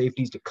linebackers and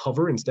safeties to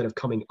cover instead of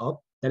coming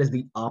up. That is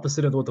the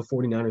opposite of what the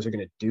 49ers are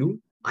going to do.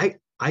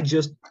 I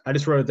just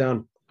wrote it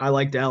down. I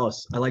like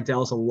Dallas. I like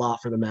Dallas a lot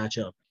for the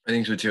matchup. I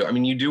think so too. I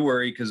mean, you do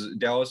worry because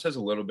Dallas has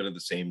a little bit of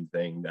the same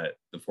thing that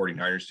the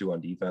 49ers do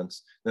on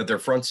defense, that their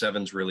front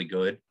seven's really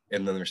good,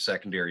 and then their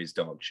secondary is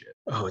dog shit.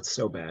 Oh, it's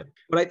so bad.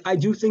 But I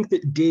do think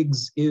that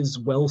Diggs is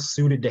well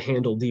suited to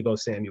handle Deebo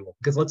Samuel,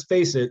 because let's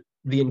face it,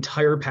 the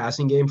entire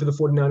passing game for the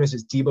 49ers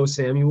is Deebo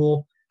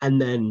Samuel and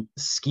then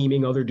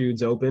scheming other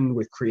dudes open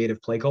with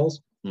creative play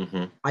calls.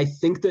 Mm-hmm. I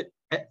think that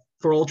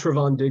for all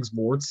Trevon Diggs'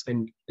 warts,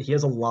 and he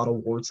has a lot of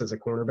warts as a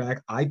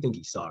cornerback, I think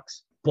he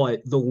sucks.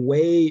 But the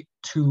way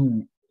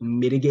to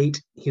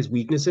mitigate his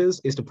weaknesses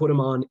is to put him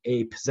on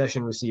a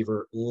possession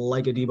receiver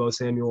like a Deebo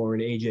Samuel or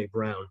an A.J.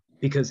 Brown,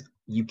 because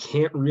you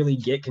can't really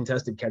get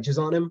contested catches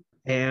on him.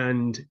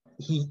 And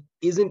he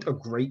isn't a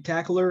great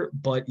tackler,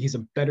 but he's a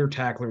better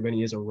tackler than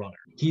he is a runner.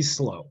 He's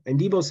slow. And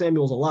Deebo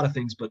Samuel's a lot of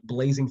things, but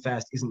blazing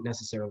fast isn't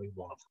necessarily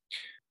one of them.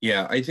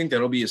 Yeah, I think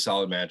that'll be a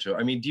solid matchup.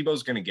 I mean,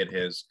 Deebo's going to get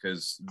his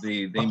because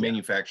they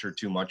manufacture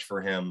too much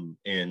for him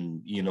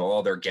in,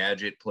 all their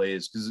gadget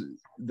plays, because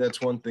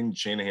that's one thing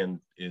Shanahan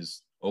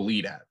is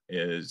elite at,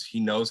 is he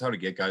knows how to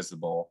get guys the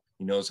ball.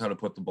 He knows how to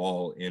put the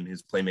ball in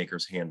his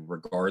playmaker's hand,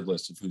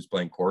 regardless of who's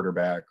playing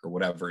quarterback or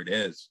whatever it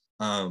is.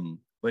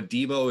 But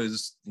Deebo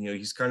is,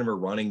 he's kind of a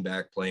running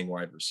back playing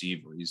wide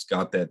receiver. He's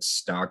got that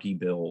stocky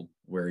build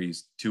where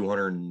he's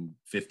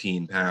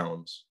 215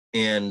 pounds.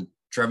 And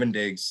Trevon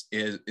Diggs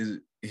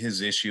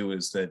his issue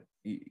is that,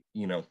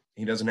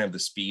 he doesn't have the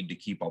speed to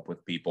keep up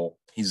with people.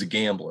 He's a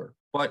gambler,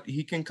 but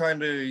he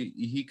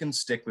can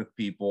stick with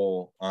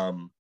people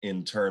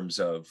in terms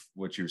of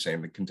what you were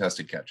saying, the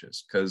contested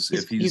catches. Because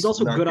if he's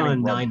also good on a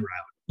 9 route.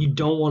 You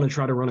don't want to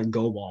try to run a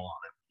go ball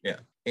on him.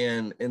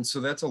 Yeah. And so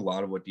that's a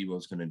lot of what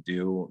Deebo's going to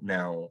do.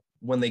 Now,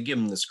 when they give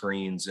him the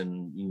screens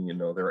and,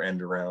 their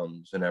end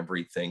arounds and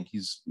everything,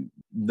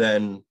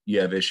 then you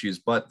have issues.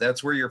 But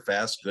that's where your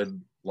fast,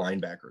 good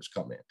linebackers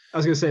come in. I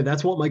was going to say,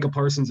 that's what Micah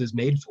Parsons is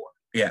made for.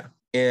 Yeah.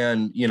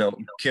 And,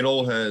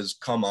 Kittle has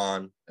come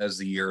on as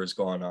the year has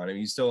gone on. And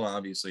he's still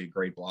obviously a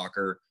great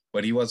blocker,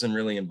 but he wasn't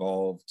really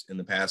involved in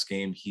the pass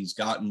game. He's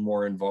gotten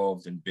more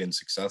involved and been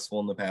successful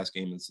in the pass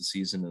game as the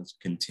season has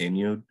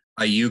continued.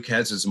 Ayuk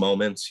has his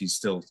moments. He's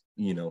still,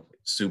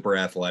 super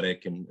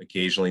athletic and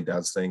occasionally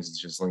does things. It's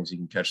just as long as he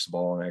can catch the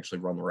ball and actually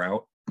run the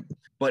route.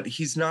 But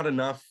he's not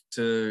enough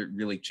to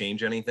really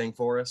change anything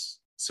for us.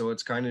 So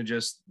it's kind of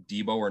just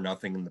Deebo or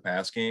nothing in the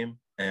pass game.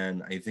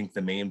 And I think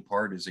the main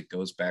part is it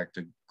goes back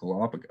to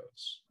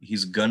Galapagos.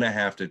 He's going to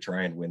have to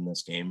try and win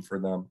this game for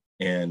them.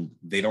 And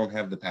they don't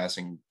have the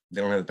passing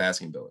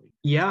ability.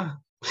 Yeah.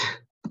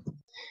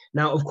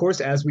 Now, of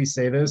course, as we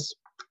say this,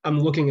 I'm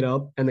looking it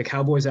up, and the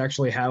Cowboys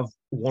actually have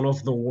one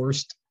of the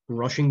worst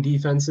rushing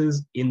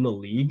defenses in the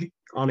league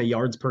on a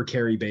yards per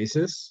carry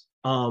basis.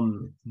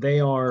 They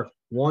are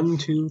 1,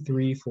 2,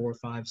 3, 4,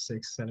 5,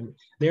 6, 7.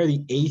 They are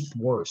the 8th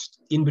worst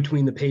in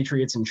between the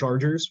Patriots and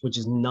Chargers, which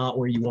is not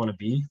where you want to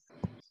be.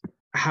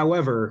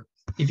 However,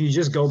 if you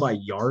just go by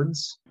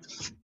yards,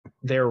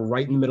 they're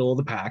right in the middle of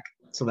the pack.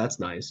 So that's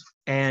nice.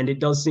 And it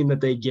does seem that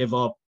they give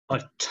up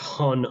a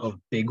ton of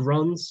big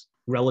runs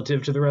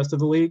relative to the rest of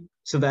the league.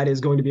 So that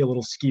is going to be a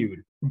little skewed.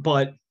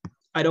 But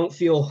I don't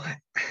feel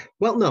 –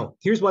 well, no.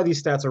 Here's why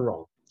these stats are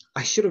wrong.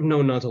 I should have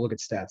known not to look at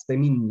stats. They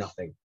mean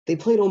nothing. They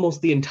played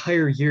almost the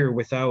entire year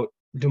without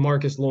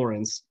DeMarcus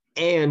Lawrence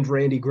and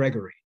Randy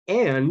Gregory.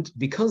 And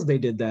because they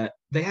did that,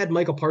 they had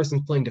Micah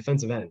Parsons playing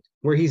defensive end,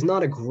 where he's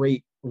not a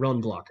great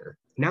run blocker.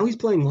 Now he's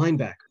playing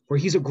linebacker, where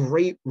he's a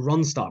great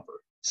run stopper.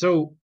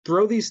 So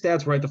throw these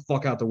stats right the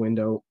fuck out the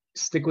window.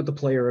 Stick with the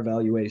player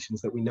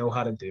evaluations that we know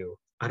how to do.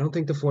 I don't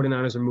think the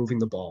 49ers are moving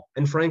the ball.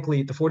 And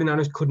frankly, the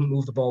 49ers couldn't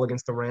move the ball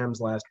against the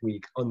Rams last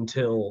week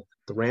until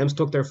the Rams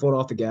took their foot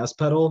off the gas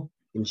pedal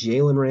and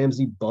Jalen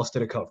Ramsey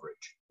busted a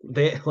coverage.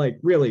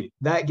 Really,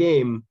 that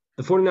game,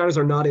 the 49ers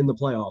are not in the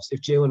playoffs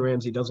if Jalen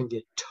Ramsey doesn't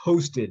get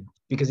toasted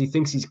because he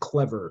thinks he's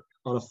clever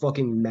on a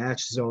fucking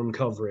match zone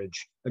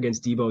coverage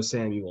against Deebo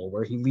Samuel,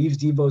 where he leaves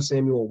Deebo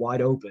Samuel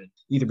wide open,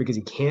 either because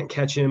he can't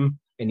catch him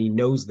and he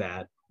knows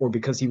that, or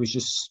because he was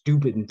just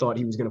stupid and thought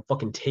he was going to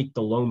fucking take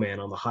the low man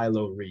on the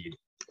high-low read.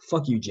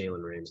 Fuck you,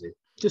 Jalen Ramsey.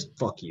 Just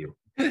fuck you.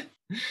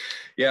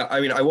 Yeah, I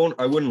mean,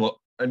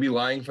 I'd be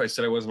lying if I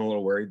said I wasn't a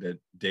little worried that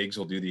Diggs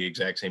will do the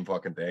exact same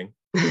fucking thing.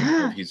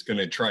 He's going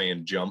to try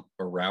and jump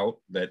a route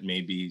that may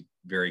be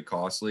very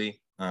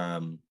costly.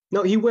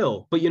 No, he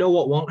will. But you know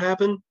what won't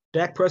happen?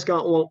 Dak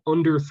Prescott won't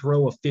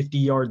underthrow a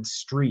 50-yard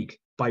streak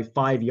by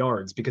 5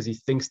 yards because he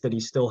thinks that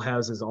he still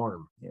has his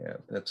arm. Yeah,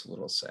 that's a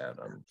little sad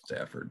on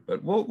Stafford,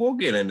 but we'll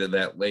get into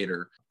that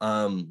later.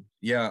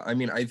 Yeah, I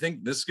mean, I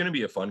think this is going to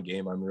be a fun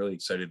game. I'm really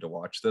excited to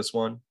watch this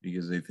one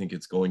because I think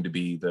it's going to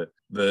be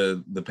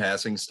the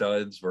passing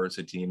studs versus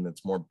a team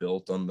that's more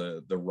built on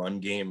the run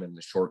game and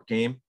the short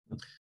game.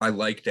 I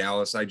like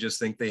Dallas. I just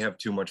think they have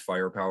too much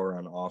firepower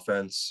on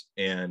offense.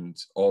 And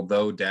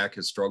although Dak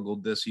has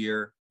struggled this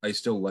year, I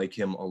still like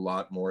him a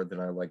lot more than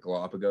I like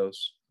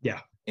Galapagos. Yeah.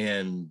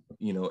 And,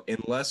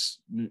 unless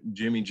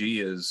Jimmy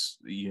G is,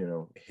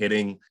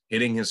 hitting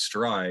his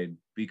stride,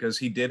 because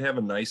he did have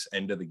a nice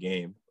end of the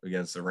game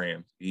against the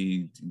Rams.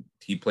 He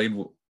played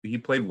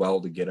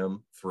well to get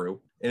him through.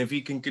 And if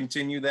he can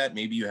continue that,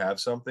 maybe you have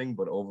something.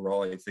 But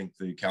overall, I think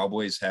the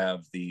Cowboys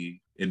have the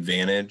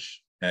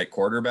advantage at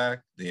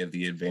quarterback. They have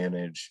the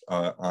advantage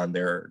on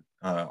their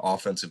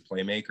offensive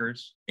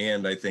playmakers.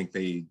 And I think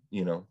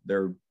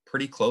they're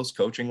pretty close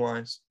coaching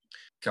wise.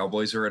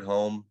 Cowboys are at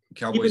home.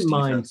 Cowboys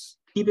defense.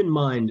 Keep in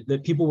mind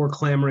that people were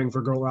clamoring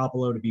for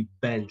Garoppolo to be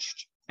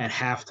benched at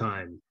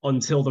halftime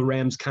until the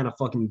Rams kind of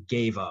fucking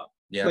gave up.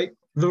 Yeah.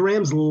 The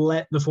Rams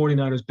let the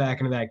 49ers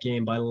back into that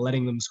game by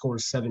letting them score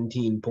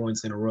 17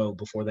 points in a row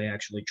before they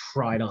actually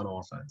tried on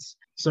offense.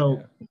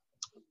 So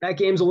that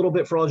game's a little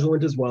bit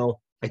fraudulent as well.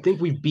 I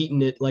think we've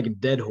beaten it like a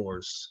dead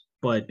horse,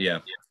 but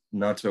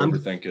not to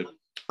overthink it.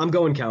 I'm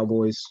going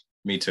Cowboys.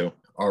 Me too.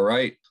 All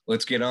right,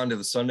 let's get on to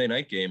the Sunday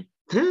night game.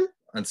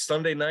 On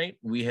Sunday night,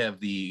 we have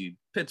the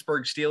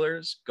Pittsburgh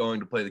Steelers going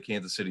to play the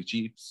Kansas City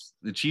Chiefs.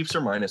 The Chiefs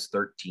are minus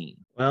 13.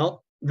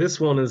 Well, this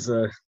one is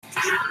oh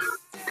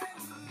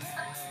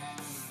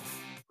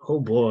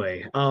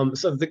boy.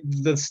 So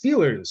the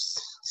Steelers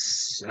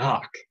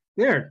suck.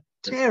 They're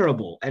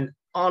terrible. And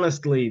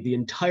honestly, the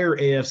entire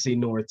AFC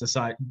North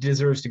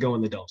deserves to go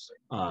in the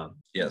dumpster.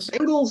 Yes.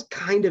 Bengals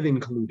kind of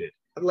included.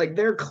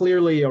 They're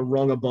clearly a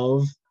rung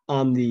above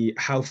on the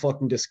how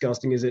fucking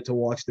disgusting is it to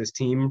watch this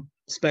team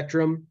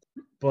spectrum.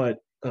 But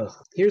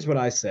here's what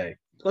I say.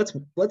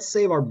 Let's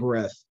save our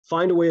breath.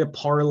 Find a way to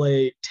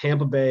parlay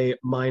Tampa Bay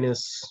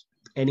minus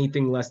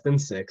anything less than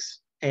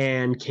 6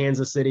 and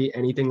Kansas City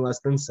anything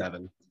less than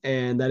 7.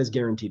 And that is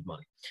guaranteed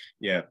money.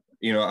 Yeah.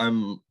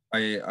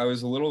 I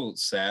was a little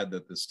sad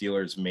that the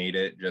Steelers made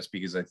it just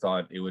because I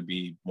thought it would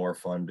be more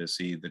fun to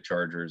see the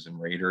Chargers and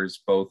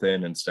Raiders both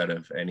in instead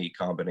of any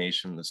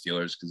combination of the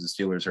Steelers, because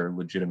the Steelers are a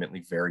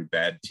legitimately very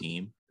bad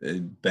team.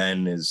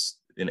 Ben is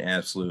an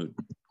absolute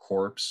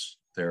corpse.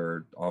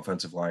 Their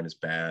offensive line is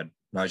bad.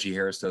 Najee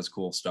Harris does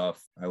cool stuff.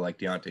 I like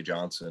Deontay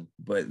Johnson,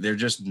 but they're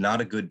just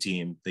not a good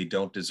team. They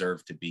don't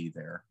deserve to be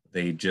there.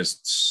 They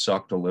just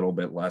sucked a little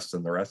bit less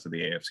than the rest of the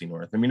AFC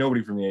North. I mean,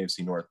 nobody from the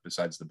AFC North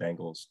besides the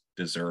Bengals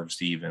deserves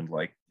to even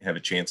have a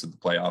chance at the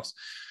playoffs.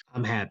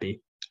 I'm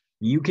happy.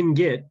 You can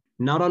get,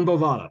 not on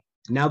Bovada.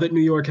 Now that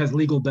New York has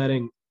legal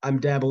betting,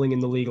 I'm dabbling in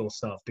the legal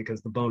stuff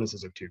because the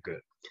bonuses are too good.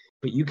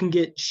 But you can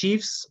get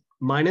Chiefs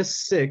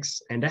minus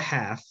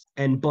 6.5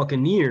 and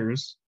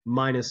Buccaneers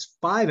minus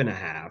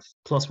 5.5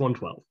 plus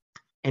 112.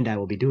 And I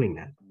will be doing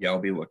that. Yeah, I'll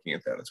be looking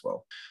at that as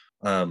well.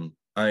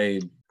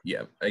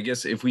 I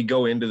guess if we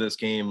go into this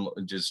game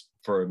just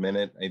for a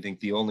minute, I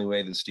think the only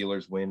way the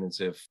Steelers win is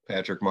if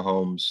Patrick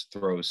Mahomes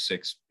throws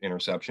 6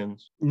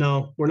 interceptions.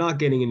 No, we're not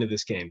getting into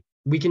this game.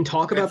 We can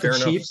talk about the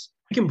Chiefs.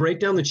 We can break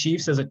down the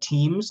Chiefs as a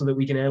team so that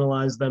we can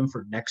analyze them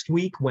for next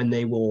week when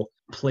they will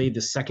play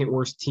the second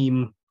worst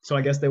team. So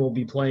I guess they will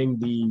be playing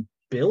the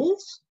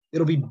Bills.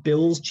 It'll be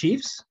Bills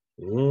Chiefs.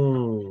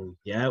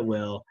 Yeah, it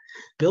will.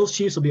 Bills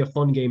Chiefs will be a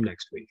fun game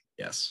next week.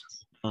 Yes,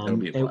 it'll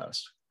be a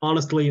blast.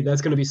 Honestly,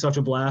 that's going to be such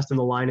a blast, and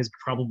the line is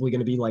probably going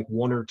to be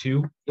 1 or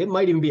 2. It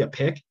might even be a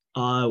pick.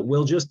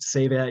 We'll just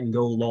save that and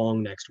go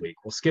long next week.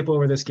 We'll skip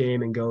over this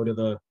game and go to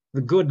the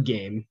good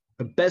game,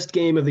 the best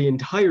game of the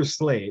entire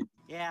slate.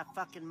 Yeah,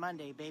 fucking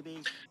Monday, baby.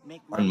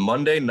 On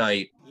Monday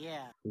night.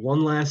 Yeah.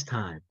 One last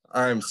time.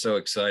 I'm so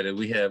excited.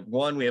 We have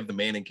the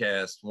Manning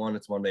cast. 1,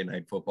 it's Monday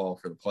Night Football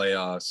for the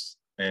playoffs.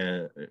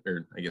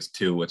 Or I guess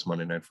 2, it's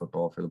Monday Night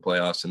Football for the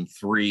playoffs. And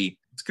 3,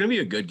 it's going to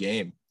be a good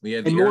game. We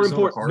have the and more Arizona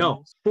important,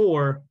 Cardinals.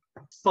 4,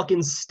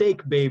 fucking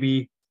steak,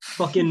 baby.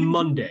 Fucking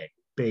Monday,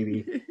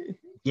 baby.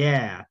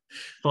 Yeah,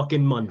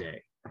 fucking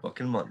Monday.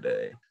 Fucking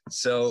Monday.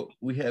 So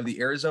we have the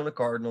Arizona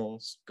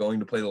Cardinals going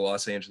to play the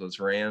Los Angeles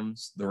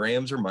Rams. The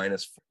Rams are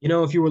 -4. You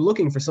know, if you were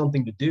looking for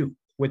something to do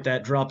with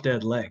that drop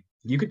dead leg,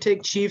 you could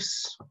take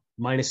Chiefs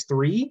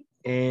 -3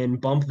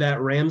 and bump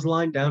that Rams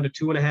line down to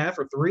 2.5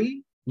 or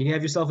 3. You can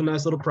have yourself a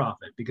nice little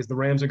profit because the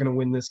Rams are going to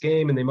win this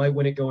game and they might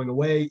win it going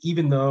away,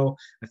 even though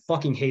I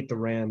fucking hate the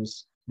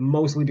Rams,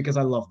 mostly because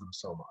I love them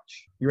so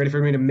much. You ready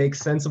for me to make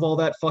sense of all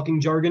that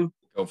fucking jargon?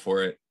 Go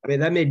for it. I mean,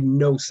 that made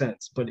no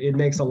sense, but it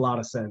makes a lot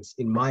of sense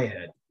in my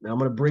head. Now I'm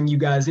going to bring you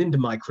guys into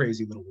my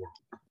crazy little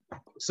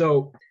world.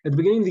 So at the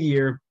beginning of the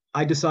year,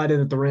 I decided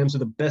that the Rams are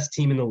the best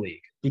team in the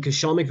league because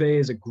Sean McVay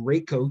is a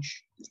great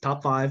coach. He's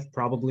top 5,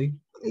 probably.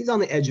 He's on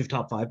the edge of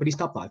top 5, but he's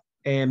top 5.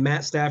 And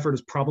Matt Stafford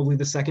is probably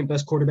the second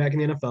best quarterback in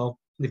the NFL.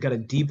 They've got a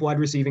deep wide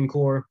receiving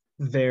core.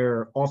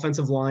 Their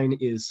offensive line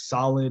is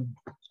solid,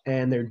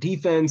 and their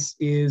defense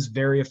is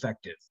very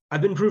effective.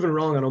 I've been proven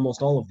wrong on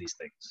almost all of these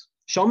things.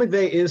 Sean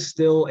McVay is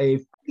still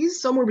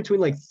he's somewhere between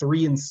like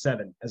 3 and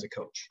 7 as a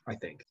coach, I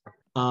think.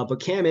 But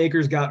Cam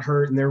Akers got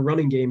hurt and their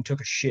running game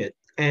took a shit.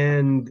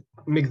 And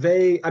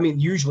McVay, I mean,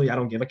 usually I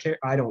don't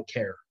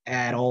care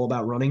at all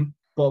about running.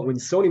 But when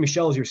Sony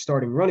Michel is your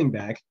starting running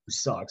back, who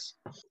sucks,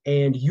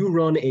 and you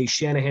run a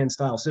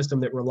Shanahan-style system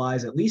that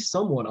relies at least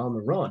somewhat on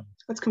the run,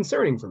 that's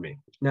concerning for me.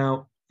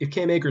 Now, if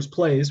Cam Akers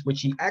plays,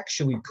 which he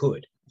actually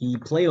could, he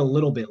played a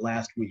little bit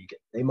last week.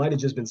 They might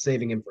have just been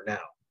saving him for now.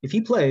 If he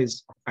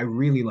plays, I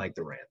really like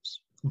the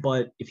Rams.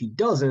 But if he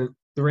doesn't,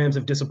 the Rams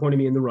have disappointed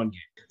me in the run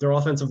game. Their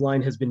offensive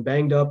line has been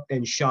banged up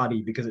and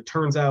shoddy because it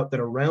turns out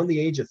that around the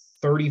age of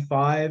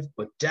 35,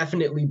 but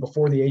definitely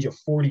before the age of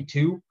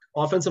 42,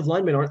 offensive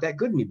linemen aren't that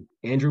good anymore.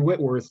 Andrew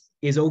Whitworth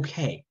is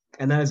okay,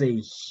 and that is a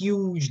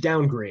huge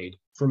downgrade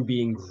from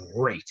being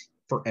great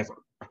forever.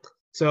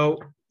 So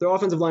their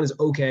offensive line is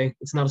okay.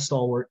 It's not a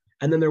stalwart.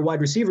 And then their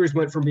wide receivers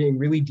went from being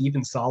really deep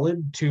and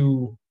solid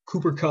to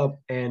Cooper Kupp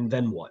and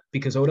then what?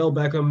 Because Odell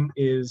Beckham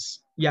is,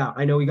 yeah,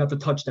 I know he got the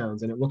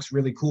touchdowns and it looks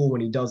really cool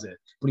when he does it,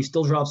 but he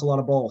still drops a lot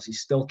of balls. He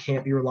still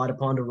can't be relied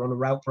upon to run a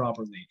route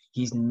properly.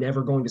 He's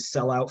never going to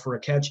sell out for a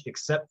catch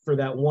except for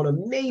that one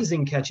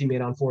amazing catch he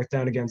made on 4th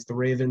down against the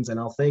Ravens, and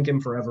I'll thank him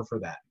forever for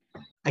that.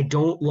 I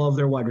don't love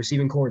their wide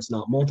receiving core. It's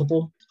not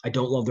multiple. I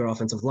don't love their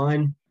offensive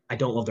line. I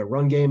don't love their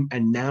run game.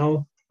 And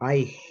now, I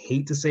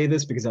hate to say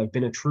this because I've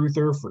been a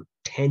truther for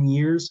 10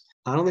 years,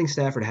 I don't think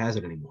Stafford has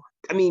it anymore.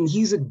 I mean,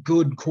 he's a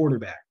good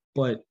quarterback,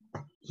 but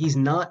he's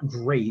not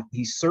great.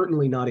 He's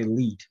certainly not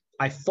elite.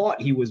 I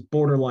thought he was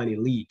borderline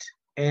elite.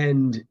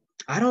 And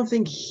I don't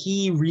think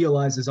he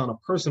realizes on a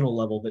personal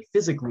level that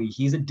physically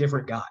he's a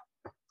different guy.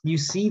 You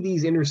see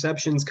these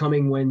interceptions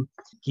coming when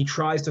he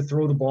tries to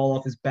throw the ball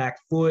off his back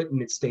foot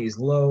and it stays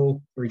low,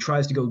 or he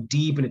tries to go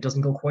deep and it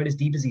doesn't go quite as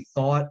deep as he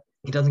thought.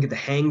 He doesn't get the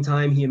hang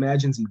time he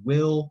imagines he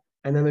will.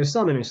 And then there's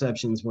some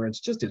interceptions where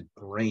it's just his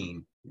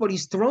brain. But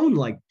he's thrown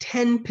like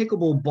 10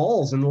 pickable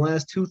balls in the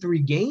last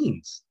 2-3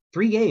 games.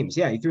 3 games.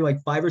 Yeah, he threw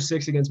like 5 or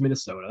 6 against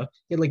Minnesota.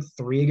 He had like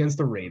 3 against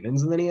the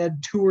Ravens. And then he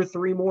had 2 or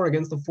 3 more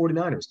against the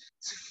 49ers.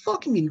 It's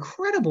fucking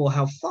incredible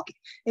how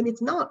and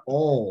it's not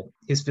all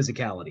his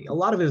physicality. A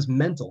lot of it is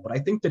mental. But I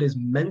think that his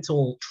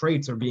mental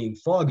traits are being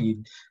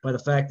foggied by the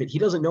fact that he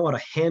doesn't know how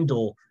to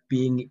handle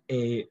being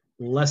a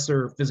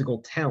lesser physical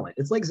talent.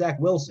 It's like Zach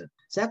Wilson.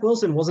 Zach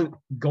Wilson wasn't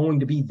going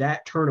to be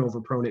that turnover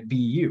prone at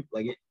BYU.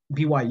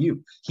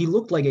 He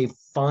looked like a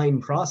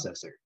fine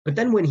processor. But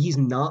then when he's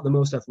not the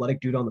most athletic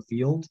dude on the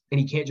field and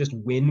he can't just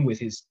win with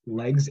his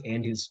legs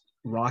and his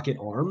rocket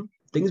arm,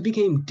 things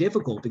became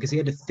difficult because he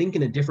had to think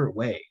in a different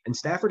way. And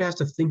Stafford has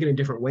to think in a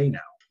different way now.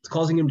 It's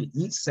causing him to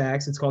eat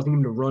sacks. It's causing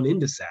him to run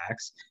into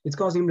sacks. It's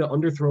causing him to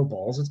underthrow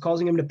balls. It's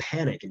causing him to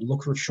panic and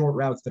look for short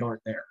routes that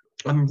aren't there.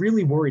 I'm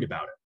really worried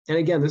about it. And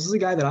again, this is a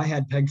guy that I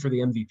had pegged for the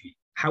MVP.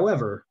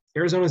 However,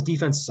 Arizona's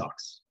defense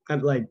sucks.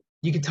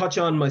 You can touch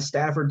on my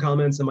Stafford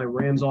comments and my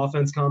Rams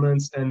offense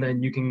comments, and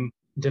then you can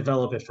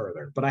develop it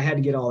further. But I had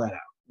to get all that out.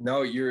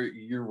 No,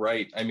 you're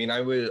right. I mean,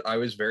 I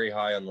was very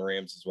high on the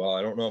Rams as well.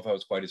 I don't know if I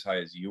was quite as high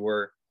as you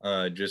were,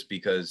 just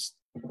because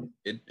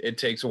it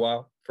takes a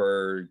while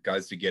for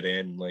guys to get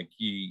in. Like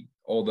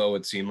although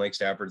it seemed like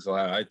Stafford's a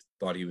lot, I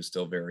thought he was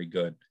still very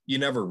good. You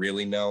never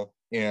really know.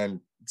 And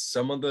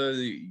some of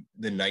the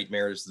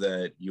nightmares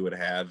that you would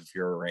have if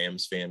you're a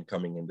Rams fan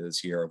coming into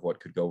this year of what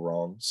could go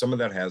wrong, some of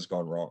that has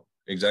gone wrong.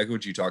 Exactly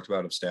what you talked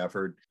about of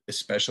Stafford,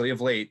 especially of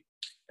late,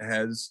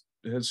 has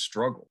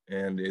struggled.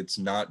 And it's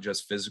not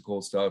just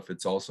physical stuff,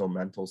 it's also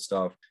mental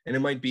stuff. And it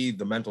might be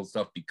the mental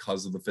stuff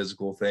because of the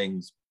physical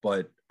things,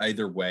 but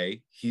either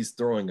way, he's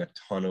throwing a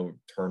ton of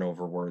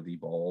turnover-worthy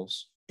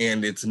balls.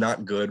 And it's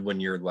not good when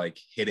you're like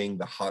hitting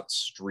the hot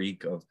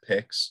streak of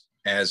picks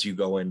as you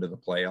go into the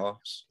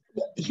playoffs.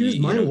 Here's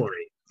my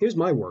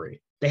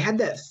worry. They had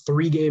that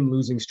 3-game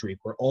losing streak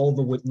where all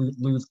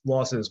the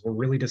losses were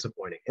really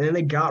disappointing. And then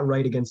they got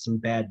right against some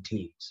bad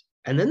teams.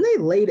 And then they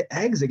laid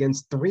eggs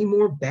against 3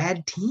 more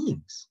bad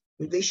teams.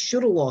 They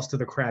should have lost to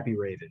the crappy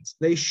Ravens.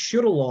 They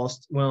should have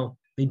lost. Well,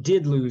 they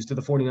did lose to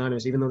the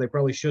 49ers, even though they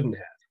probably shouldn't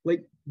have.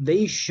 Like,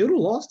 they should have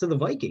lost to the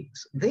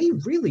Vikings. They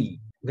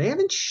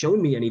haven't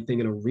shown me anything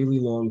in a really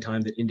long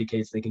time that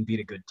indicates they can beat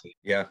a good team.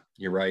 Yeah,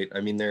 you're right.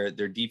 I mean, their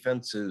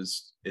defense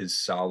is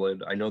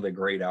solid. I know they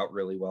grade out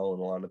really well in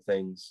a lot of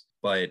things,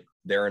 but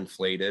they're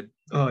inflated.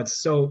 Oh,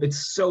 it's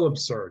so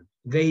absurd.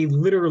 They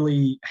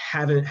literally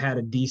haven't had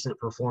a decent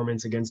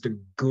performance against a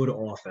good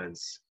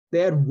offense. They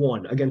had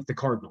one against the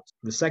Cardinals.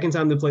 The second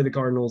time they played the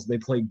Cardinals, they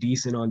played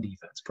decent on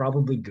defense,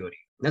 probably goody.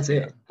 That's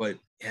it. But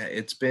yeah,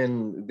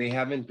 they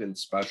haven't been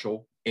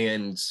special.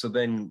 And so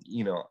then,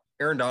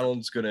 Aaron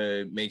Donald's going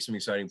to make some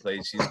exciting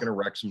plays. He's going to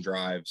wreck some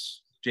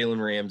drives.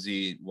 Jalen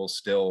Ramsey will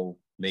still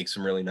make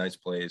some really nice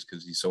plays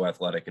because he's so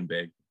athletic and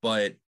big.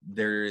 But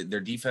their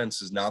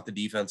defense is not the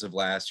defense of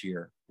last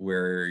year,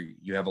 where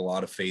you have a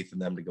lot of faith in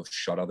them to go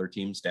shut other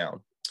teams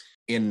down.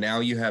 And now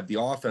you have the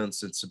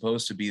offense that's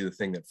supposed to be the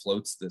thing that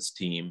floats this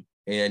team.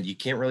 And you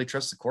can't really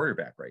trust the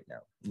quarterback right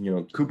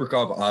now. Cooper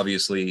Kupp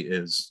obviously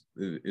is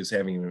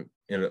having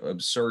an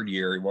absurd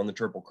year. He won the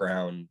Triple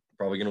Crown,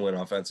 probably going to win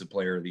Offensive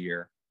Player of the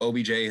Year.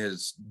 OBJ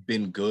has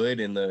been good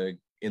in the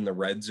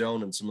red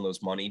zone and some of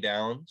those money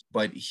downs,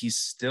 but he's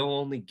still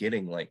only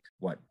getting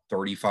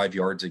 35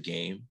 yards a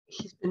game.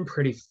 He's been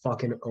pretty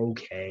fucking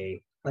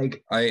okay.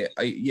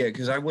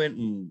 Because I went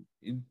and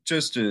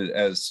just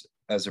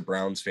as a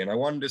Browns fan, I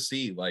wanted to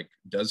see,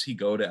 does he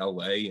go to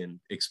LA and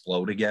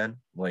explode again?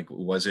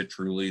 Was it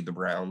truly the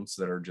Browns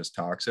that are just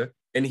toxic?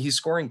 And he's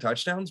scoring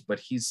touchdowns, but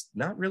he's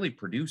not really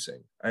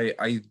producing.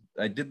 I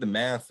did the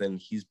math, and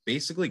he's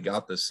basically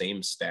got the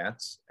same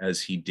stats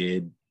as he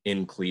did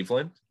in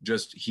Cleveland,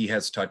 just he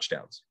has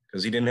touchdowns.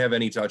 Because he didn't have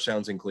any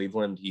touchdowns in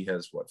Cleveland. He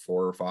has, 4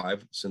 or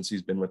 5 since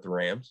he's been with the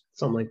Rams?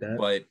 Something like that.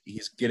 But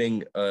he's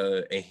getting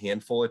a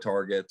handful of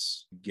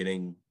targets,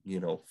 getting,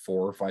 4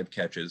 or 5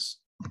 catches,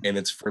 and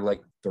it's for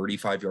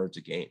 35 yards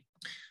a game.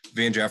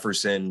 Van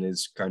Jefferson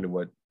is kind of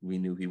what we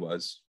knew he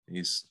was.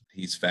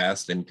 He's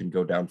fast and can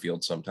go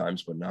downfield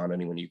sometimes, but not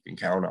anyone you can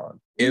count on.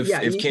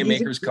 If Cam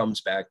Akers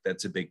comes back,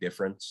 that's a big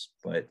difference.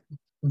 But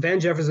Van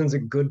Jefferson's a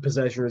good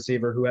possession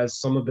receiver who has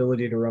some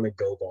ability to run a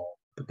go ball,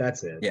 but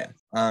that's it. Yeah.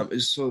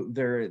 So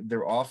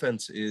their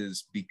offense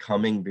is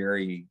becoming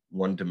very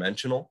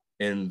one-dimensional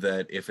in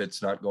that if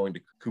it's not going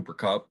to Cooper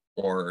Kupp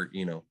or,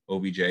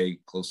 OBJ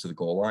close to the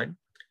goal line,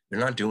 they're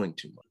not doing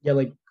too much.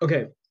 Yeah,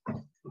 okay.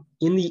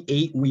 In the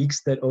 8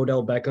 weeks that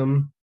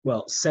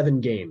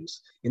 7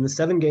 games. In the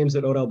 7 games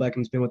that Odell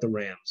Beckham's been with the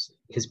Rams,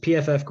 his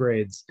PFF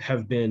grades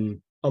have been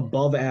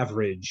above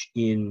average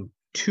in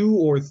 2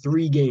 or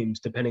 3 games,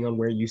 depending on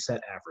where you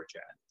set average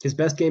at. His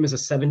best game is a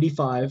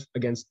 75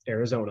 against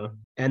Arizona,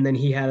 and then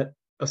he had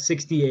a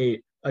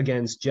 68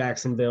 against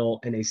Jacksonville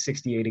and a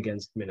 68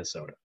 against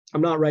Minnesota.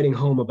 I'm not writing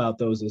home about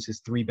those as his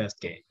 3 best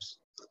games.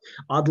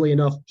 Oddly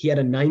enough, he had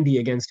a 90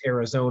 against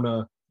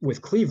Arizona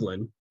with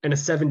Cleveland and a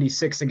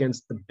 76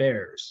 against the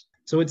Bears.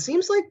 So it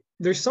seems like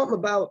there's something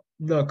about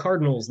the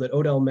Cardinals that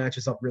Odell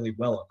matches up really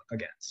well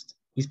against.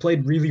 He's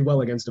played really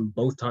well against them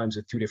both times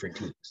with 2 different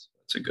teams.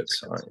 That's a good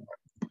sign.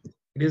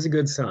 It is a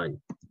good sign.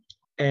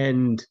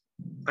 And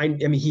I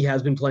mean, he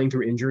has been playing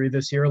through injury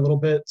this year a little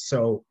bit,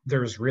 so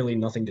there's really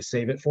nothing to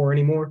save it for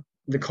anymore.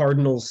 The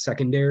Cardinals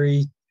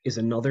secondary is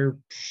another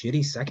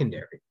shitty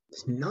secondary.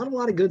 There's not a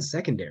lot of good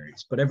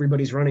secondaries, but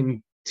everybody's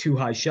running 2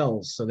 high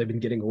shells, so they've been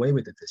getting away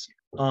with it this year.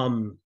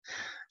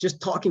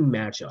 Just talking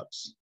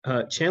matchups.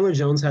 Chandler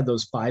Jones had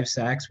those 5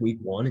 sacks week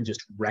 1 and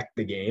just wrecked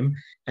the game.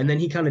 And then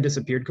he kind of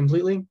disappeared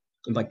completely.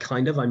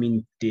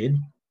 And did.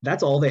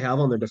 That's all they have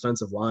on their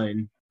defensive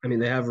line. I mean,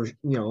 they have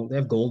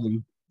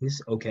Golden.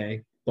 He's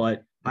okay.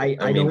 But I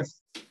don't.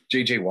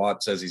 JJ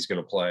Watt says he's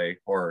going to play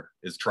or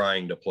is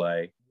trying to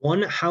play.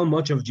 1, how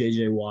much of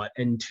JJ Watt?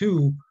 And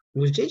 2,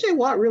 was JJ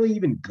Watt really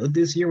even good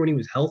this year when he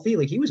was healthy?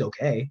 He was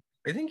okay.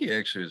 I think he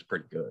actually was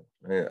pretty good.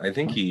 I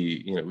think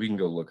he, we can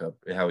go look up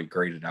how he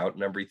graded out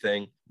and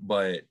everything.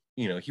 But,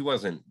 he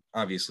wasn't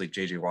obviously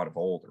JJ Watt of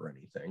old or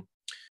anything.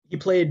 He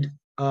played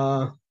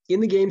in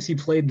the games he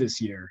played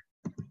this year.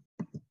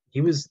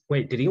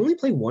 Did he only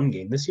play 1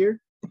 game this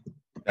year?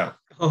 No.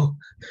 Oh,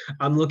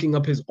 I'm looking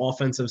up his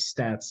offensive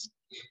stats.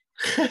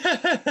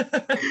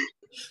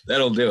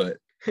 That'll do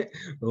it.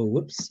 Oh,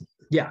 whoops.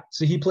 Yeah,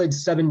 so he played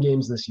 7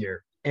 games this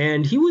year,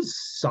 and he was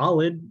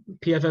solid.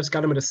 PFF's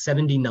got him at a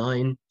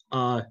 79.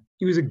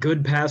 He was a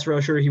good pass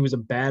rusher. He was a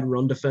bad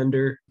run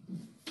defender.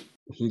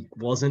 He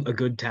wasn't a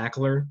good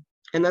tackler,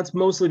 and that's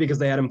mostly because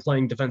they had him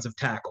playing defensive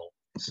tackle.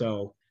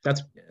 So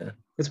that's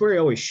where he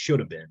always should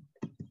have been.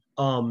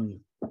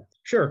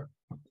 Sure.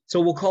 So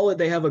we'll call it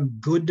they have a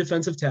good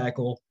defensive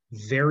tackle,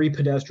 very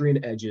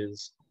pedestrian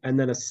edges, and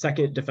then a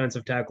second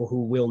defensive tackle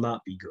who will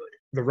not be good.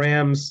 The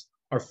Rams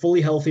are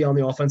fully healthy on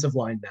the offensive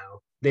line now.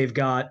 They've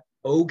got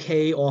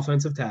okay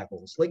offensive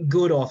tackles,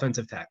 good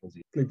offensive tackles.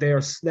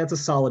 That's a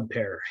solid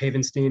pair.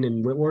 Havenstein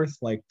and Whitworth,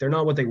 they're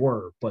not what they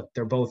were, but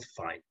they're both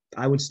fine.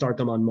 I would start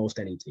them on most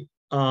any team.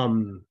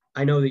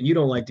 I know that you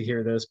don't like to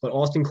hear this, but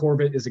Austin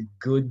Corbett is a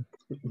good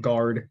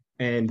guard,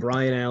 and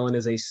Brian Allen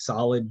is a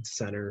solid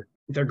center.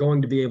 They're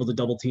going to be able to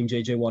double team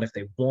JJ Watt if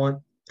they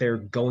want. They're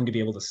going to be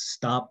able to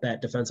stop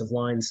that defensive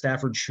line.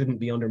 Stafford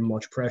shouldn't be under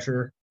much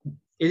pressure.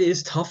 it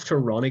is tough to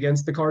run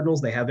against the Cardinals.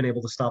 They have been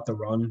able to stop the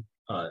run.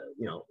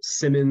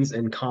 Simmons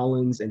and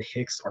Collins and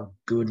Hicks are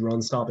good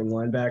run-stopping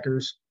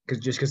linebackers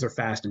because they're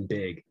fast and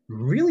big.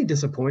 I'm really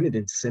disappointed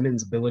in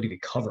Simmons' ability to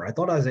cover. I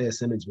thought Isaiah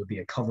Simmons would be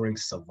a covering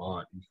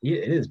savant.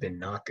 It has been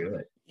not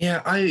good.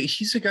 Yeah,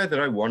 he's a guy that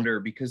I wonder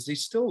because they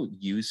still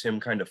use him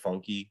kind of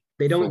funky.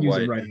 They don't use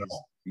him right at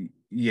all.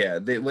 Yeah,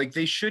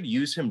 they should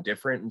use him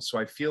different, and so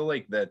I feel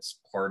like that's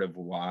part of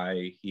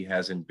why he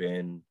hasn't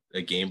been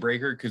a game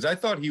breaker, because I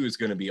thought he was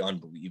going to be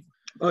unbelievable.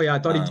 Oh yeah, I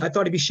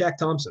thought he'd be Shaq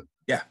Thompson.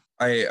 Yeah,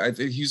 I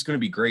think he's going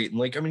to be great,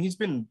 and he's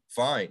been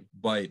fine,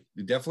 but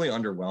definitely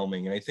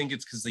underwhelming. And I think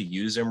it's because they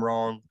use him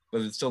wrong,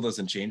 but it still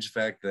doesn't change the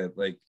fact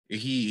that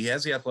he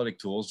has the athletic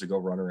tools to go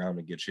run around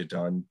and get shit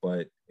done,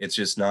 but it's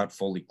just not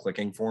fully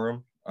clicking for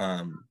him.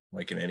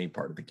 In any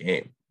part of the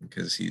game,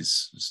 because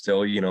he's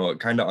still,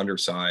 kind of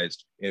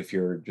undersized if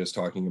you're just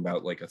talking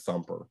about like a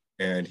thumper,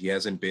 and he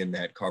hasn't been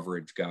that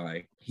coverage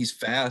guy. He's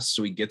fast,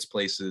 so he gets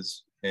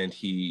places, and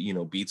he,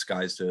 beats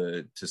guys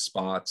to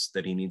spots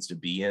that he needs to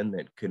be in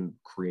that can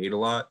create a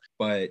lot.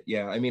 But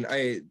yeah,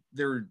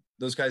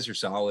 those guys are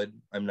solid.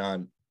 I'm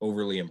not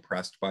overly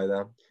impressed by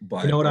them,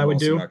 but you know what I'm I would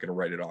also do? not going to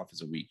write it off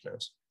as a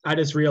weakness. I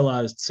just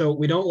realized, so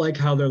we don't like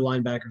how their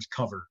linebackers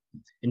cover,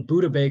 and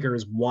Buda Baker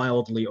is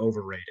wildly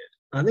overrated.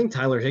 I think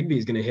Tyler Higbee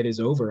is going to hit his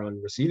over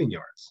on receiving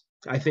yards.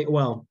 I think,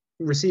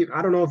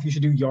 I don't know if you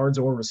should do yards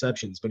or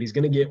receptions, but he's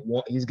going to get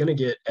one. He's going to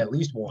get at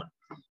least one.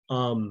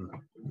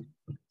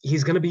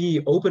 He's going to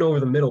be open over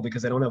the middle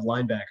because they don't have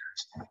linebackers.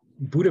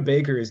 Buda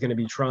Baker is going to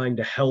be trying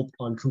to help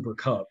on Cooper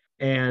Kupp,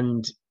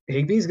 and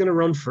Higbee's going to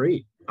run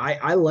free.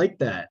 I like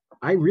that.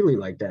 I really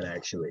like that,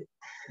 actually.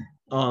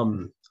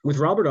 With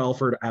Robert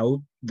Alford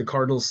out, the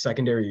Cardinals'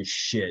 secondary is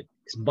shit.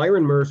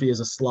 Byron Murphy is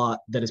a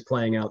slot that is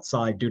playing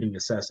outside due to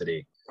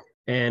necessity.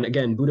 And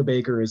again, Buda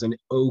Baker is an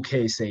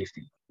okay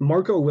safety.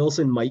 Marco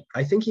Wilson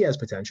I think he has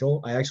potential.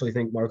 I actually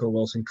think Marco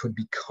Wilson could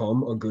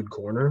become a good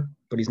corner,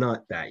 but he's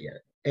not that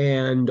yet.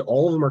 And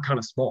all of them are kind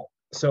of small.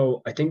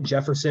 So I think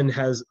Jefferson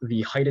has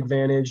the height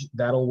advantage.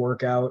 That'll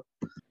work out.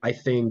 I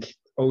think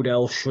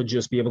Odell should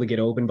just be able to get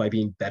open by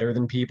being better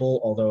than people,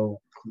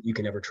 although you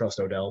can never trust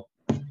Odell.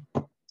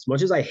 As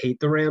much as I hate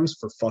the Rams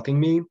for fucking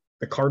me,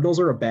 the Cardinals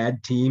are a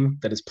bad team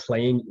that is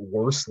playing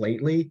worse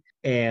lately,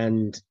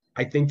 and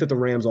I think that the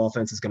Rams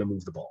offense is going to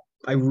move the ball.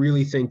 I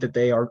really think that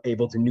they are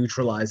able to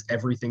neutralize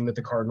everything that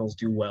the Cardinals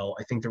do well.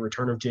 I think the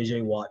return of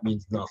J.J. Watt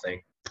means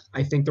nothing.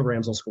 I think the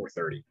Rams will score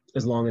 30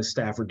 as long as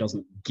Stafford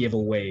doesn't give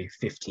away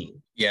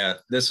 15. Yeah,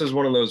 this is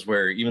one of those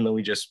where even though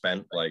we just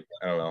spent I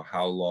don't know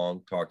how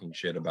long talking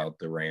shit about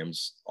the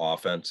Rams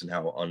offense and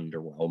how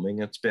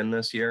underwhelming it's been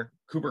this year,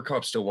 Cooper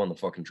Kupp still won the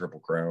fucking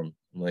Triple Crown.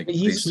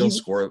 They still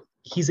score.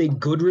 He's a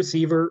good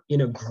receiver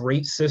in a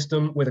great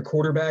system with a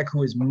quarterback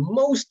who is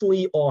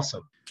mostly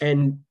awesome.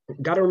 And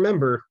got to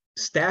remember,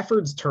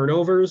 Stafford's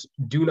turnovers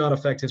do not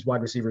affect his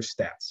wide receiver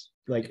stats.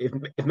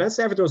 If Matt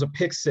Stafford throws a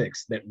pick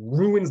six that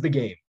ruins the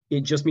game,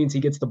 it just means he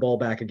gets the ball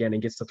back again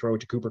and gets to throw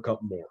it to Cooper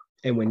Kupp more.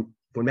 And when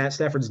Matt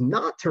Stafford's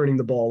not turning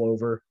the ball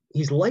over,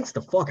 he's lights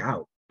the fuck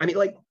out.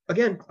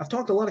 Again, I've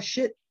talked a lot of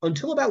shit.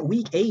 Until about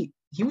week 8,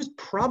 he was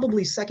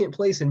probably second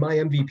place in my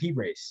MVP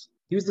race.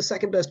 He was the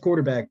second best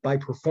quarterback by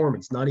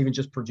performance, not even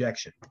just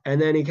projection. And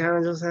then he kind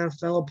of just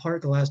fell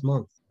apart the last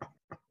month.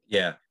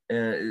 Yeah.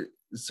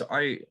 So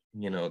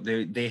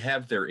they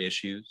have their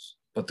issues,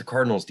 but the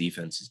Cardinals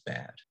defense is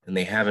bad and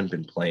they haven't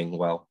been playing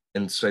well.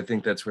 And so I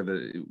think that's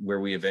where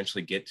we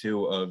eventually get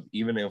to of,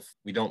 even if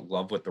we don't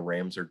love what the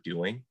Rams are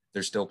doing,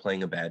 they're still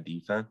playing a bad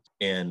defense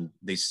and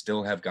they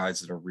still have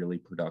guys that are really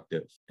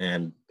productive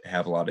and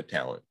have a lot of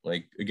talent.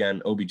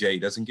 Again,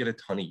 OBJ doesn't get a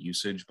ton of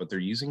usage, but they're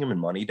using him in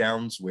money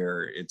downs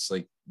where it's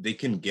they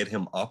can get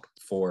him up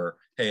for,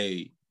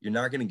 hey, you're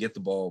not going to get the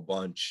ball a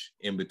bunch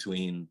in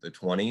between the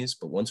 20s,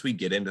 but once we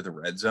get into the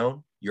red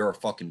zone, you're a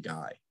fucking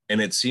guy.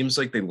 And it seems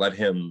like they let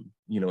him,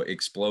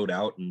 explode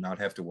out and not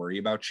have to worry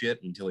about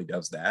shit until he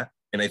does that.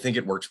 And I think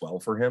it works well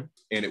for him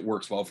and it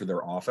works well for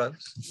their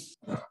offense.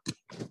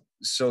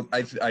 So I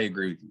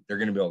agree with you. They're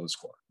going to be able to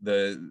score.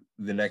 The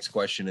next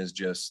question is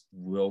just,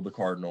 will the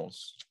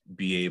Cardinals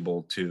be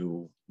able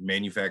to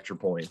manufacture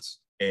points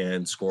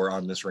and score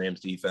on this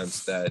Rams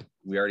defense that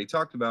we already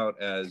talked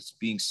about as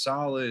being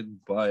solid,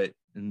 but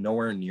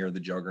nowhere near the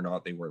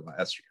juggernaut they were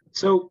last year?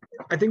 So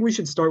I think we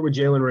should start with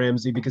Jalen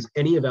Ramsey because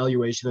any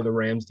evaluation of the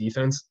Rams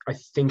defense, I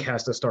think,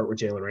 has to start with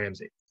Jalen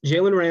Ramsey.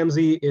 Jalen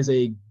Ramsey is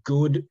a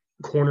good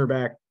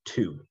cornerback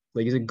too.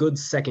 He's a good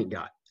second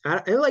guy.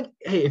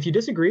 Hey, if you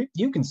disagree,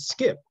 you can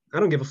skip. I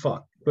don't give a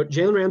fuck. But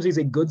Jalen Ramsey is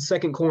a good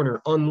second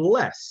corner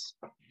unless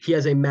he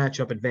has a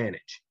matchup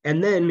advantage.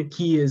 And then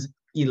he is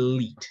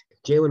elite.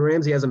 Jalen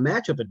Ramsey has a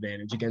matchup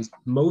advantage against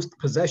most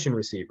possession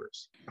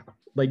receivers.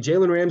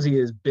 Jalen Ramsey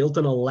is built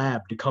in a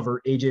lab to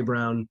cover A.J.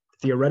 Brown,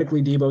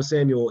 theoretically Deebo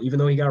Samuel, even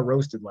though he got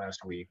roasted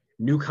last week,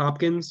 Nuke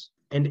Hopkins,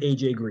 and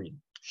A.J. Green.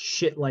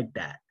 Shit like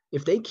that.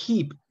 If they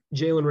keep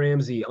Jalen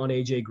Ramsey on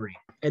A.J. Green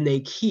and they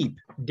keep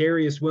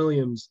Darius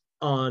Williams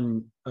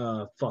on,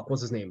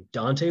 what's his name?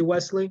 Dante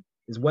Wesley?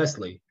 Is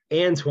Wesley.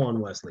 Antoine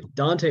Wesley.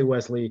 Dante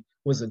Wesley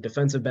was a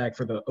defensive back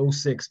for the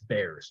 06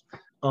 Bears.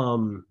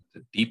 The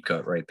deep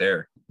cut right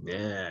there.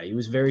 Yeah, he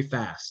was very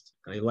fast.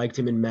 I liked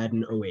him in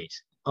Madden 08.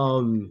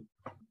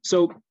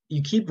 So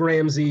you keep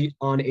Ramsey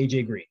on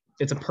AJ Green.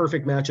 It's a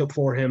perfect matchup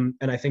for him,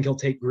 and I think he'll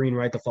take Green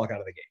right the fuck out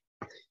of the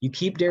game. You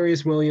keep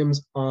Darius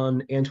Williams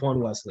on Antoine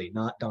Wesley,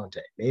 not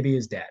Dante. Maybe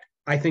his dad.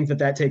 I think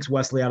that takes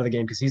Wesley out of the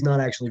game because he's not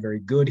actually very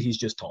good. He's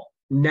just tall.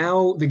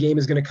 Now the game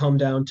is going to come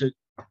down to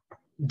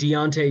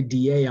Deontay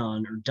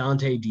Dion or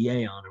Dante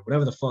Dion or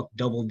whatever the fuck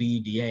double D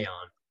Dion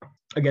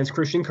against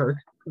Christian Kirk,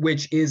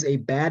 which is a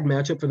bad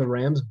matchup for the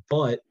Rams.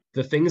 But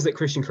the things that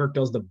Christian Kirk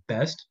does the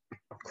best,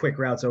 quick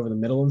routes over the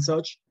middle and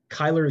such,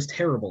 Kyler is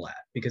terrible at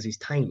because he's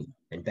tiny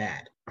and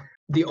bad.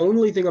 The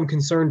only thing I'm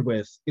concerned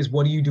with is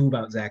what do you do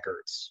about Zach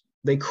Ertz?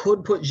 They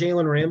could put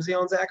Jalen Ramsey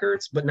on Zach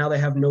Ertz, but now they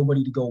have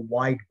nobody to go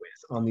wide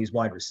with on these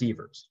wide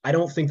receivers. I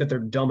don't think that they're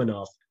dumb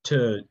enough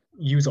to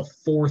use a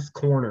fourth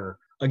corner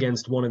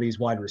against one of these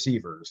wide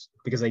receivers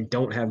because they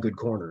don't have good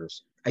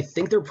corners. I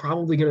think they're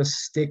probably going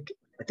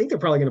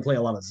to play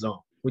a lot of zone,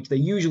 which they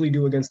usually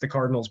do against the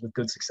Cardinals with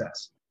good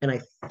success. And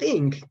I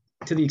think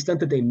to the extent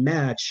that they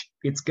match,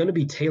 it's going to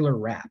be Taylor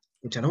Rapp,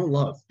 which I don't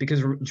love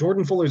because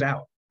Jordan Fuller's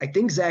out. I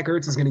think Zach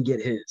Ertz is going to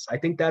get his. I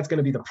think that's going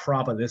to be the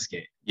prop of this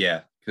game.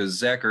 Yeah, because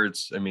Zach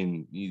Ertz, I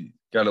mean, he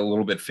got a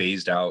little bit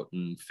phased out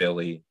in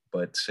Philly,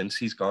 but since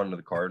he's gone to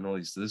the Cardinals,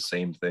 he's the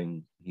same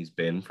thing he's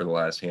been for the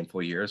last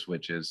handful of years,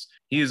 which is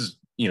he's,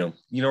 you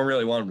don't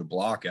really want him to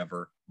block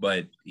ever,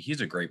 but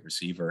he's a great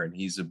receiver and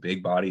he's a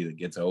big body that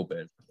gets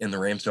open. And the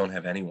Rams don't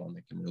have anyone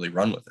that can really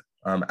run with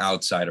it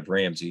outside of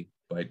Ramsey,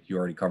 but you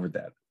already covered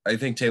that. I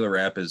think Taylor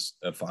Rapp is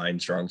a fine,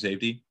 strong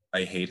safety.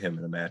 I hate him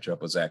in a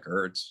matchup with Zach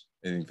Ertz.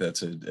 I think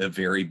that's a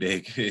very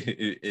big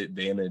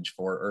advantage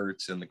for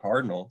Ertz and the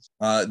Cardinals.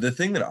 The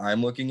thing that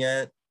I'm looking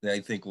at that I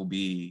think will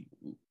be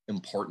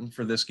important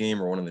for this game,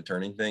 or one of the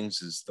turning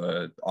things, is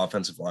the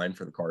offensive line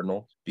for the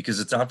Cardinals, because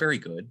it's not very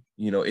good.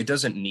 It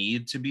doesn't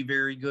need to be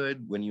very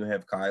good when you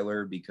have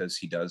Kyler because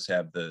he does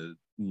have the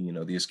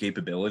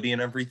escapability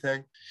and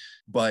everything.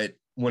 But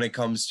when it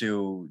comes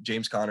to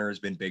James Conner has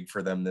been big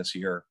for them this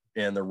year.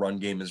 And the run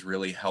game has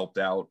really helped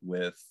out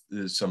with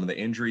some of the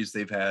injuries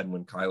they've had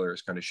when Kyler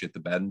has kind of shit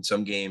the bed in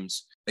some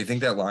games. I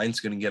think that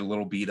line's going to get a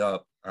little beat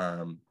up.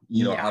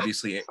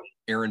 Obviously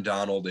Aaron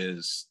Donald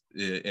is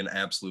an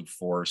absolute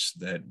force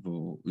that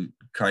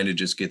kind of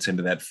just gets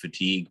into that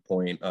fatigue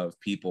point of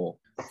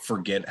people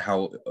forget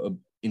how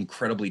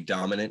incredibly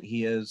dominant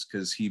he is,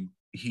 because he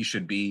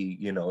should be,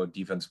 a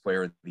defensive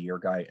player of the year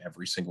guy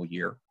every single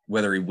year,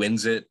 whether he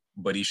wins it,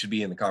 but he should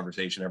be in the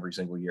conversation every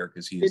single year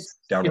because he's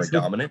downright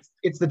dominant.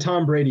 It's the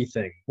Tom Brady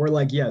thing. We're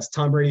like, yes,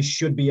 Tom Brady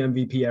should be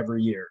MVP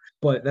every year,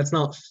 but that's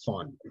not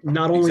fun.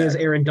 Not only is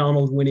Aaron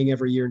Donald winning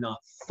every year not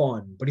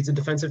fun, but he's a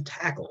defensive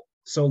tackle.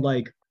 So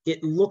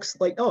it looks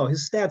like,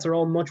 his stats are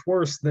all much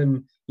worse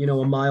than,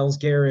 a Myles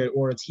Garrett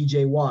or a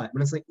TJ Watt.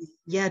 And it's like,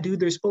 yeah, dude,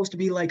 they're supposed to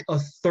be like a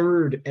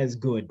third as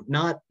good,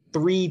 not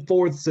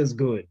 3/4 as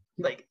good.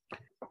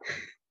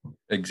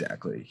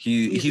 Exactly.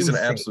 He's an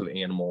absolute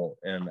animal,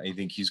 and I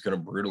think he's going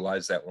to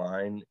brutalize that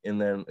line. And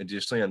then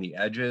additionally on the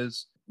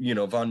edges,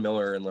 Von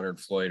Miller and Leonard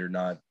Floyd are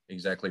not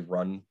exactly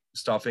run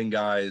stuffing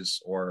guys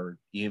or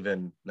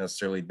even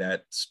necessarily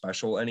that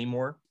special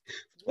anymore.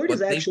 Floyd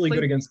is actually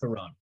good against the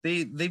run.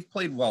 They've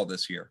played well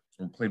this year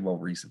and played well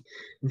recently.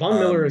 Von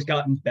Miller has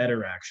gotten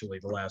better actually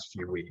the last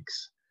few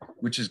weeks,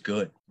 which is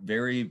good.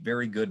 Very,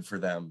 very good for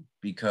them,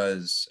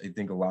 because I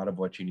think a lot of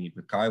what you need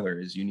with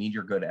Kyler is you need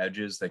your good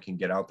edges that can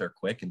get out there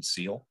quick and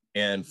seal.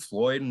 And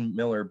Floyd and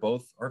Miller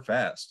both are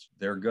fast.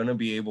 They're going to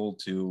be able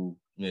to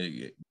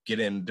get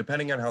in,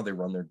 depending on how they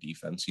run their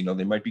defense.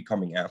 They might be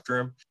coming after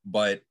him,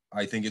 but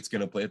I think it's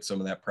going to put some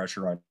of that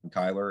pressure on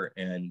Kyler,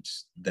 and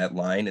that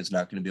line is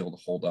not going to be able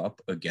to hold up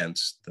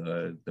against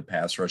the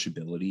pass rush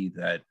ability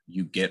that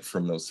you get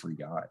from those three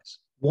guys.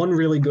 One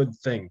really good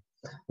thing.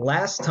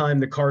 Last time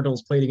the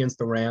Cardinals played against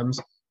the Rams,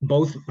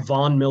 both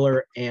Von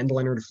Miller and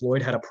Leonard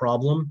Floyd had a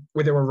problem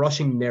where they were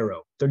rushing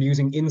narrow. They're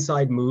using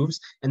inside moves,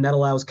 and that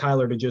allows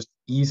Kyler to just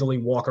easily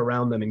walk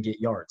around them and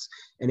get yards.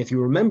 And if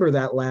you remember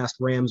that last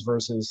Rams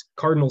versus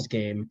Cardinals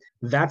game,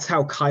 that's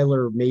how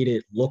Kyler made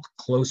it look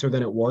closer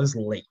than it was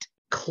late.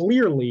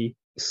 Clearly,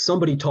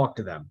 somebody talked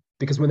to them,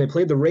 because when they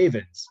played the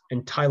Ravens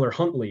and Tyler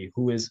Huntley,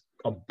 who is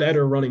a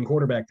better running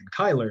quarterback than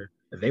Kyler,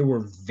 they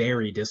were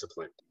very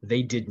disciplined.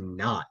 They did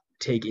not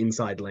take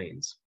inside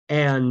lanes.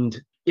 And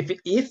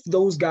if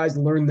those guys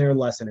learn their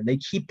lesson and they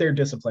keep their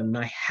discipline, and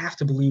I have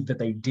to believe that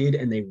they did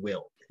and they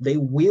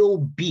will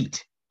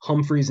beat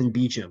Humphreys and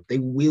Beachum. They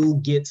will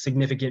get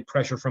significant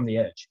pressure from the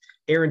edge.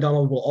 Aaron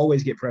Donald will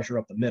always get pressure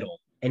up the middle.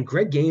 And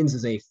Greg Gaines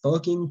is a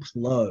fucking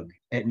plug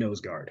at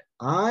nose guard.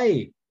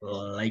 I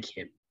like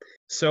him.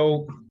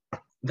 So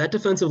that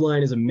defensive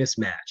line is a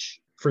mismatch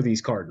for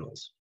these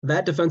Cardinals.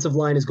 That defensive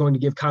line is going to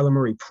give Kyler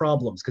Murray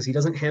problems because he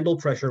doesn't handle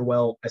pressure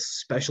well,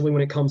 especially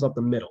when it comes up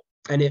the middle.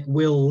 And it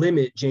will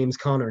limit James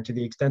Conner to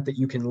the extent that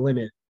you can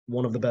limit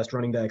one of the best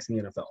running backs in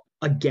the NFL.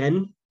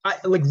 Again,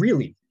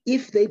 really,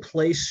 if they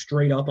play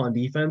straight up on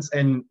defense,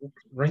 and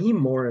Raheem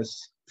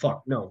Morris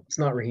Fuck, no, it's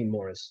not Raheem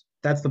Morris.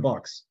 That's the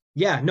Bucks.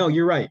 Yeah, no,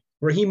 you're right.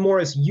 Raheem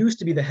Morris used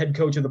to be the head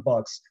coach of the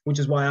Bucks, which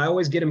is why I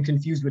always get him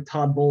confused with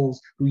Todd Bowles,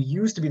 who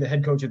used to be the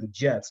head coach of the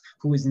Jets,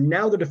 who is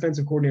now the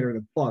defensive coordinator of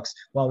the Bucks,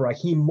 while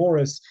Raheem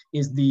Morris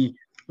is the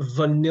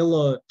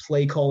vanilla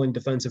play calling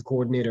defensive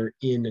coordinator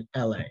in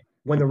LA.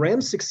 When the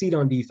Rams succeed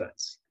on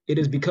defense, it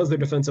is because their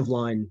defensive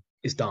line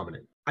is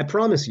dominant. I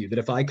promise you that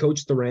if I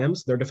coached the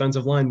Rams, their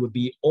defensive line would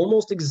be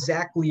almost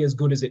exactly as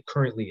good as it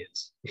currently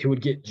is. It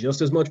would get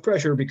just as much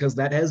pressure because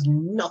that has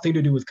nothing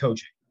to do with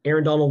coaching.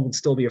 Aaron Donald would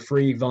still be a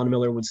freak. Von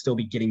Miller would still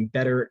be getting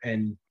better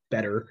and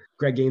better.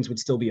 Greg Gaines would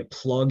still be a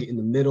plug in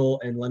the middle,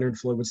 and Leonard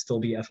Floyd would still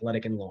be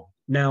athletic and long.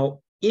 Now,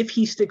 if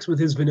he sticks with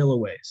his vanilla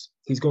ways,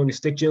 he's going to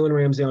stick Jalen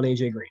Ramsey on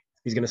A.J. Green.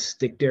 He's going to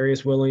stick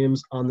Darius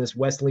Williams on this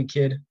Wesley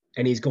kid,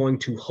 and he's going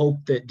to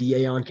hope that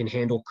Deion can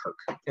handle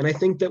Kirk. And I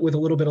think that with a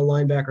little bit of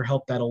linebacker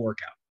help, that'll work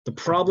out. The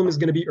problem is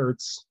going to be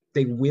Ertz.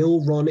 They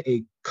will run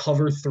a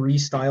cover 3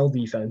 style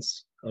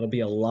defense. It'll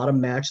be a lot of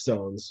match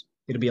zones.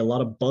 It'll be a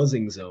lot of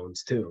buzzing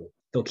zones, too.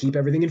 They'll keep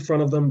everything in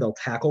front of them. They'll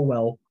tackle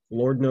well.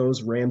 Lord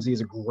knows Ramsey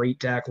is a great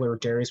tackler.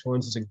 Darius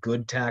Williams is a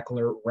good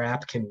tackler.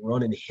 Rapp can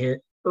run and hit.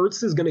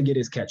 Ertz is going to get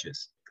his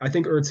catches. I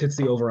think Ertz hits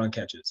the over on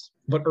catches.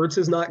 But Ertz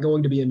is not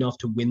going to be enough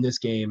to win this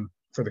game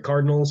for the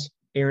Cardinals.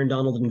 Aaron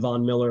Donald and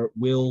Von Miller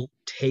will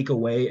take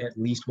away at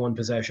least one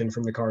possession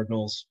from the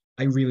Cardinals.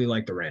 I really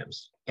like the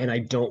Rams, and I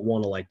don't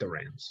want to like the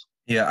Rams.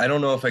 Yeah, I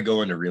don't know if I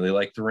go into really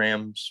like the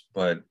Rams,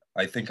 but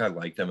I think I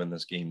like them in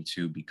this game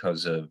too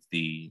because of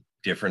the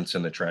difference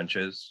in the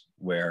trenches,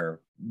 where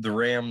the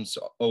Rams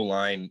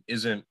O-line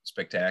isn't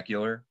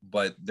spectacular,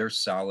 but they're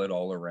solid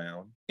all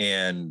around.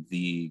 And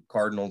the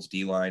Cardinals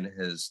D-line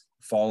has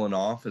fallen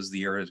off as the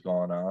year has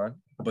gone on.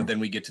 But then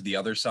we get to the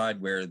other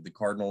side where the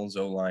Cardinals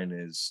O-line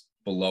is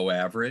below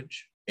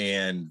average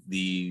and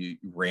the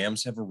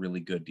Rams have a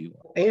really good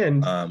D-line.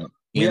 And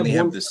they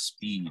have the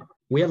speed.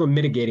 We have a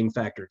mitigating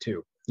factor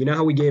too. You know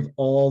how we gave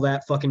all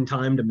that fucking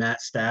time to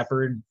Matt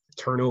Stafford,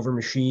 turnover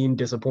machine,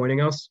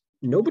 disappointing us?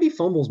 Nobody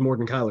fumbles more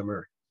than Kyler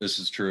Murray. This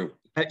is true.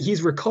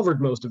 He's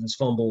recovered most of his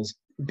fumbles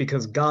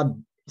because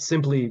God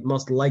simply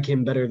must like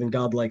him better than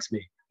God likes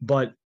me.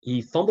 But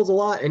he fumbles a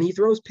lot and he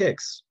throws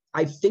picks.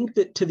 I think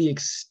that to the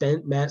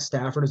extent Matt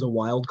Stafford is a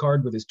wild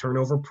card with his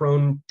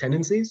turnover-prone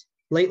tendencies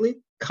lately,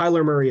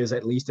 Kyler Murray is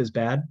at least as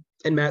bad.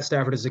 And Matt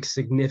Stafford is a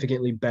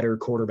significantly better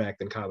quarterback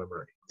than Kyler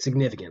Murray.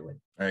 Significantly.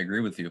 I agree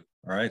with you.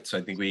 All right. So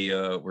I think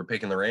we're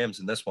picking the Rams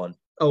in this one.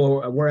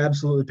 Oh, we're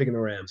absolutely picking the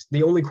Rams.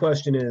 The only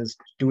question is,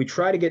 do we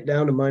try to get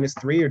down to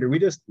 -3 or do we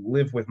just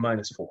live with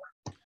 -4?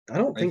 I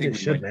don't think it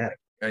should matter.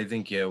 I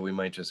think, we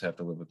might just have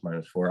to live with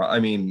 -4. I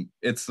mean,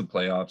 it's the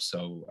playoffs.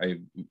 So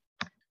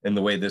and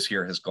the way this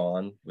year has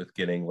gone with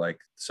getting like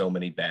so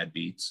many bad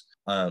beats,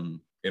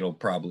 it'll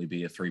probably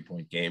be a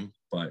 3-point game,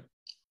 but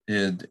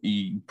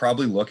you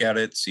probably look at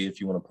it, see if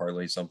you want to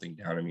parlay something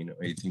down. I mean,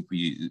 I think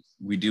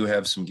we do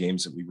have some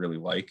games that we really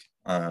like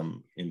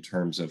in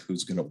terms of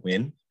who's going to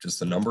win. Just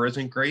the number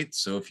isn't great.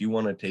 So if you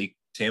want to take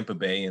Tampa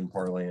Bay and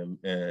parlay them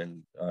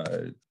and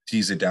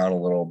tease it down a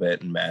little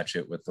bit and match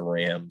it with the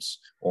Rams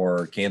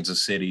or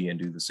Kansas City and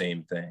do the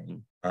same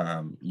thing,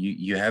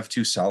 you have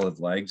 2 solid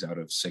legs out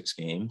of 6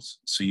 games.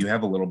 So you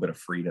have a little bit of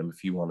freedom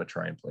if you want to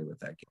try and play with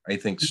that game. I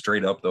think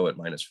straight up, though, at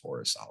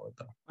 -4 is solid,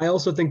 though. I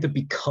also think that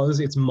because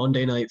it's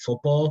Monday Night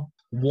Football,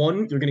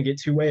 1, you're going to get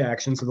 2-way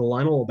action, so the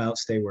line will about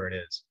stay where it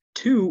is.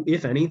 2,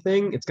 if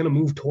anything, it's going to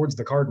move towards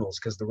the Cardinals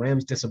because the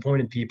Rams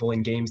disappointed people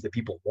in games that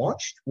people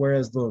watched,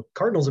 whereas the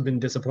Cardinals have been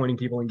disappointing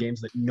people in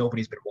games that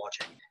nobody's been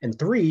watching. And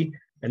 3,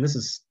 and this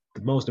is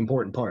the most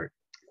important part,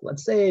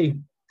 let's say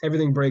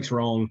everything breaks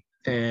wrong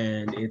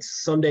and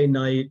it's Sunday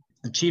night,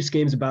 the Chiefs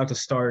game's about to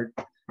start,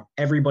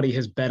 everybody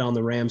has bet on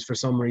the Rams for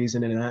some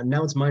reason, and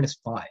now it's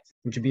 -5,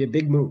 which would be a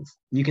big move.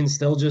 You can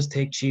still just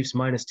take Chiefs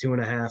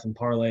 -2.5 and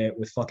parlay it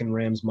with fucking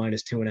Rams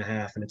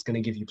 -2.5, and it's going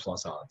to give you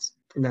plus odds,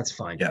 and that's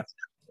fine. Yeah.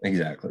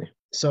 Exactly.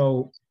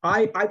 So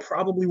I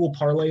probably will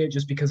parlay it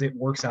just because it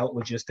works out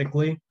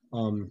logistically.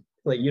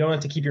 Like you don't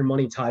have to keep your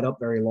money tied up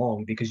very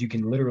long because you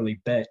can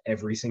literally bet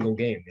every single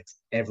game.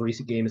 Every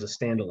game is a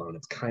standalone.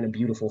 It's kind of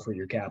beautiful for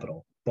your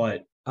capital.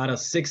 But out of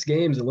 6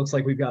 games, it looks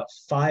like we've got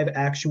 5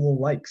 actual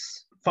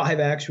likes, 5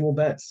 actual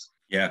bets.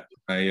 Yeah,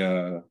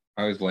 I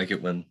always like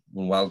it when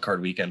Wild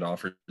Card Weekend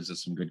offers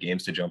us some good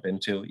games to jump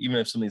into, even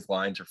if some of these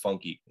lines are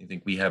funky. I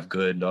think we have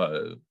good,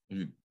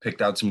 we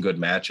picked out some good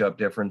matchup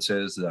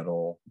differences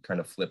that'll kind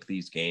of flip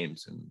these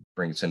games and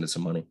bring us into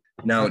some money.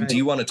 Now, Do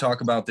you want to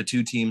talk about the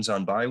 2 teams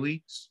on bye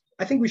weeks?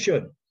 I think we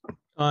should,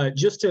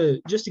 just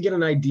to get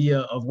an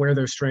idea of where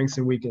their strengths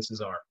and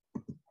weaknesses are.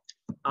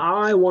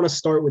 I want to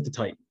start with the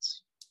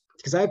Titans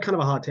because I have kind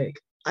of a hot take.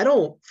 I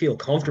don't feel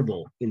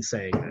comfortable in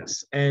saying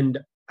this, and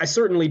I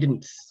certainly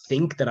didn't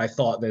think that I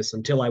thought this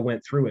until I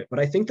went through it, but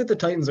I think that the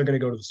Titans are going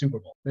to go to the Super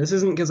Bowl. This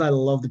isn't because I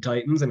love the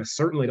Titans, and I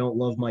certainly don't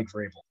love Mike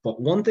Vrabel. But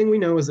one thing we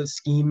know is that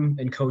scheme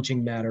and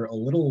coaching matter a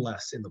little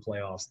less in the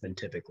playoffs than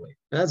typically.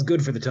 And that's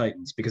good for the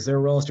Titans because their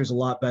roster is a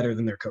lot better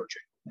than their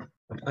coaching.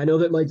 I know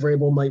that Mike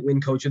Vrabel might win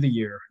Coach of the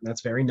Year, and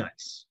that's very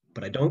nice,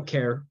 but I don't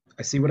care.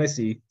 I see what I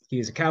see. He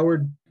is a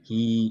coward.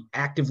 He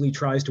actively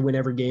tries to win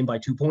every game by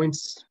 2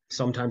 points.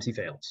 Sometimes he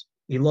fails.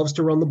 He loves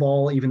to run the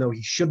ball, even though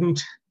he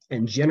shouldn't.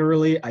 And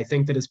generally, I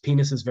think that his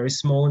penis is very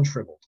small and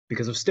shriveled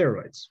because of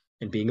steroids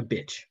and being a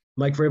bitch.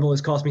 Mike Vrabel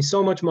has cost me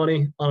so much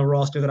money on a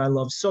roster that I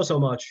love so, so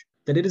much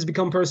that it has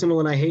become personal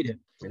and I hate him.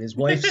 And his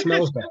wife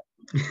smells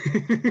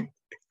bad.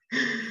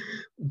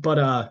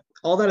 But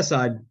all that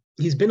aside,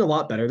 he's been a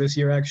lot better this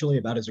year, actually,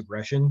 about his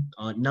aggression.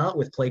 Not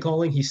with play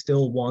calling. He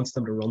still wants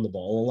them to run the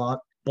ball a lot.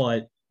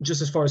 But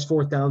just as far as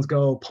fourth downs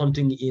go,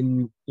 punting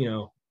in,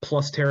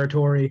 plus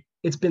territory,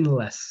 it's been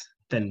less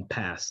than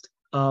past.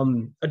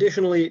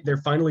 Additionally, they're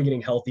finally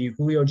getting healthy.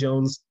 Julio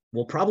Jones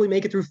will probably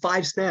make it through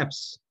 5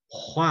 snaps.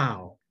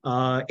 Wow.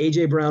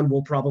 AJ Brown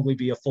will probably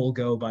be a full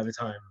go by the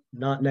time.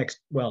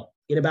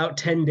 In about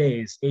 10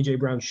 days, AJ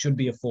Brown should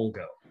be a full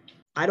go.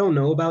 I don't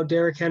know about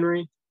Derrick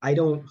Henry. I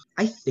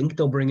think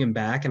they'll bring him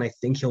back, and I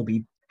think he'll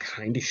be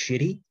kind of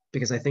shitty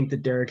because I think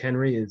that Derrick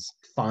Henry is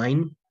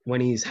fine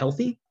when he's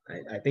healthy.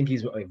 I think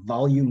he's a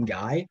volume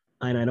guy,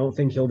 and I don't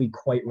think he'll be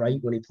quite right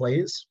when he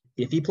plays,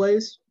 if he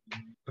plays.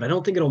 But I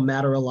don't think it'll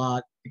matter a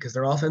lot because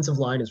their offensive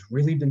line has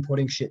really been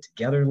putting shit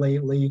together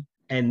lately,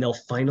 and they'll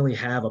finally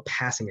have a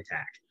passing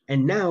attack.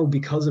 And now,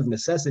 because of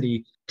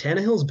necessity,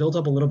 Tannehill's built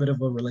up a little bit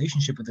of a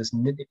relationship with this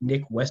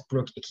Nick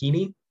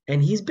Westbrook-Ikhine,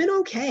 and he's been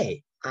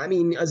okay. I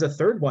mean, as a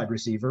third wide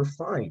receiver,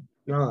 fine.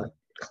 Not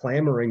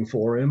clamoring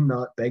for him,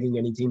 not begging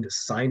any team to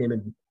sign him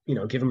and,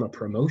 give him a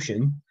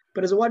promotion.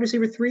 But as a wide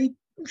receiver 3,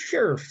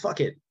 sure,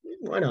 fuck it.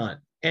 Why not?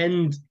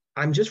 And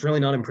I'm just really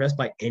not impressed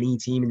by any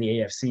team in the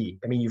AFC.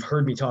 I mean, you've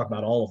heard me talk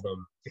about all of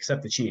them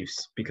except the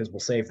Chiefs because we'll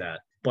save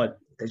that. But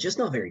they're just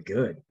not very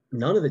good.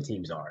 None of the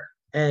teams are.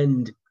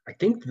 And I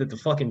think that the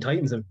fucking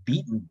Titans have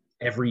beaten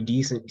every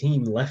decent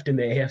team left in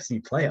the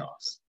AFC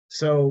playoffs.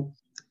 So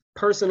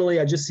personally,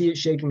 I just see it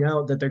shaking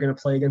out that they're going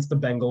to play against the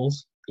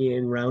Bengals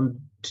in round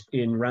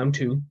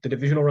 2. The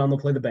divisional round, they'll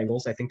play the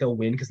Bengals. I think they'll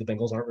win because the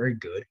Bengals aren't very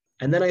good.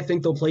 And then I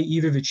think they'll play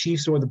either the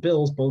Chiefs or the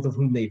Bills, both of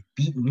whom they've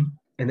beaten,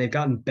 and they've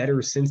gotten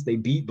better since they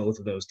beat both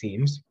of those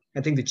teams.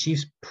 I think the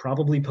Chiefs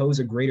probably pose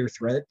a greater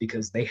threat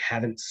because they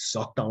haven't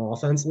sucked on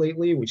offense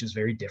lately, which is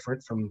very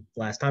different from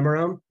last time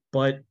around.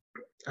 But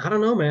I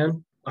don't know,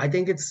 man. I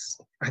think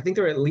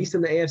they're at least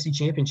in the AFC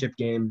Championship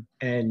game,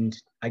 and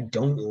I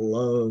don't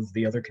love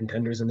the other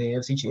contenders in the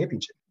AFC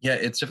Championship. Yeah,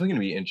 it's definitely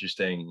going to be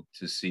interesting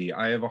to see.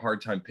 I have a hard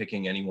time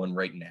picking anyone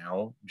right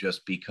now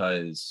just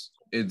because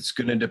it's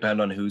going to depend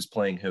on who's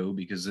playing who,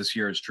 because this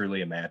year is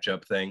truly a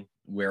matchup thing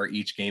where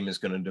each game is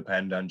going to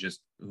depend on just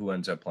who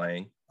ends up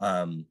playing.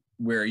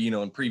 Where,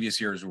 in previous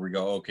years where we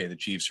go, okay, the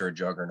Chiefs are a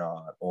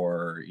juggernaut,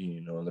 or,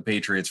 the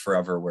Patriots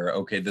forever, where,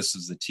 okay, this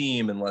is the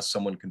team unless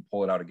someone can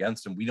pull it out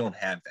against them. We don't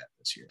have that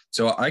this year.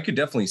 So I could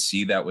definitely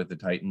see that with the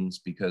Titans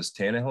because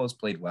Tannehill has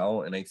played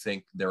well. And I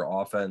think their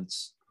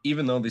offense,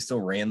 even though they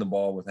still ran the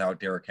ball without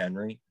Derrick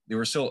Henry, they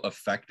were still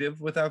effective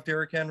without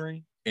Derrick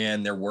Henry.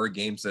 And there were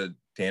games that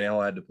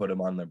Tannehill had to put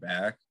him on their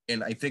back.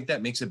 And I think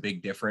that makes a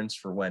big difference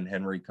for when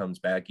Henry comes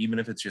back, even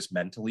if it's just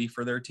mentally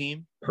for their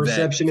team.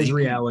 Perception is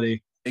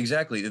reality.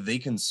 Exactly. They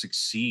can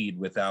succeed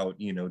without,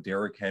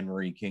 Derrick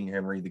Henry, King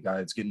Henry, the guy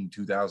that's getting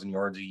 2,000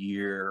 yards a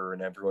year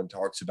and everyone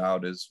talks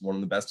about as one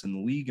of the best in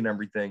the league and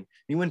everything.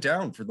 He went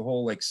down for the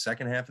whole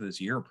second half of this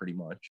year pretty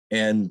much.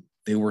 And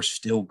they were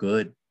still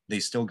good.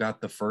 They still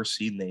got the first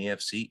seed in the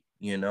AFC,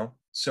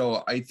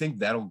 So I think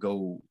that'll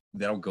go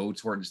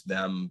towards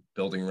them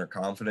building their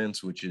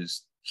confidence, which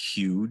is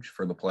huge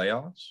for the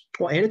playoffs.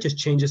 Well, and it just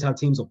changes how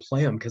teams will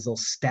play them because they'll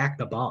stack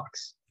the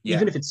box. Yeah.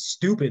 Even if it's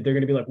stupid, they're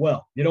going to be like,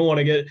 well, you don't want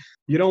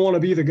to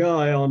be the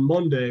guy on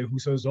Monday who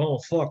says, oh,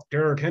 fuck,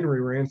 Derrick Henry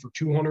ran for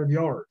 200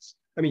 yards.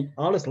 I mean,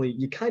 honestly,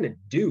 you kind of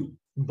do,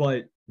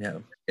 but. Yeah.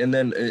 And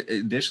then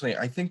additionally,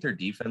 I think their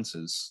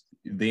defenses,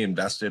 they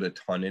invested a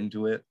ton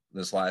into it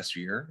this last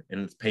year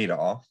and it's paid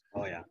off.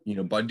 Oh,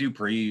 yeah. Bud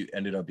Dupree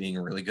ended up being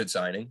a really good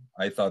signing.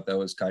 I thought that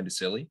was kind of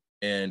silly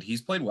and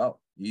he's played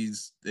well.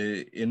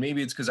 And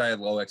maybe it's because I had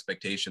low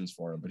expectations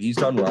for him, but he's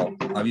done well.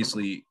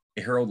 Obviously,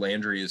 Harold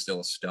Landry is still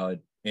a stud.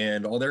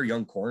 And all their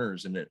young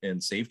corners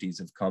and safeties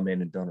have come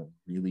in and done a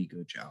really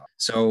good job.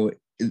 So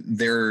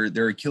their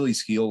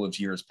Achilles heel of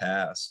years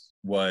past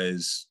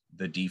was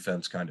the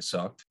defense kind of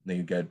sucked. They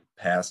get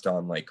passed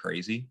on like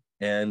crazy,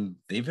 and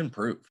they've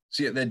improved.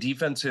 See, the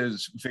defense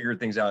has figured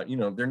things out.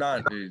 They're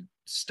not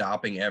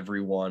stopping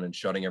everyone and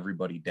shutting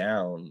everybody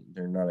down.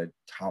 They're not a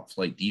top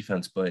flight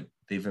defense, but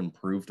they've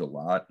improved a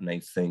lot. And I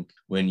think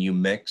when you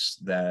mix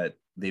that,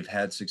 they've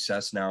had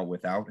success now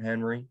without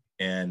Henry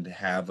and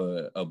have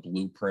a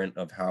blueprint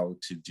of how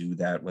to do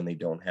that when they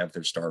don't have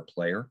their star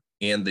player.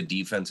 And the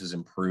defense has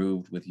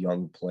improved with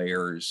young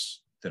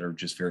players that are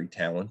just very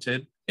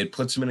talented. It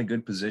puts them in a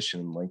good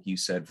position. Like you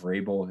said,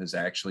 Vrabel has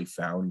actually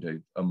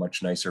found a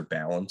much nicer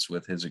balance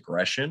with his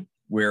aggression,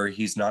 where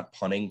he's not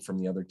punting from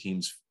the other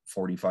team's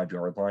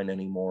 45-yard line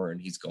anymore,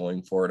 and he's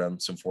going for it on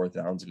some fourth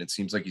downs. And it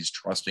seems like he's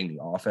trusting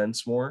the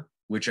offense more,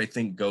 which I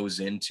think goes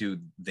into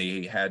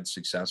they had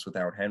success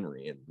without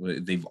Henry,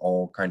 and they've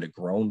all kind of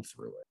grown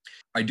through it.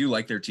 I do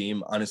like their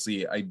team.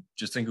 Honestly, I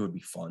just think it would be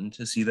fun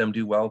to see them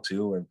do well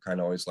too. I kind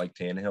of always liked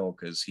Tannehill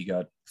because he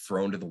got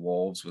thrown to the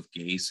wolves with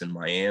Gase in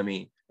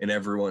Miami, and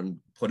everyone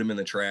put him in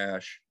the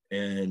trash.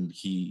 And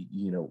he,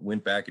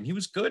 went back and he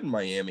was good in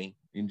Miami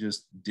and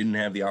just didn't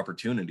have the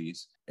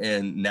opportunities.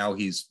 And now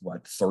he's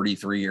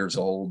 33 years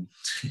old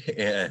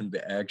and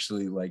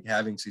actually like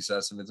having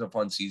success, and it's a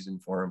fun season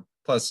for him.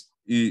 Plus,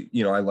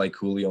 I like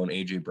Julio and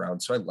AJ Brown,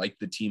 so I like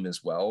the team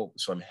as well.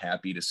 So I'm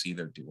happy to see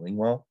they're doing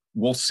well.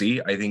 We'll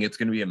see. I think it's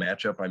going to be a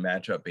matchup by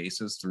matchup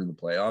basis through the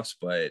playoffs,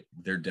 but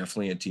they're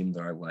definitely a team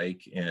that I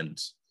like. And,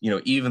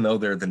 even though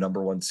they're the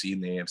number one seed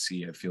in the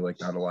AFC, I feel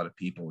like not a lot of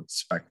people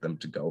expect them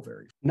to go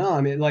very far. No,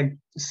 I mean, like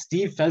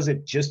Steve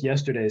Fezzik just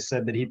yesterday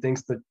said that he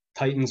thinks the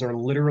Titans are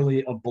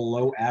literally a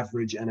below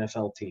average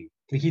NFL team.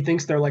 He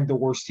thinks they're like the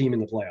worst team in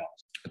the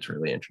playoffs. It's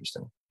really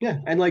interesting. Yeah,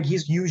 and like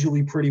he's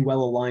usually pretty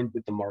well aligned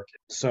with the market.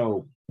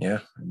 So yeah,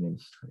 I mean,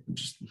 I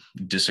just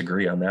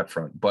disagree on that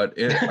front. But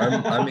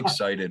I'm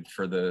excited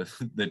for the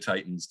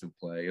Titans to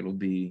play.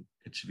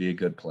 It should be a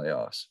good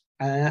playoffs.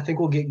 And I think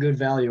we'll get good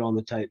value on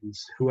the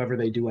Titans, whoever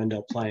they do end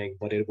up playing.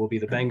 But it will be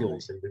the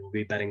Bengals, and we will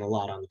be betting a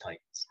lot on the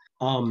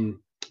Titans.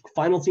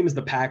 Final team is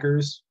the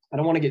Packers. I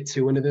don't want to get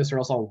too into this or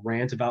else I'll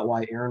rant about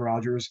why Aaron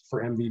Rodgers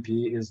for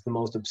MVP is the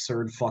most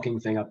absurd fucking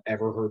thing I've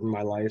ever heard in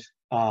my life.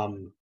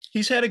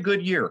 He's had a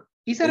good year.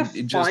 He's had a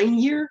fine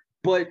year,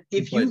 but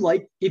if you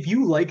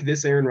like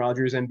this Aaron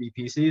Rodgers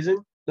MVP season,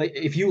 like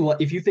if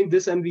you think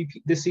this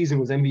season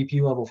was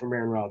MVP level from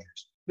Aaron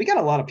Rodgers, we got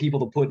a lot of people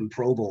to put in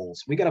Pro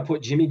Bowls. We got to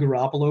put Jimmy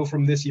Garoppolo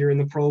from this year in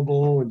the Pro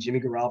Bowl and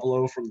Jimmy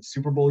Garoppolo from the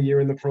Super Bowl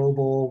year in the Pro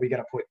Bowl. We got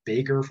to put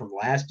Baker from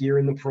last year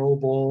in the Pro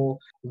Bowl.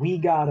 We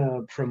got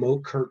to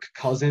promote Kirk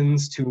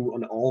Cousins to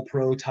an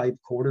all-pro type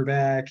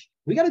quarterback.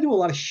 We got to do a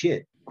lot of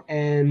shit.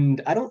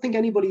 And I don't think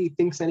anybody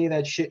thinks any of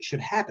that shit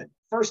should happen.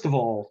 First of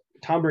all,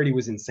 Tom Brady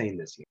was insane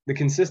this year. The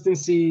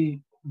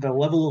consistency, the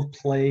level of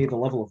play, the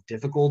level of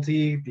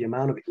difficulty, the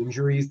amount of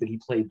injuries that he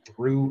played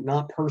through,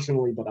 not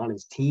personally, but on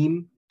his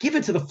team. Give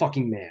it to the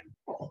fucking man.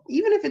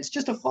 Even if it's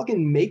just a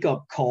fucking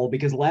makeup call,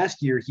 because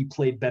last year he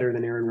played better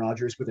than Aaron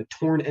Rodgers with a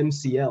torn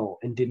MCL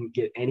and didn't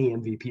get any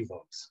MVP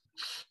votes.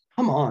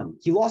 Come on.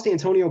 He lost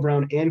Antonio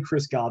Brown and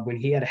Chris Godwin.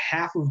 He had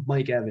half of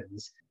Mike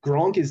Evans.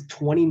 Gronk is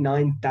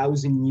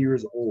 29,000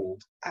 years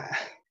old.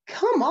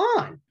 Come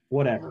on.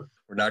 Whatever.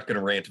 We're not going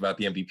to rant about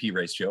the MVP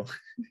race, Joe.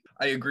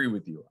 I agree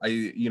with you.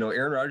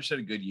 Aaron Rodgers had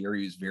a good year.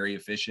 He was very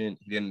efficient.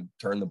 He didn't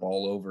turn the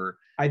ball over.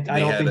 I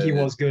don't think he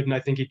was good, and I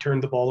think he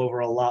turned the ball over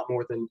a lot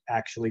more than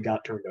actually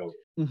got turned over.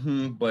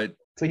 But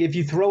it's like if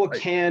you throw a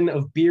can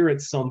of beer at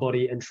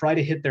somebody and try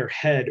to hit their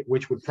head,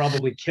 which would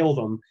probably kill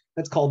them,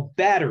 that's called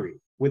battery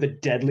with a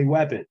deadly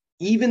weapon,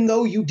 even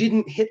though you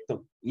didn't hit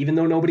them, even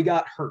though nobody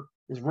got hurt.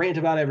 Just rant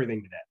about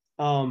everything today.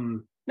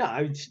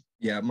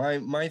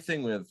 My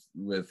thing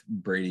with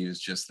Brady is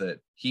just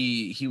that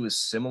he was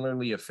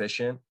similarly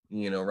efficient.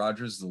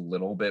 Rodgers is a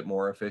little bit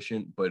more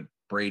efficient, but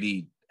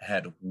Brady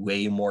had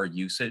way more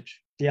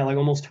usage. Yeah, like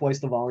almost twice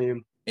the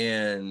volume.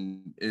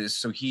 And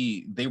so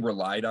they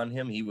relied on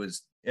him. He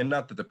was, and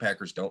not that the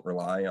Packers don't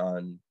rely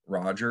on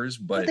Rodgers,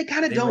 but they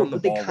kind of don't.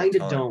 But they kind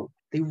of don't.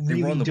 They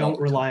really don't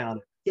rely on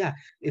it. Yeah,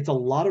 it's a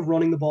lot of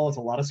running the ball. It's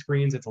a lot of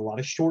screens. It's a lot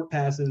of short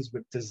passes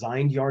with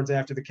designed yards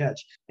after the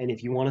catch. And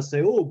if you want to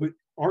say, but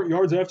aren't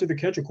yards after the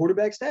catch a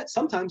quarterback stat?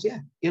 Sometimes, yeah.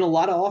 In a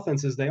lot of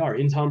offenses, they are.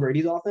 In Tom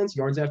Brady's offense,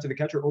 yards after the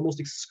catch are almost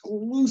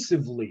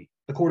exclusively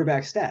a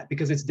quarterback stat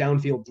because it's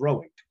downfield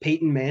throwing.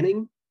 Peyton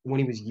Manning, when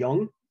he was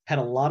young, had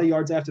a lot of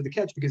yards after the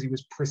catch because he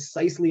was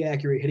precisely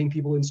accurate, hitting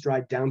people in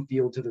stride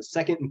downfield to the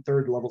second and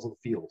third levels of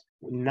the field.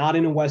 Not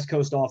in a West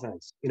Coast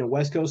offense. In a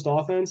West Coast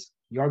offense,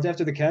 yards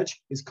after the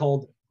catch is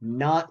called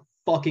not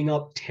fucking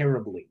up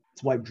terribly.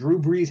 That's why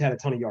Drew Brees had a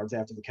ton of yards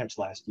after the catch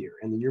last year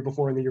and the year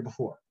before and the year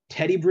before.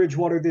 Teddy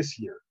Bridgewater this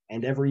year,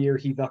 and every year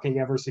he fucking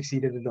ever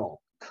succeeded at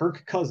all.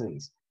 Kirk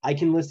Cousins. I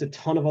can list a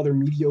ton of other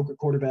mediocre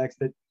quarterbacks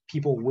that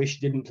people wish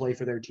didn't play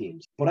for their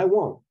teams, but I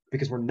won't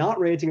because we're not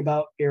ranting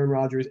about Aaron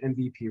Rodgers'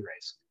 MVP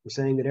race. We're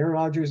saying that Aaron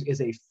Rodgers is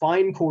a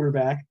fine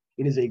quarterback.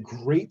 It is a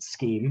great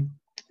scheme.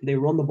 They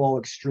run the ball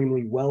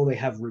extremely well. They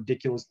have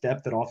ridiculous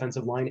depth at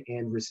offensive line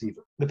and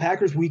receiver. The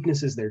Packers'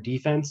 weakness is their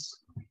defense.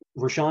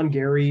 Rashawn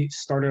Gary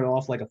started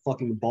off like a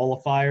fucking ball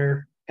of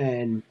fire,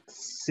 and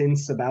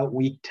since about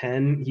week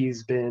 10,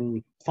 he's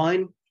been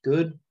fine,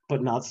 good,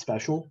 but not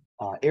special.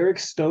 Eric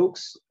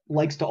Stokes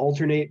likes to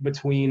alternate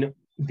between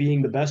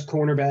being the best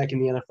cornerback in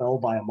the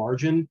NFL by a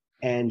margin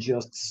and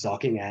just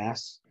sucking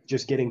ass,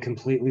 just getting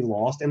completely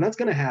lost. And that's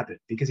going to happen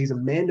because he's a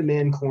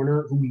man-to-man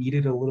corner who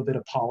needed a little bit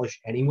of polish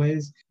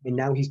anyways. And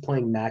now he's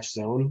playing match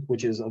zone,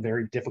 which is a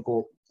very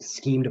difficult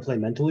scheme to play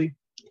mentally.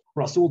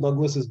 Rasul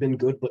Douglas has been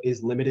good, but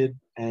is limited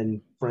and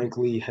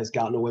frankly has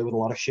gotten away with a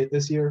lot of shit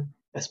this year,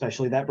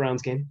 especially that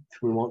Browns game,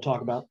 which we won't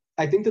talk about.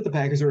 I think that the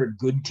Packers are a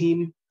good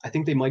team. I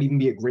think they might even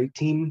be a great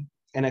team.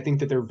 And I think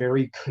that they're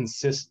very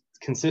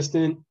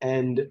consistent.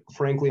 And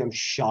frankly, I'm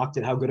shocked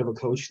at how good of a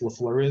coach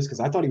LaFleur is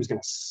because I thought he was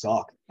going to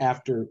suck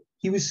after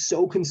he was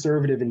so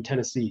conservative in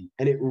Tennessee,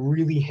 and it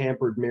really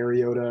hampered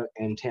Mariota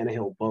and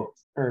Tannehill both.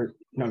 Or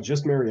no,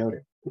 just Mariota.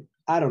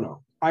 I don't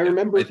know. I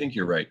remember. I think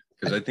you're right,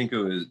 because I think it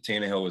was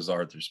Tannehill was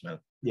Arthur Smith.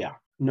 Yeah.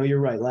 No, you're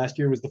right. Last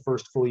year was the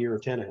first full year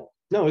of Tannehill.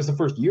 No, it was the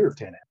first year of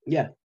Tannehill.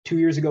 Yeah. 2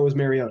 years ago was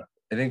Mariota.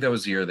 I think that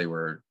was the year they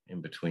were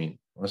in between,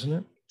 wasn't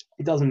it?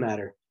 It doesn't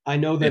matter. I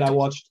know that I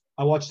watched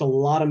a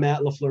lot of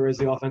Matt LaFleur as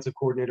the offensive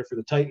coordinator for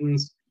the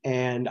Titans,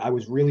 and I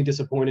was really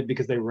disappointed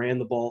because they ran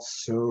the ball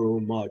so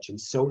much and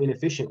so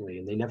inefficiently,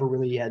 and they never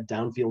really had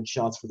downfield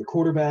shots for the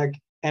quarterback.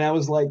 And I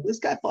was like, this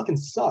guy fucking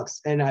sucks.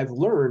 And I've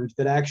learned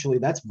that actually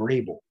that's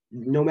Vrabel.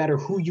 No matter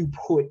who you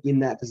put in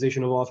that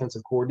position of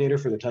offensive coordinator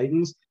for the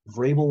Titans,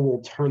 Vrabel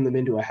will turn them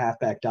into a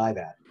halfback dive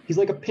at. He's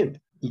like a pimp.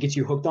 He gets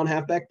you hooked on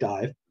halfback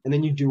dive, and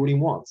then you do what he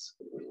wants.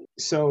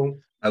 So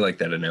I like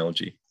that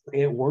analogy.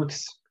 It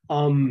works.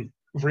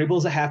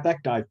 Vrabel's a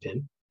halfback dive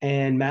pin,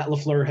 and Matt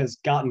LaFleur has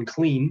gotten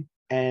clean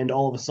and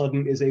all of a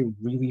sudden is a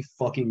really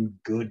fucking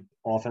good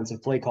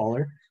offensive play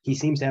caller. He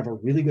seems to have a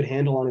really good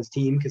handle on his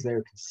team because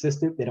they're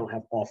consistent. They don't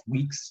have off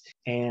weeks,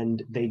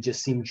 and they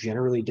just seem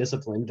generally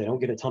disciplined. They don't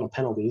get a ton of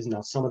penalties.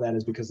 Now, some of that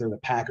is because they're the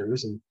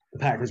Packers, and the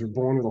Packers were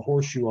born with a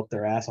horseshoe up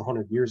their ass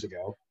 100 years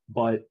ago.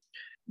 But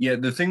yeah,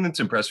 the thing that's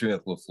impressed me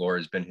with LaFleur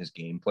has been his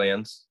game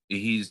plans.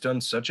 He's done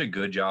such a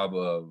good job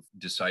of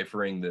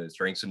deciphering the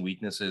strengths and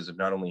weaknesses of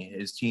not only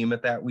his team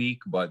at that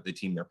week, but the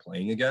team they're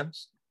playing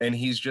against. And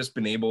he's just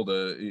been able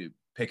to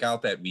pick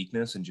out that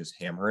weakness and just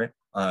hammer it.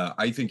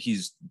 I think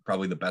he's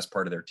probably the best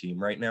part of their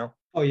team right now.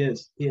 Oh, he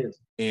is. He is.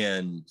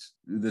 And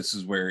this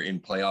is where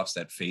in playoffs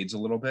that fades a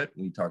little bit.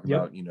 We talk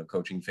about,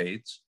 coaching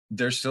fades.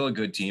 They're still a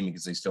good team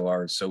because they still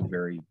are so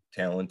very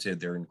talented.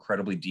 They're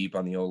incredibly deep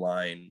on the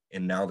O-line.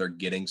 And now they're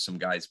getting some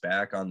guys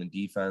back on the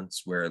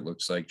defense where it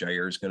looks like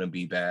Jair's going to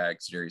be back.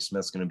 Darius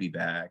Smith's going to be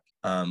back,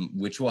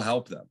 which will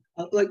help them.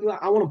 I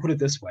want to put it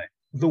this way.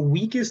 The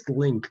weakest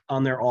link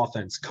on their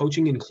offense,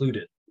 coaching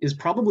included, is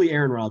probably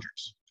Aaron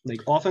Rodgers.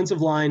 Like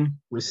offensive line,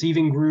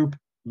 receiving group,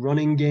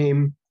 running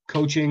game,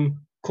 coaching,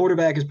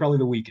 quarterback is probably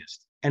the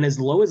weakest. And as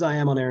low as I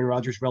am on Aaron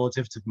Rodgers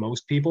relative to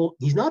most people,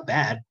 he's not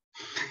bad.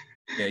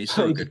 Yeah, he's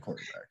still a good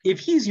quarterback. If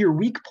he's your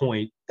weak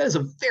point, that is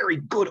a very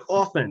good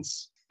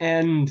offense.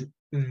 And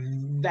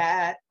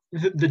that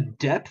the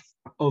depth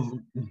of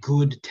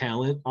good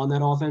talent on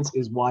that offense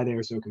is why they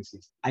are so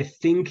consistent. I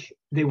think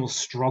they will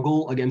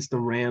struggle against the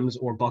Rams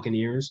or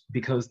Buccaneers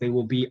because they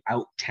will be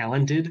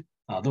out-talented.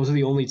 Those are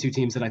the only two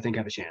teams that I think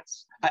have a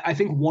chance. I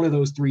think one of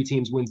those three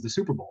teams wins the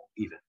Super Bowl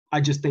even. I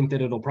just think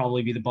that it'll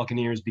probably be the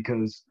Buccaneers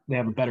because they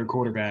have a better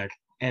quarterback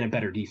and a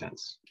better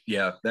defense.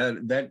 Yeah,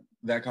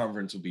 that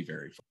conference will be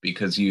very fun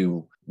because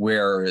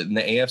where in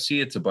the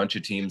AFC, it's a bunch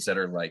of teams that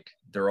are like,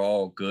 they're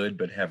all good,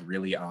 but have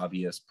really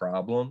obvious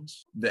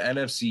problems. The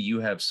NFC,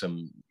 you have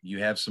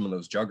some of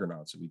those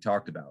juggernauts that we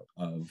talked about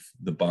of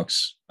the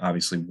Bucs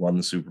obviously won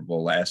the Super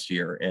Bowl last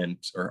year and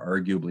are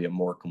arguably a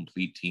more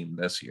complete team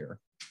this year.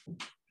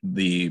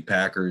 The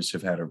Packers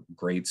have had a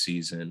great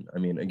season. I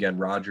mean, again,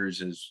 Rodgers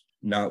is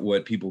not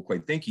what people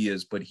quite think he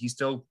is, but he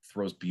still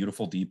throws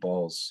beautiful deep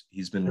balls.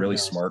 He's been really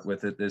smart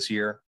with it this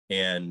year.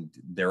 And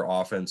their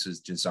offense is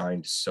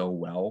designed so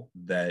well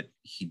that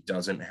he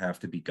doesn't have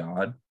to be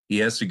God. He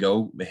has to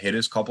go hit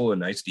his couple of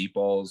nice deep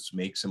balls,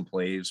 make some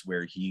plays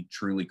where he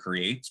truly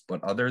creates.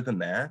 But other than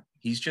that,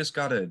 he's just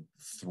got to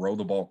throw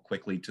the ball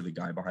quickly to the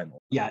guy behind him.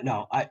 Yeah,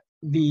 no,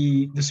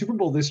 the Super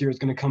Bowl this year is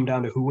going to come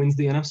down to who wins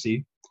the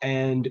NFC.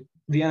 And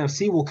the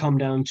NFC will come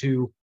down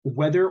to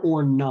whether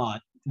or not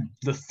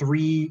the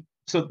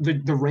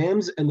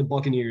Rams and the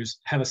Buccaneers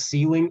have a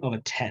ceiling of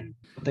a 10,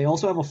 but they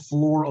also have a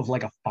floor of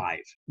like a 5.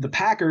 The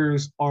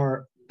Packers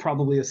are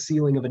probably a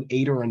ceiling of an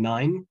 8 or a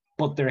 9,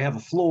 but they have a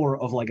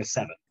floor of like a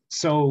 7.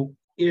 So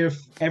if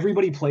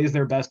everybody plays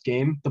their best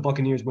game, the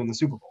Buccaneers win the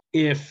Super Bowl.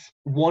 If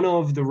one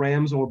of the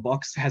Rams or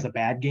Bucs has a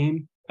bad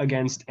game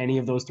against any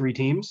of those three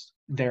teams,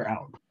 they're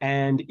out.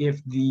 And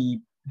if the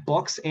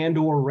Bucs and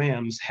or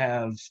Rams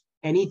have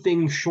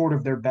anything short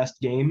of their best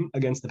game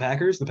against the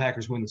Packers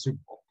win the Super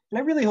Bowl. And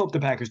I really hope the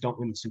Packers don't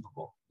win the Super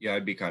Bowl. Yeah,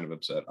 I'd be kind of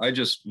upset. I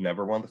just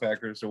never want the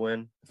Packers to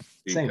win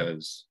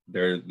because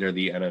they're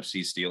the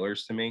NFC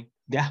Steelers to me.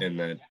 Yeah. And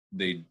that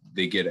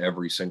they get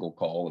every single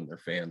call and their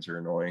fans are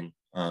annoying.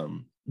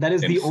 That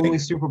is the only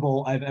Super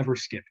Bowl I've ever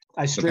skipped.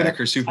 The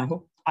Packers Super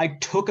Bowl? I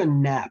took a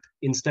nap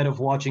instead of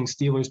watching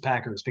Steelers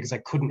Packers because I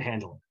couldn't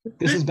handle it.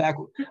 This is back.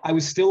 I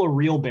was still a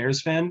real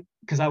Bears fan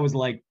because I was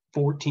like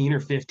 14 or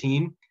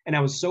 15. And I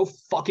was so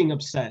fucking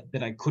upset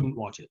that I couldn't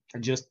watch it. I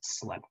just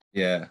slept.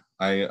 Yeah.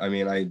 I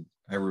mean,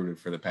 I rooted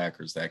for the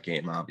Packers that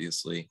game,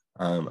 obviously.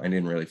 I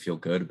didn't really feel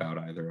good about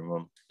either of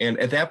them. And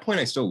at that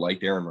point, I still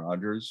liked Aaron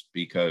Rodgers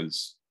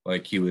because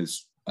like he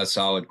was a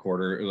solid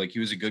he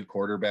was a good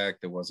quarterback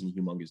that wasn't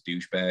a humongous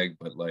douchebag,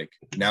 but like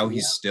now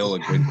he's still a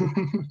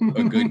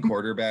good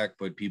quarterback,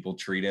 but people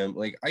treat him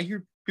like I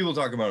hear people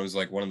talk about him as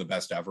like one of the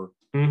best ever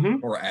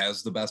or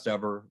as the best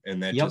ever.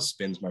 And that just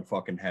spins my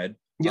fucking head.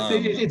 Yeah,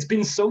 it's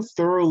been so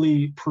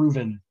thoroughly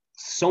proven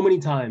so many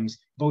times,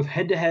 both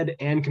head to head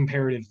and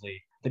comparatively,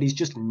 that he's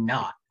just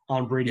not.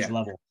 on Brady's Yeah.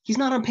 level. He's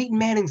not on Peyton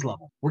Manning's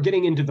level. We're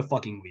getting into the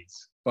fucking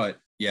weeds. But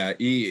yeah,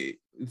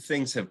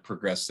 things have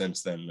progressed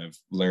since then. I've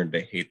learned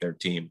to hate their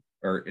team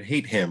or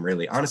hate him,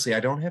 really. Honestly, I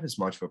don't have as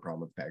much of a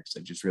problem with Packers.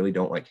 I just really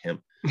don't like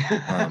him.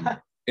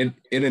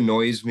 It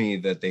annoys me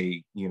that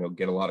they,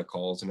 get a lot of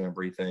calls and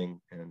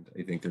everything. And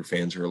I think their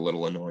fans are a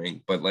little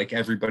annoying. But like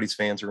everybody's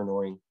fans are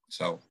annoying.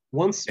 So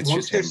once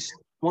just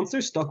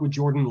they're stuck with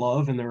Jordan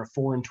Love and they're a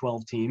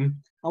 4-12 team,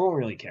 I won't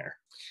really care.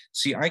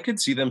 See, I could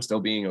see them still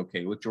being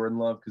okay with Jordan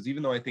Love because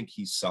even though I think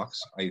he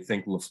sucks, I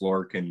think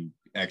LaFleur can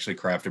actually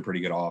craft a pretty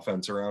good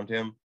offense around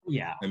him.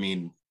 Yeah. I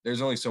mean,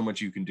 there's only so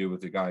much you can do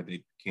with a guy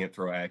that can't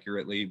throw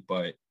accurately,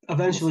 but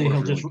eventually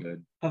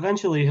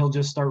LaFleur's he'll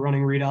just start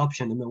running read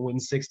option and they'll win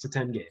 6 to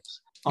 10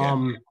 games.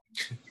 Yeah.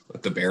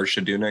 What the Bears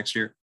should do next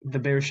year. The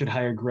Bears should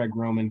hire Greg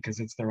Roman because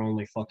it's their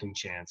only fucking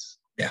chance.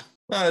 Yeah.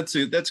 That's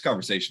a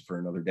conversation for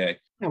another day.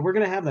 Yeah, we're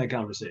going to have that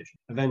conversation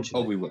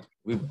eventually. Oh, we will.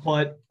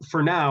 But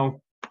for now,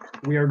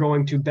 we are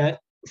going to bet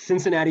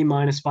Cincinnati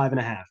minus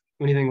 5.5.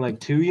 Anything like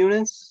 2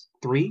 units?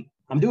 3?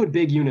 I'm doing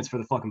big units for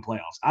the fucking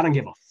playoffs. I don't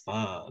give a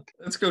fuck.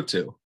 Let's go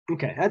 2.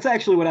 Okay, that's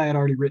actually what I had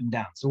already written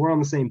down. So we're on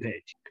the same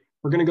page.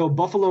 We're going to go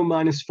Buffalo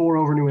minus 4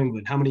 over New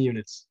England. How many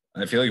units?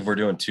 I feel like if we're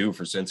doing 2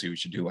 for Cincy, we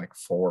should do like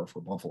 4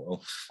 for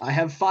Buffalo. I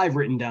have 5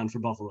 written down for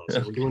Buffalo,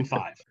 so we're doing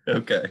 5.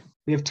 Okay.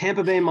 We have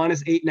Tampa Bay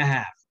minus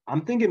 8.5.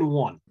 I'm thinking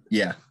 1.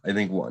 Yeah, I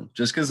think 1,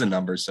 just because the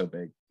number's so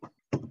big.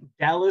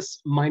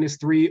 Dallas minus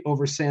 3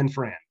 over San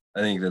Fran.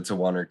 I think that's a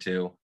 1 or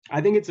 2.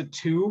 I think it's a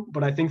 2,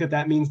 but I think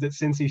that means that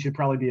Cincy should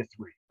probably be a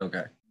 3.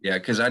 Okay. Yeah,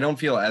 because I don't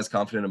feel as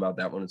confident about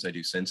that one as I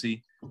do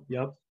Cincy.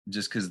 Yep.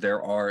 Just because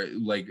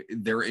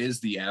there is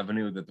the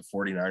avenue that the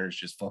 49ers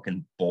just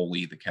fucking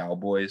bully the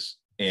Cowboys,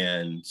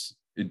 and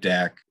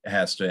Dak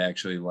has to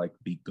actually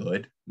be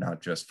good,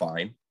 not just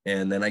fine.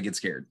 And then I get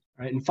scared.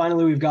 All right. And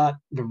finally, we've got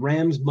the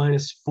Rams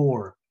minus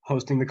 4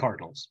 hosting the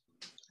Cardinals.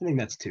 I think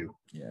that's 2.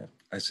 Yeah,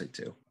 I say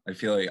 2. I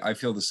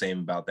feel the same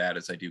about that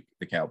as I do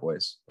the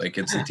Cowboys.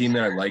 It's a team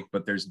that I like,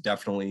 but there's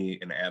definitely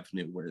an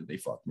avenue where they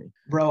fuck me.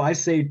 Bro, I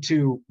say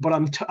 2, but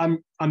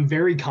I'm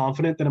very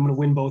confident that I'm going to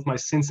win both my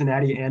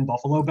Cincinnati and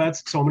Buffalo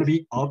bets. So I'm going to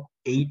be up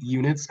 8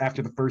 units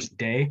after the first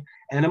day,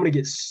 and then I'm going to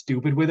get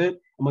stupid with it.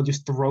 I'm going to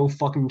just throw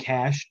fucking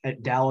cash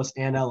at Dallas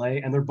and LA,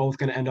 and they're both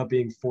going to end up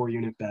being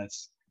 4-unit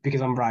bets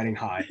because I'm riding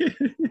high.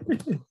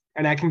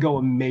 And that can go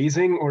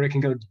amazing or it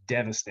can go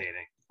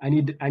devastating. I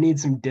need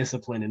some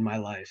discipline in my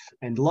life.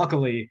 And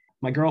luckily,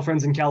 my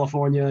girlfriend's in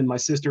California and my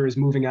sister is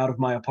moving out of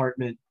my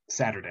apartment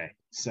Saturday.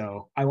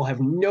 So I will have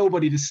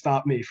nobody to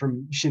stop me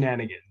from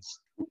shenanigans.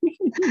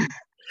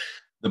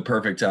 The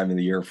perfect time of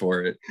the year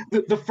for it.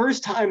 The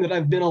first time that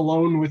I've been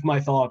alone with my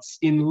thoughts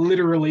in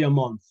literally a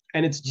month.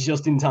 And it's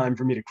just in time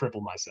for me to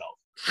cripple myself.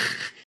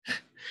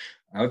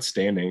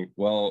 Outstanding.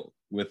 Well,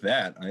 with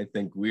that, I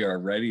think we are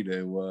ready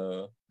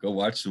to go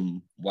watch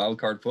some wild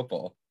card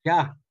football.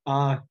 Yeah.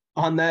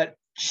 On that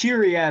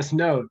cheery ass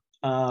note,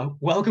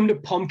 welcome to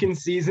pumpkin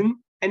season.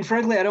 And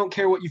frankly, I don't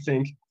care what you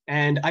think.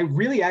 And I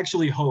really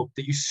actually hope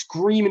that you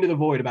scream into the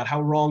void about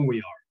how wrong we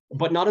are,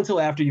 but not until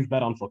after you've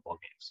bet on football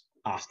games.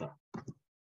 Hasta.